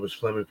 Justin Lewis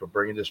Fleming, for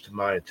bringing this to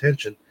my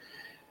attention.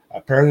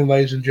 Apparently,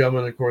 ladies and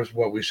gentlemen, of course,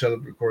 we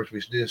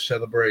did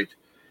celebrate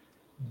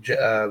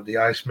the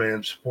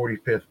Iceman's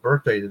 45th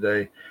birthday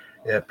today.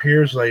 It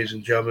appears, ladies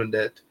and gentlemen,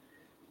 that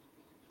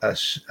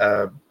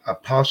a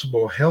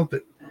possible health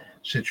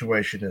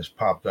situation has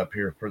popped up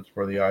here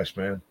for the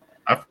Iceman.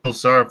 I feel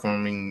sorry for him.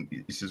 I mean,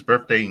 it's his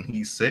birthday and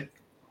he's sick.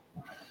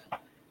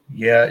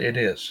 Yeah, it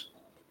is.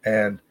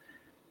 And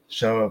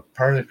So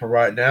apparently for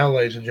right now,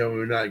 ladies and gentlemen,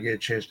 we're not get a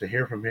chance to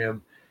hear from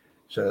him.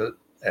 So,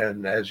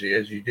 and as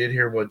you did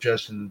hear what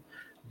Justin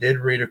did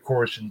read, of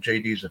course, in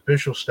JD's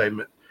official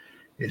statement,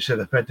 he said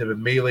effective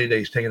immediately that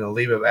he's taking a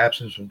leave of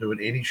absence from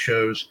doing any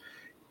shows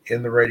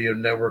in the radio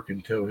network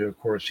until he, of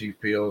course, he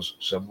feels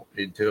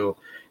until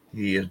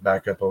he is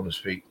back up on his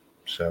feet.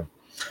 So,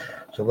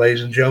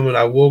 ladies and gentlemen,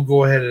 I will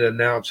go ahead and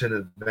announce in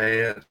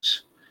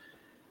advance.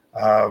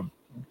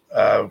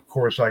 Of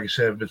course, like I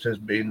said, this has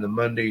been the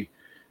Monday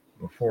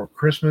before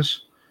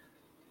Christmas.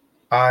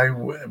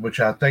 Which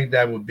I think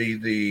that would be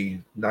the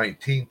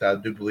 19th. I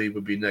do believe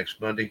would be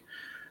next Monday.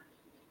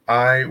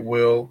 I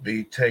will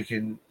be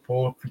taking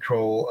full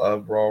control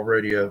of Raw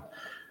Radio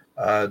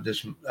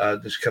this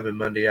coming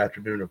Monday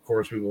afternoon. Of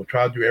course, we will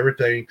try to do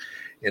everything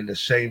in the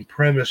same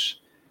premise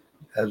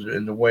as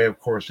in the way, of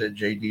course, that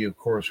JD, of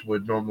course,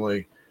 would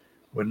normally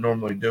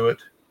do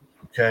it.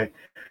 Okay,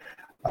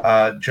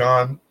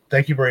 John,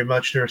 thank you very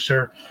much, there,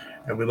 sir,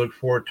 and we look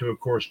forward to, of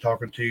course,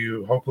 talking to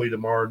you hopefully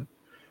tomorrow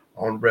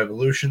on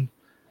Revolution.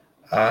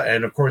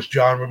 And of course,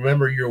 John,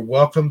 remember you're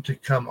welcome to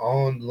come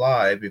on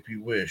live if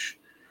you wish.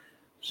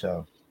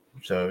 So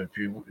if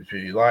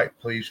you like,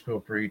 please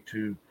feel free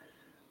to,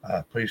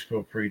 of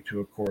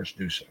course,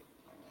 do so.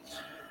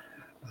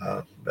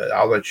 But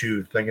I'll let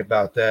you think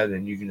about that,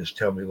 and you can just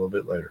tell me a little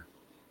bit later.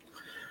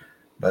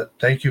 But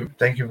thank you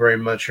very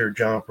much, here,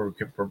 John, for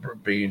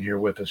being here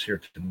with us here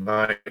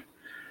tonight.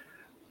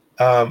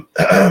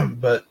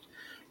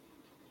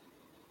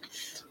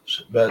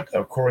 But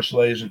of course,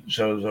 ladies and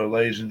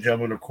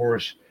gentlemen, of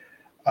course,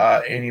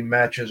 any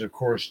matches, of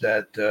course,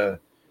 that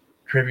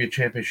trivia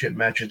championship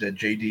matches that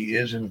JD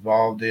is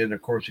involved in,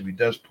 of course, if he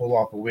does pull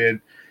off a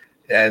win,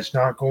 it's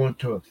not going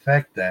to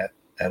affect that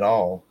at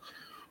all.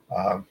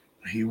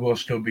 He will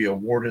still be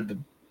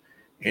awarded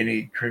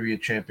any trivia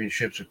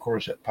championships, of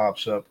course, that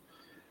pops up.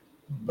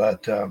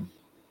 But and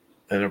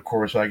of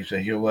course, like I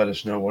said, he'll let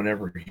us know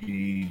whenever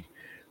he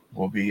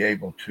will be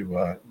able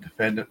to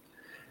defend it.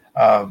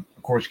 Of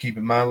course, keep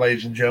in mind,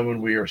 ladies and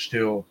gentlemen, we are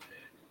still,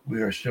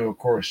 of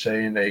course,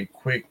 saying a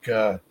quick,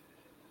 of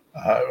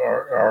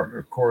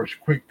course,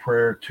 quick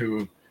prayer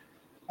to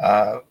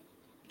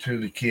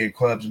the Kia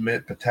Club's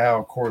Mitt Patel,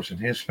 of course, and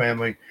his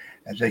family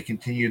as they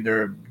continue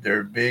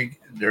their big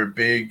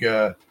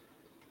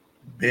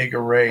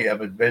array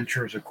of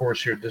adventures. Of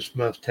course, here this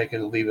month,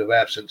 taking a leave of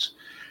absence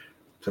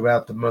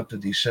throughout the month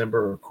of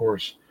December, of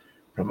course,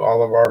 from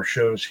all of our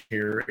shows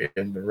here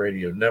in the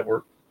radio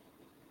network.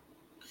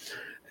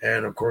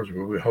 And of course,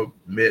 we hope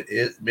Mitt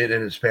and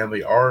his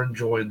family are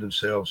enjoying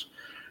themselves,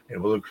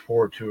 and we look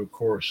forward to, of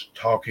course,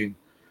 talking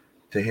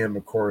to him,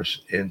 of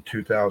course, in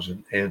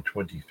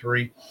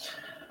 2023.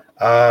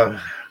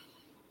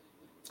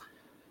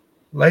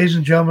 Ladies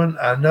and gentlemen,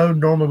 I know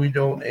normally we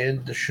don't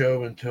end the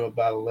show until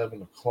about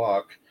 11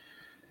 o'clock,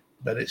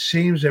 but it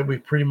seems that we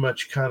pretty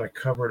much kind of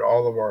covered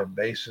all of our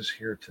bases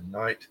here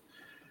tonight.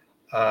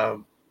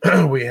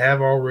 We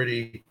have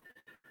already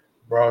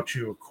brought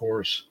you, of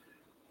course,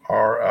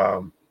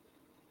 our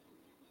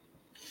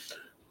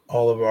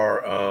all of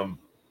our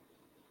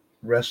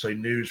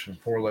wrestling news from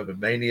 411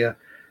 Mania.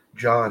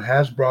 John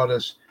has brought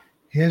us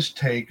his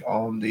take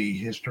on the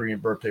history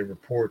and birthday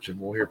reports, and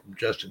we'll hear from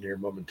Justin here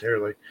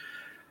momentarily.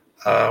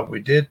 We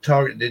did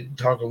talk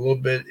a little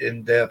bit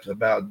in depth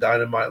about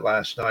Dynamite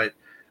last night.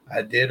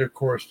 I did, of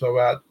course, throw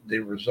out the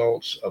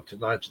results of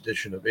tonight's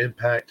edition of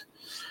Impact,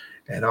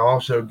 and I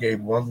also gave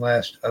one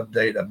last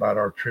update about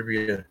our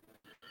Trivia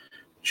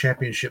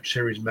Championship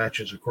Series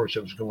matches, of course,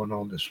 that was going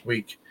on this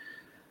week.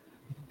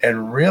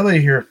 And really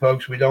here,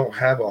 folks, we don't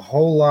have a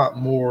whole lot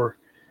more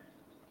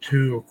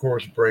to, of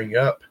course, bring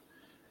up.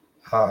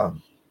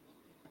 And,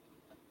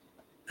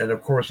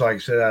 of course, like I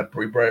said,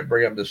 we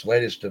bring up this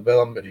latest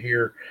development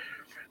here.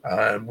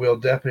 And we'll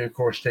definitely, of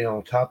course, stay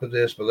on top of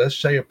this. But let's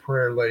say a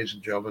prayer, ladies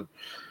and gentlemen,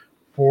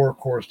 for, of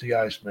course, the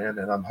Iceman.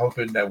 And I'm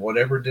hoping that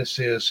whatever this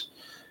is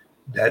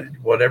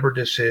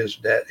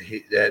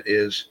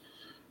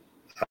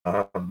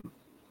affecting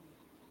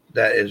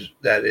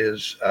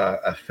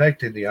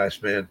the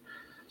Iceman,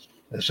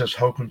 let's just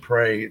hope and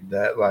pray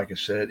that, like I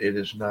said, it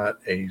is not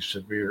a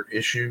severe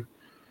issue.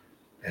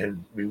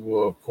 And we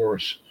will, of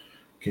course,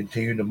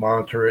 continue to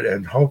monitor it.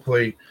 And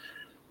hopefully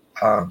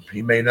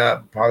he may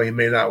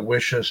not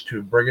wish us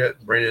to bring it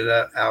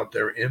out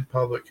there in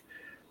public.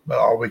 But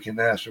all we can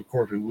ask, of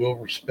course, we will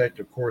respect,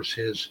 of course,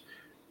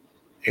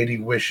 any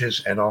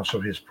wishes and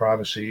also his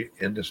privacy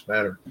in this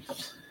matter.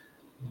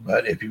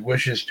 But if he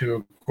wishes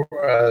to,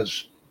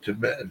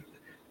 if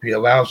he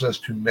allows us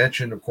to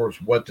mention, of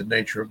course, what the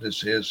nature of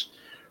this is,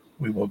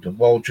 we will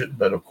divulge it.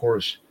 But of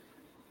course,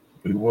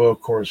 we will,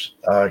 of course,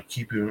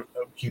 keep you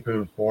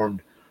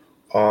informed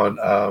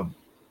on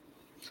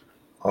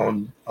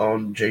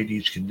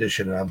JD's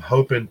condition. And I'm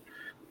hoping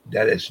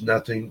that it's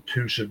nothing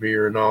too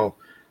severe and all.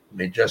 I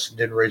mean, Justin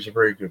did raise a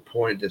very good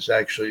point. It's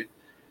actually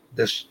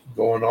this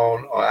going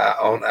on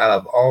out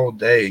of all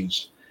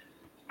days.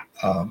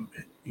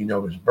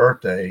 His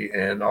birthday,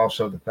 and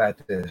also the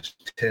fact that it's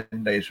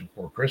 10 days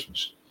before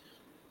Christmas.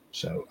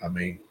 So, I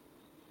mean,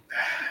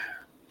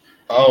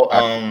 Oh,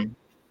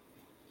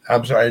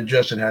 I'm sorry,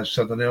 Justin has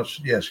something else.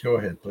 Yes, go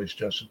ahead, please,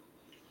 Justin.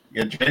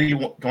 yeah,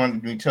 JD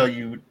wanted me to tell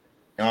you,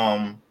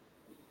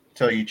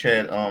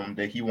 Chad,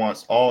 that he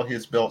wants all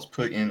his belts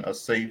put in a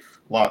safe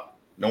lock.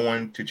 No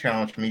one to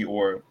challenge me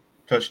or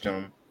touch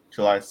them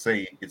till I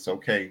say it's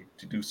okay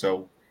to do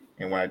so.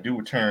 And when I do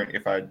return,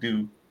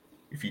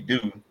 if you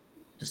do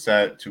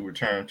decide to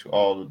return to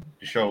all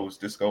the shows,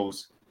 this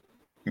goes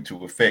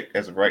into effect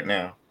as of right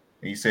now.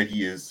 And he said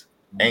he is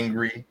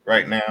angry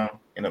right now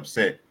and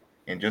upset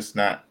and just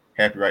not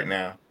happy right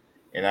now.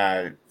 And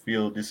I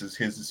feel this is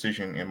his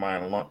decision and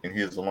mine alone, and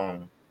his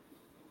alone.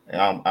 And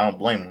I don't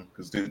blame him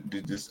because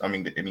this.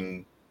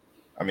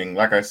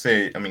 Like I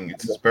said,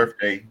 it's his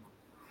birthday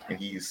and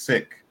he's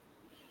sick.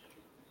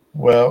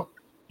 Well,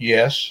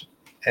 yes,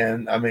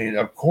 and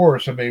of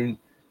course,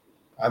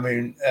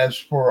 as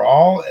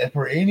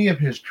for any of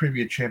his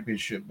trivia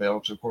championship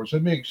belts, of course,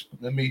 let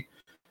me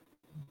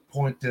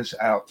point this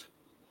out.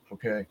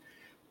 Okay,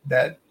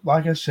 that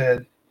like I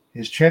said,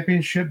 his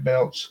championship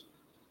belts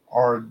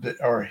are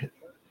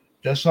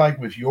just like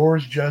with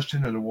yours,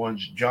 Justin, and the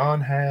ones John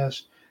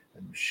has,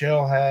 and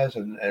Michelle has,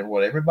 and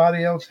what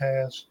everybody else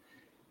has.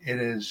 It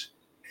is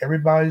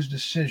everybody's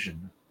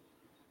decision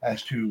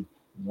as to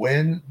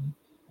when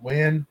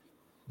when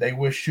they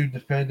wish to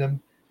defend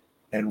them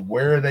and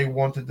where they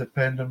want to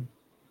defend them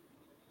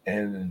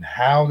and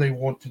how they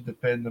want to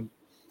defend them.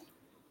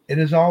 It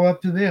is all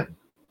up to them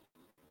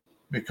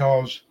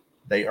because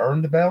they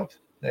earned the belt.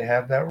 They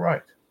have that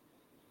right.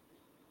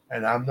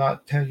 And I'm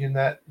not taking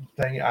that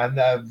thing. I've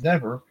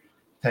never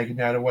taken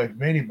that away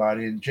from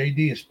anybody, and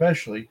JD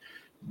especially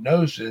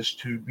knows this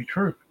to be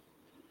true.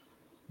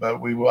 But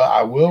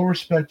I will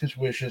respect his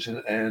wishes,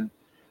 and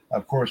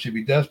of course, if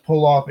he does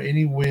pull off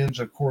any wins,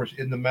 of course,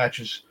 in the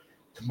matches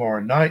tomorrow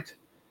night,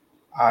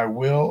 I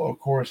will, of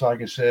course,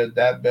 like I said,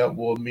 that belt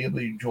will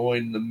immediately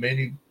join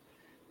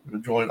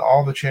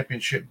all the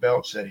championship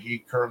belts that he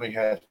currently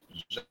has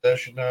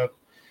possession of.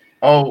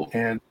 Oh,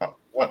 And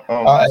what?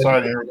 uh,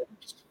 Sorry to interrupt.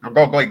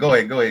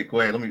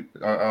 Go ahead. Let me.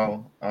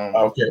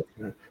 okay,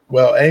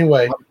 well,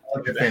 anyway,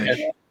 Let you finish.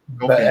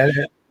 Go but finish.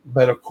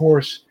 but of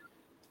course,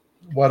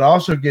 what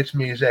also gets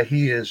me is that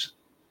he is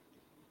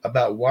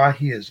about why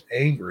he is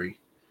angry.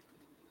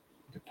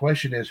 The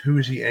question is, who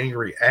is he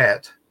angry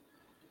at?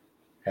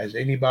 Has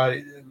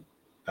anybody?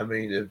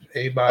 If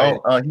anybody,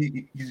 Oh,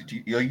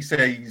 he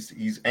said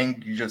he's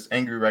angry. He's just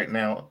angry right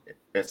now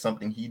at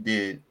something he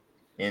did,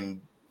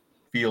 and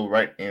feel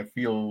right and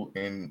feel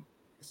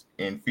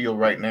and feel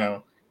right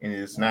now, and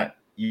it's not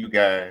you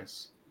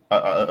guys,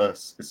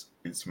 us.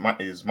 It's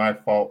my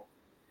fault,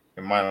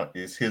 and mine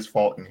is his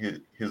fault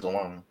and his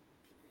alone.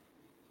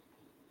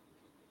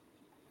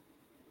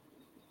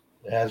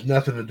 it has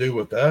nothing to do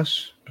with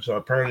us. So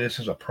apparently, this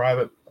is a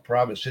private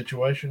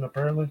situation.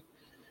 Apparently,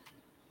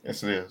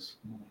 Yes, it is.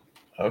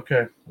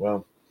 okay.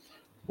 Well,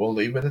 we'll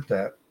leave it at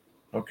that.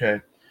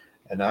 Okay,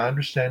 and I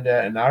understand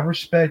that, and I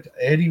respect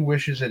any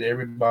wishes that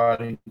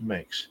everybody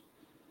makes.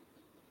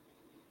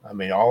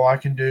 All I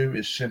can do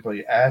is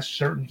simply ask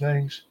certain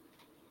things.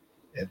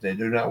 If they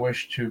do not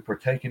wish to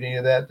partake in any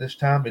of that this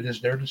time, it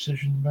is their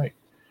decision to make.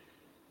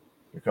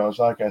 Because,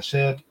 like I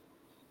said,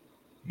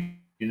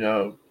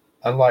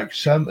 unlike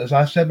some, as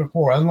I said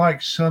before,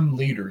 unlike some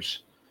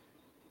leaders,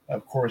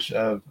 of course,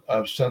 of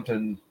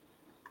something,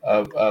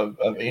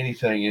 of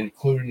anything,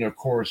 including, of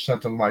course,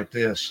 something like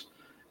this.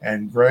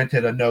 And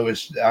granted, I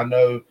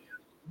know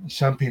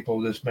some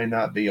people this may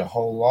not be a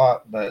whole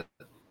lot, but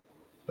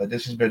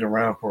this has been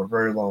around for a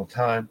very long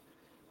time.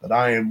 But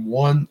I am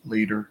one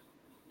leader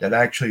that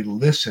actually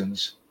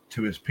listens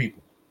to his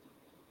people.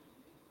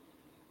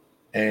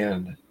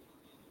 And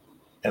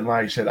and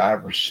like I said, I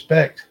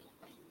respect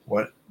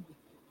what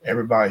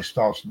everybody's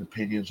thoughts and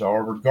opinions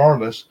are,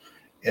 regardless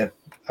if,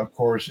 of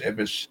course, if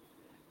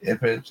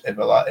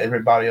a lot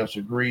everybody else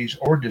agrees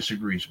or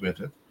disagrees with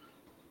it.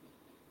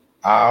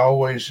 I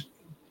always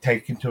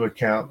take into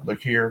account.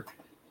 Look here,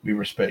 we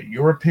respect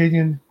your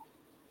opinion.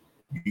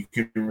 You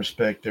can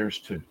respect theirs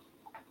too.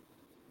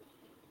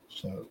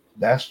 So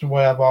that's the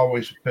way I've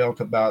always felt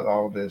about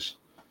all this,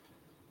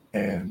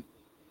 and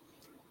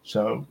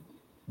so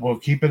we'll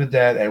keep it at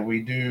that. And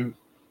we do,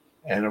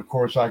 and of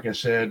course, like I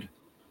said,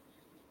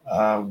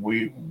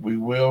 we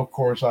will, of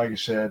course, like I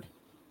said,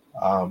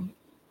 um,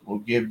 we'll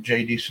give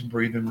JD some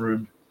breathing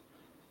room.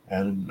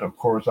 And of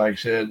course, like I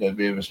said, if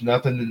it's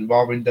nothing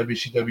involving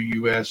WCW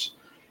US,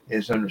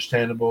 it's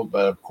understandable.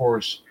 But of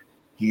course,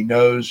 he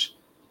knows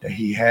that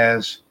he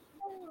has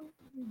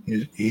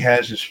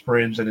his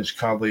friends and his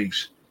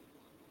colleagues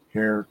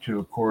here to,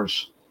 of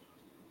course,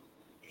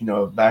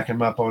 back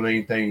him up on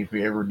anything if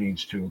he ever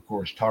needs to. Of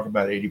course, talk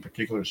about any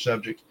particular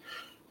subject,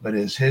 but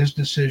it's his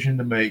decision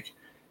to make,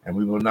 and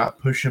we will not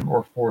push him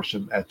or force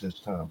him at this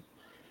time.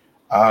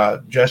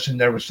 Justin,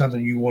 there was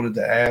something you wanted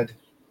to add?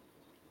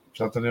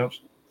 Something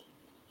else?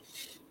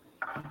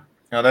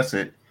 No, that's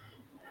it.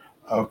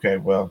 Okay,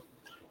 well,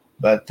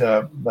 but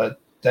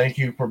thank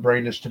you for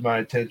bringing this to my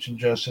attention,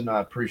 Justin.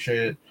 I appreciate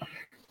it,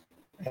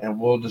 and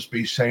we'll just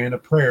be saying a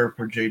prayer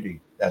for JD.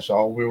 That's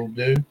all we'll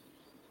do,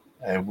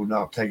 and we're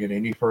not taking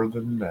any further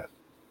than that.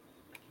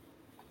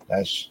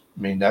 That's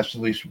the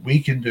least we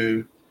can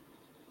do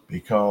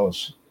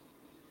because,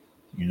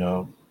 you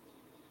know,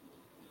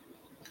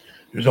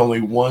 there's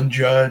only one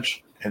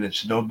judge, and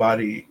it's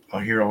nobody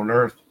here on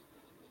earth.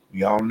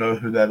 We all know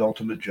who that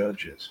ultimate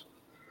judge is.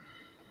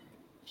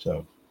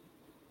 So,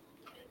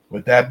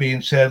 with that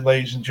being said,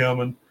 ladies and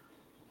gentlemen,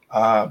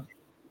 uh,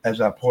 as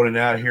I pointed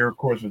out here, of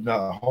course, there's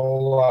not a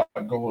whole lot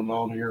going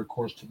on here, of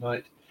course,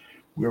 tonight.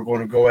 We're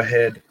going to go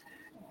ahead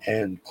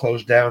and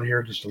close down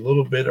here just a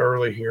little bit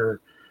early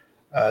here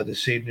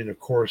this evening, of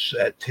course,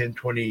 at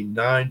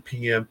 10:29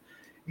 p.m.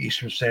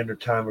 Eastern Standard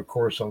Time, of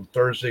course, on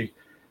Thursday,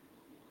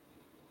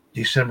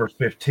 December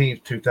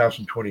 15th,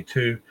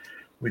 2022.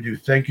 We do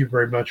thank you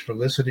very much for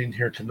listening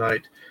here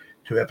tonight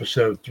to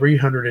episode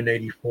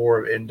 384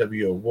 of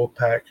NWO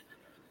Wolfpac.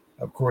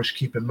 Of course,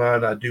 keep in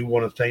mind, I do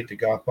want to thank the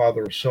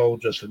Godfather of Soul,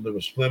 Justin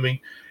Lewis Fleming,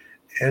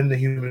 and the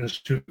Human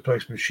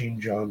Suplex Machine,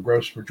 John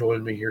Gross, for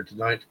joining me here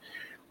tonight.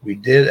 We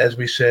did, as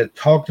we said,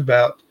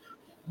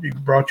 we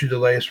brought you the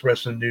latest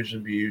wrestling news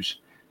and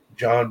views.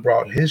 John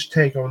brought his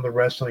take on the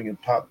wrestling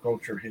and pop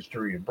culture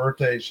history and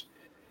birthdays.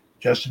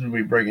 Justin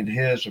will be bringing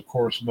his, of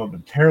course,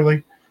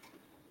 momentarily.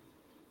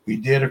 We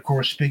did, of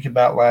course, speak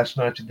about last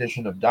night's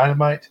edition of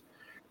Dynamite.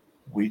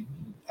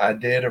 I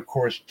did, of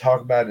course,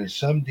 talk about in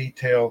some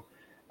detail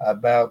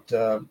about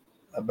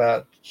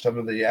some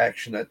of the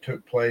action that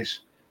took place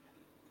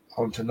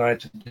on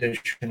tonight's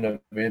edition of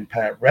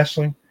Impact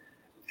Wrestling.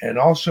 And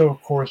also,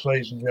 of course,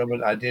 ladies and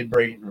gentlemen, I did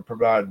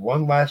provide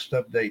one last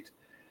update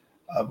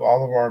of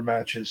all of our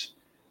matches,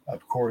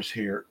 of course,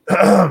 here,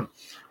 of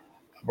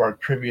our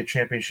Trivia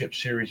Championship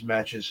Series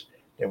matches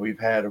that we've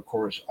had, of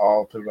course,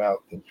 all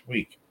throughout this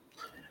week.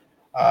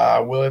 I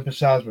will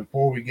emphasize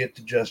before we get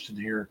to Justin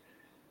here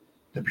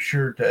to be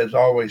sure to, as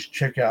always,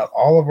 check out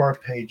all of our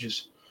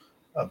pages,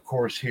 of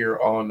course, here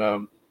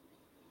on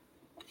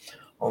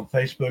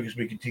Facebook as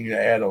we continue to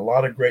add a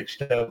lot of great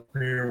stuff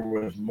here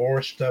with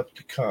more stuff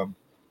to come.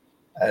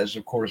 As,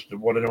 of course, the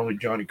one and only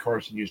Johnny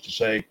Carson used to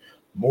say,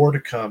 more to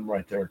come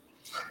right there.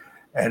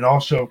 And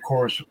also, of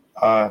course,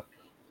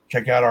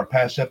 check out our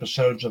past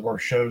episodes of our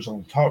shows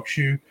on Talk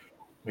Shoe.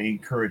 We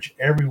encourage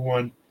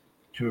everyone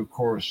to, of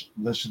course,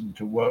 listen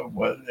to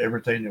what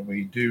everything that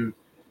we do,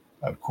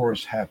 of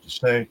course, have to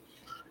say.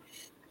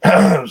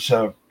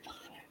 So,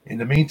 in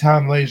the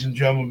meantime, ladies and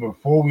gentlemen,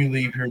 before we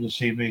leave here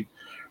this evening,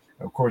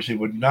 of course, it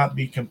would not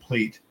be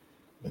complete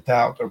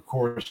without, of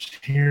course,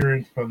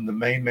 hearing from the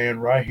main man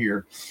right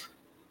here,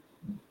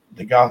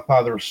 the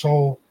Godfather of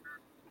Soul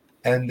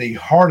and the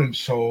heart and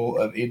soul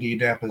of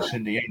Indianapolis,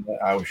 Indiana,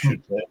 I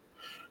should say,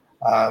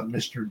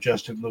 Mr.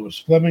 Justin Lewis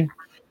Fleming,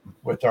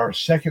 with our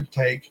second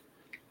take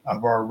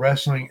of our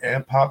wrestling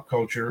and pop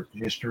culture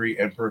history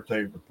and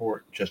birthday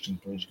report. Justin,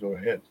 please go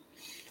ahead.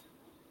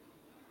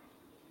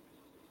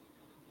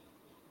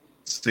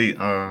 See.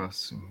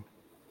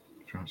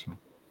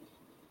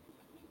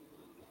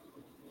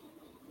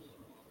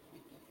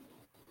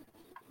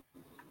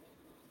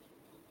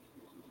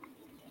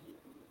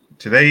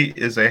 Today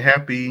is a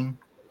happy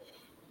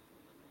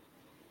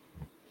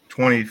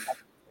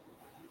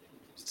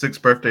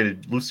 26th birthday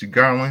to Lucy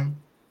Garland.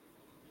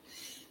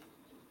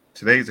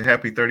 Today is a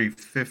happy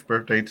 35th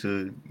birthday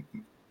to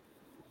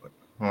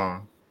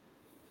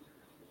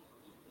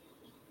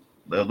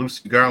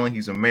Lucy Garland.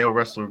 He's a male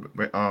wrestler,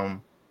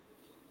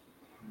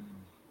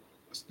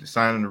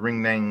 signing the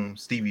ring name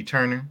Stevie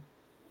Turner.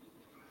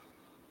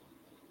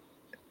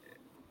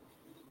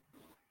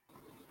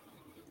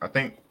 I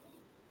think.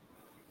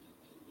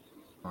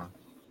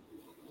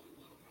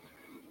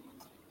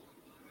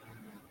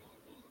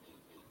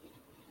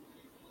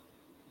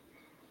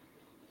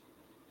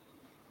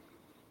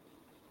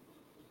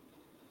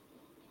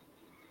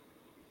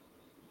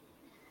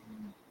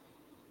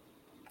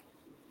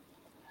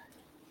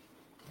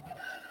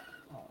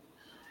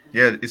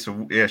 Yeah,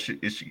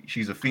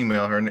 she's a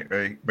female.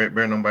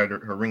 Bear known by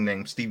her ring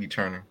name Stevie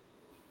Turner,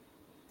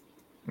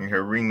 and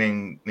her ring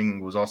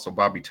name was also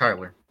Bobby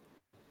Tyler.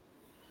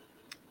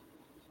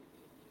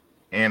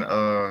 And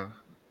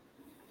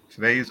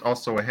today is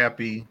also a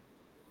happy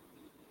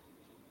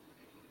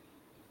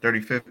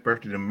 35th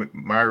birthday to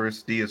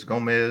Myris Diaz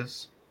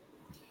Gomez,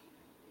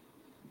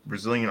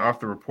 Brazilian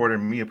author, reporter,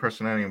 media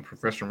personality, and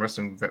professional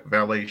wrestling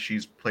valet. She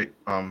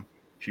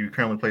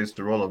currently plays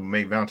the role of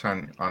Mae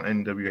Valentine on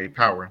NWA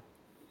Power.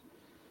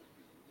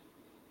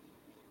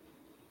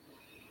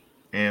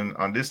 And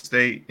on this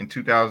date in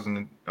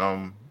 2000,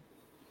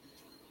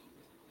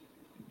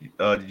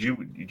 did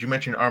you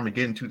mention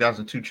Armageddon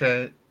 2002,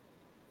 Chad?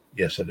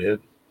 Yes, I did.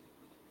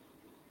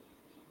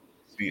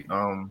 See,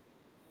 on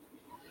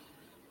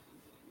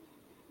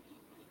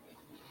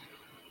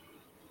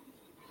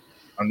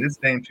this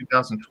day in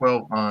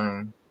 2012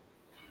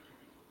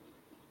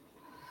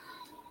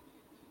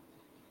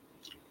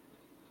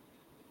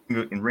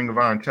 in Ring of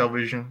Honor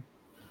television,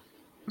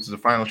 this is the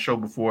final show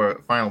before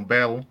a final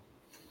battle.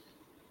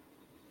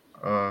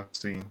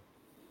 Let's see.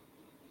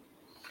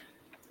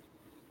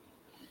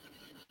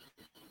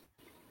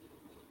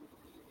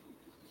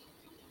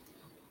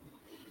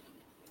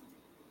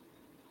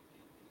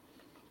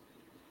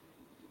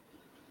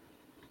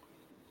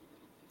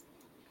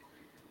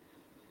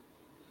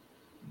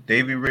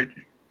 Davey Rich,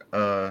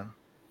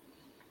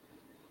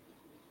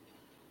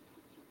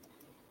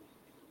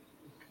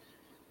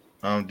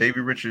 Davey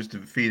Richards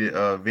defeated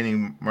Vinny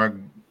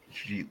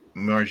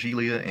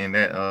Margiglia, and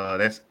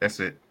that's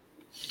it.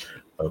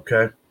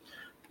 Okay.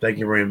 Thank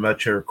you very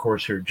much, of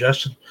course, here,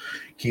 Justin.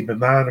 Keep in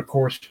mind, of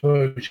course,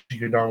 folks, you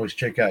can always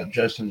check out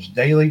Justin's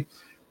daily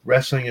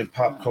wrestling and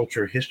pop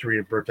culture history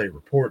and birthday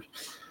report.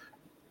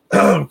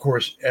 of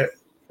course,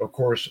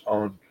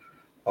 on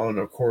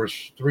of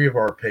course 3 of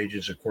our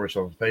pages, of course,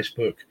 on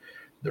Facebook,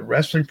 the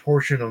wrestling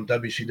portion on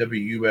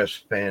WCW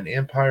US Fan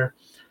Empire,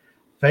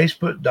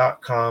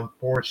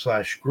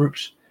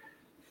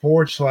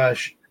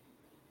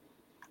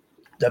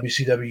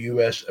 Facebook.com/groups/WCW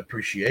US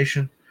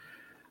Appreciation.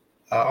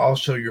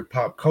 Also, your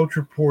pop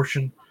culture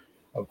portion,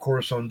 of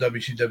course, on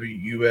WCW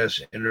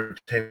US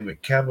Entertainment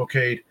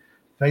Cavalcade,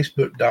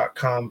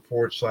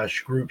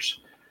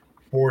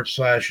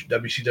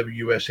 Facebook.com/groups/WCW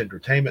US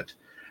Entertainment.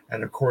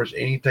 And, of course,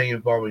 anything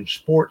involving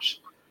sports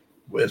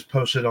is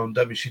posted on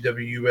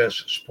WCW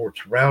US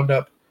Sports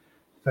Roundup,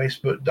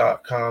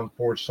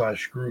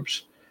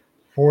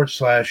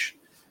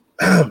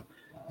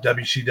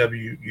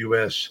 Facebook.com/groups/WCW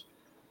US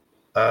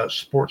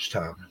Sports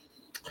Time.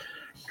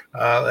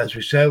 As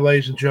we said,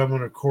 ladies and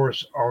gentlemen, of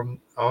course, on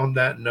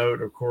that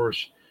note, of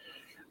course,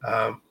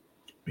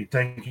 we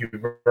thank you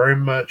very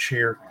much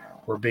here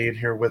for being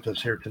here with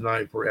us here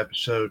tonight for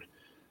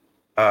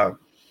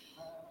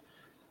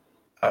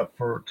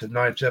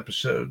tonight's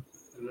episode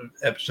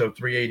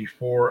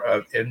 384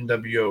 of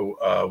NWO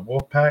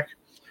Wolfpac.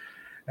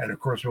 And of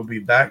course, we'll be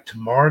back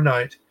tomorrow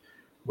night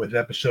with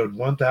episode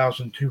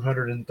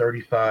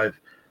 1235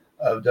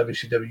 of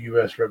WCW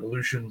US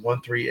Revolution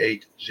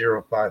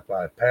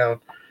 138055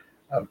 pound.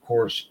 Of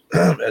course,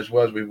 as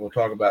well as we will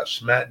talk about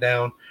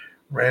SmackDown,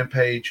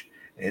 Rampage,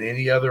 and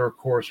any other, of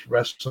course,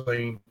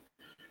 wrestling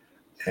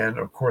and,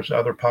 of course,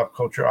 other pop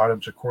culture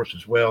items, of course,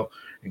 as well,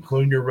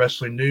 including your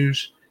wrestling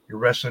news, your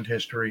wrestling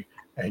history,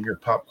 and your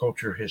pop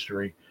culture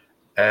history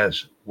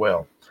as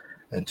well.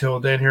 Until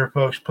then here,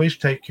 folks, please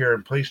take care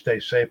and please stay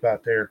safe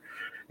out there.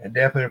 And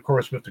definitely, of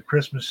course, with the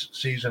Christmas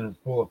season in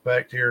full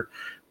effect here,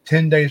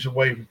 10 days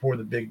away before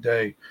the big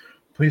day,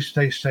 please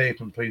stay safe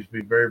and please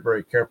be very,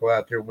 very careful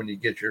out there when you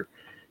get your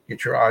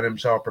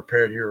items all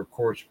prepared here, of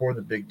course, for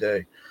the big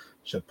day.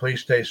 So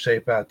please stay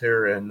safe out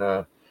there, and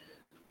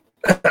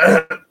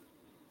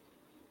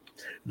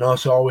and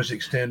also always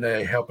extend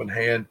a helping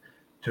hand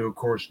to, of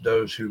course,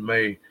 those who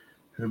may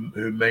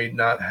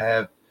not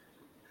have,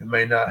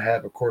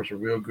 of course, a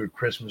real good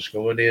Christmas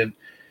going in.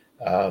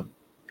 Kind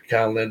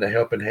of lend a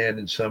helping hand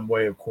in some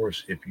way, of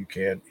course, if you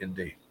can,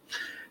 indeed.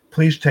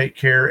 Please take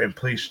care and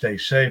please stay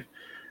safe.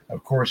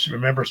 Of course,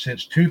 remember,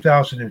 since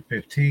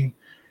 2015,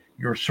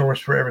 your source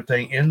for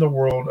everything in the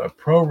world of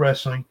pro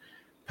wrestling,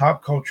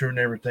 pop culture, and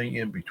everything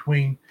in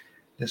between.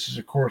 This is,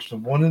 of course, the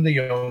one and the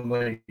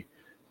only,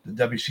 the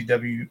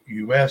WCW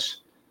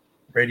US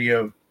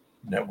Radio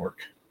Network.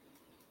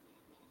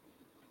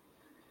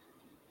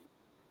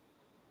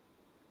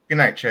 Good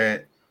night,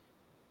 Chad.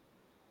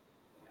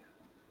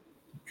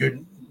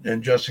 Good,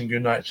 and Justin,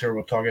 good night, sir.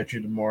 We'll talk at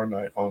you tomorrow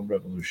night on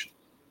Revolution.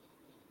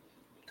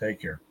 Take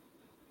care.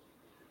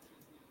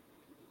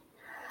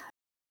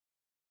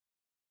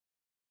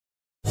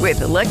 With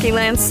the Lucky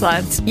Land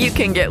Slots, you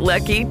can get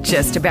lucky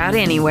just about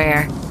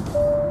anywhere.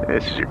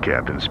 This is your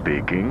captain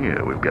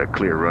speaking. We've got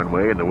clear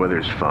runway and the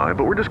weather's fine,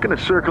 but we're just going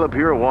to circle up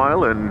here a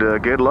while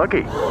and get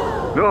lucky.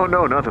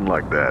 No, nothing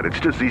like that. It's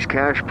just these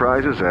cash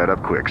prizes add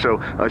up quick. So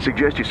I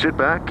suggest you sit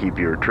back, keep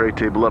your tray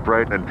table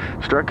upright, and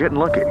start getting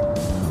lucky.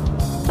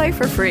 Play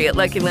for free at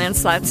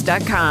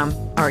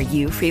LuckyLandSlots.com. Are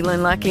you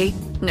feeling lucky?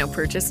 No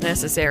purchase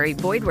necessary.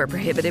 Void where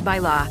prohibited by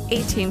law.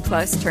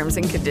 18+ terms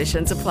and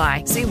conditions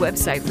apply. See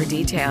website for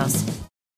details.